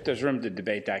think there's room to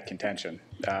debate that contention.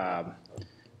 So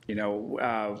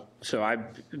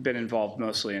I've been involved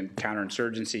mostly in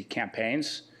counterinsurgency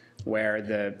campaigns, where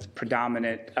the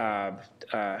predominant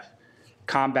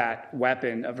combat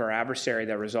weapon of our adversary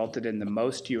that resulted in the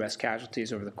most U.S.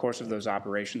 casualties over the course of those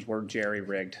operations were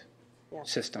jerry-rigged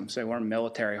systems. They weren't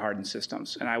military-hardened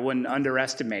systems. And I wouldn't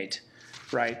underestimate,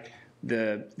 right,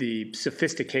 the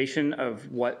sophistication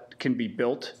of what can be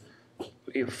built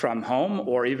from home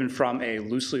or even from a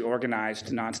loosely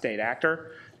organized non-state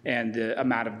actor, and the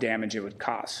amount of damage it would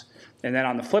cause. And then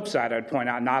on the flip side, I'd point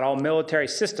out not all military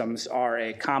systems are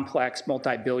a complex,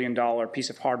 multi-billion-dollar piece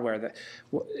of hardware. That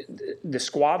the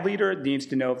squad leader needs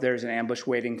to know if there's an ambush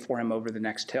waiting for him over the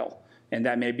next hill. And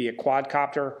that may be a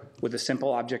quadcopter with a simple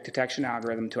object detection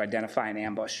algorithm to identify an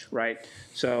ambush, right?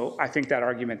 So I think that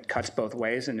argument cuts both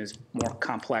ways and is more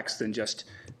complex than just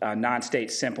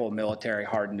non-state, simple, military,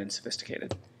 hardened, and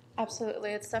sophisticated.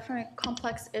 Absolutely. It's definitely a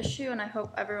complex issue, and I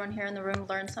hope everyone here in the room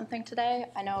learned something today.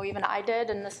 I know even I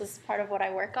did, and this is part of what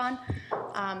I work on.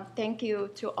 Thank you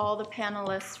to all the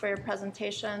panelists for your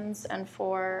presentations and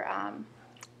for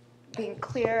being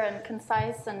clear and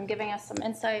concise and giving us some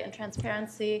insight and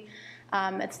transparency.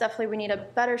 It's definitely, we need a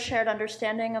better shared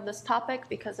understanding of this topic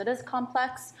because it is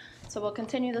complex. So we'll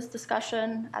continue this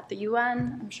discussion at the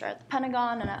UN, I'm sure at the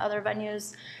Pentagon and at other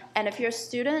venues. And if you're a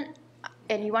student,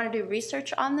 and you want to do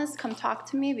research on this, come talk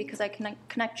to me because I can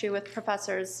connect you with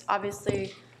professors.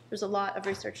 Obviously, there's a lot of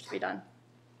research to be done.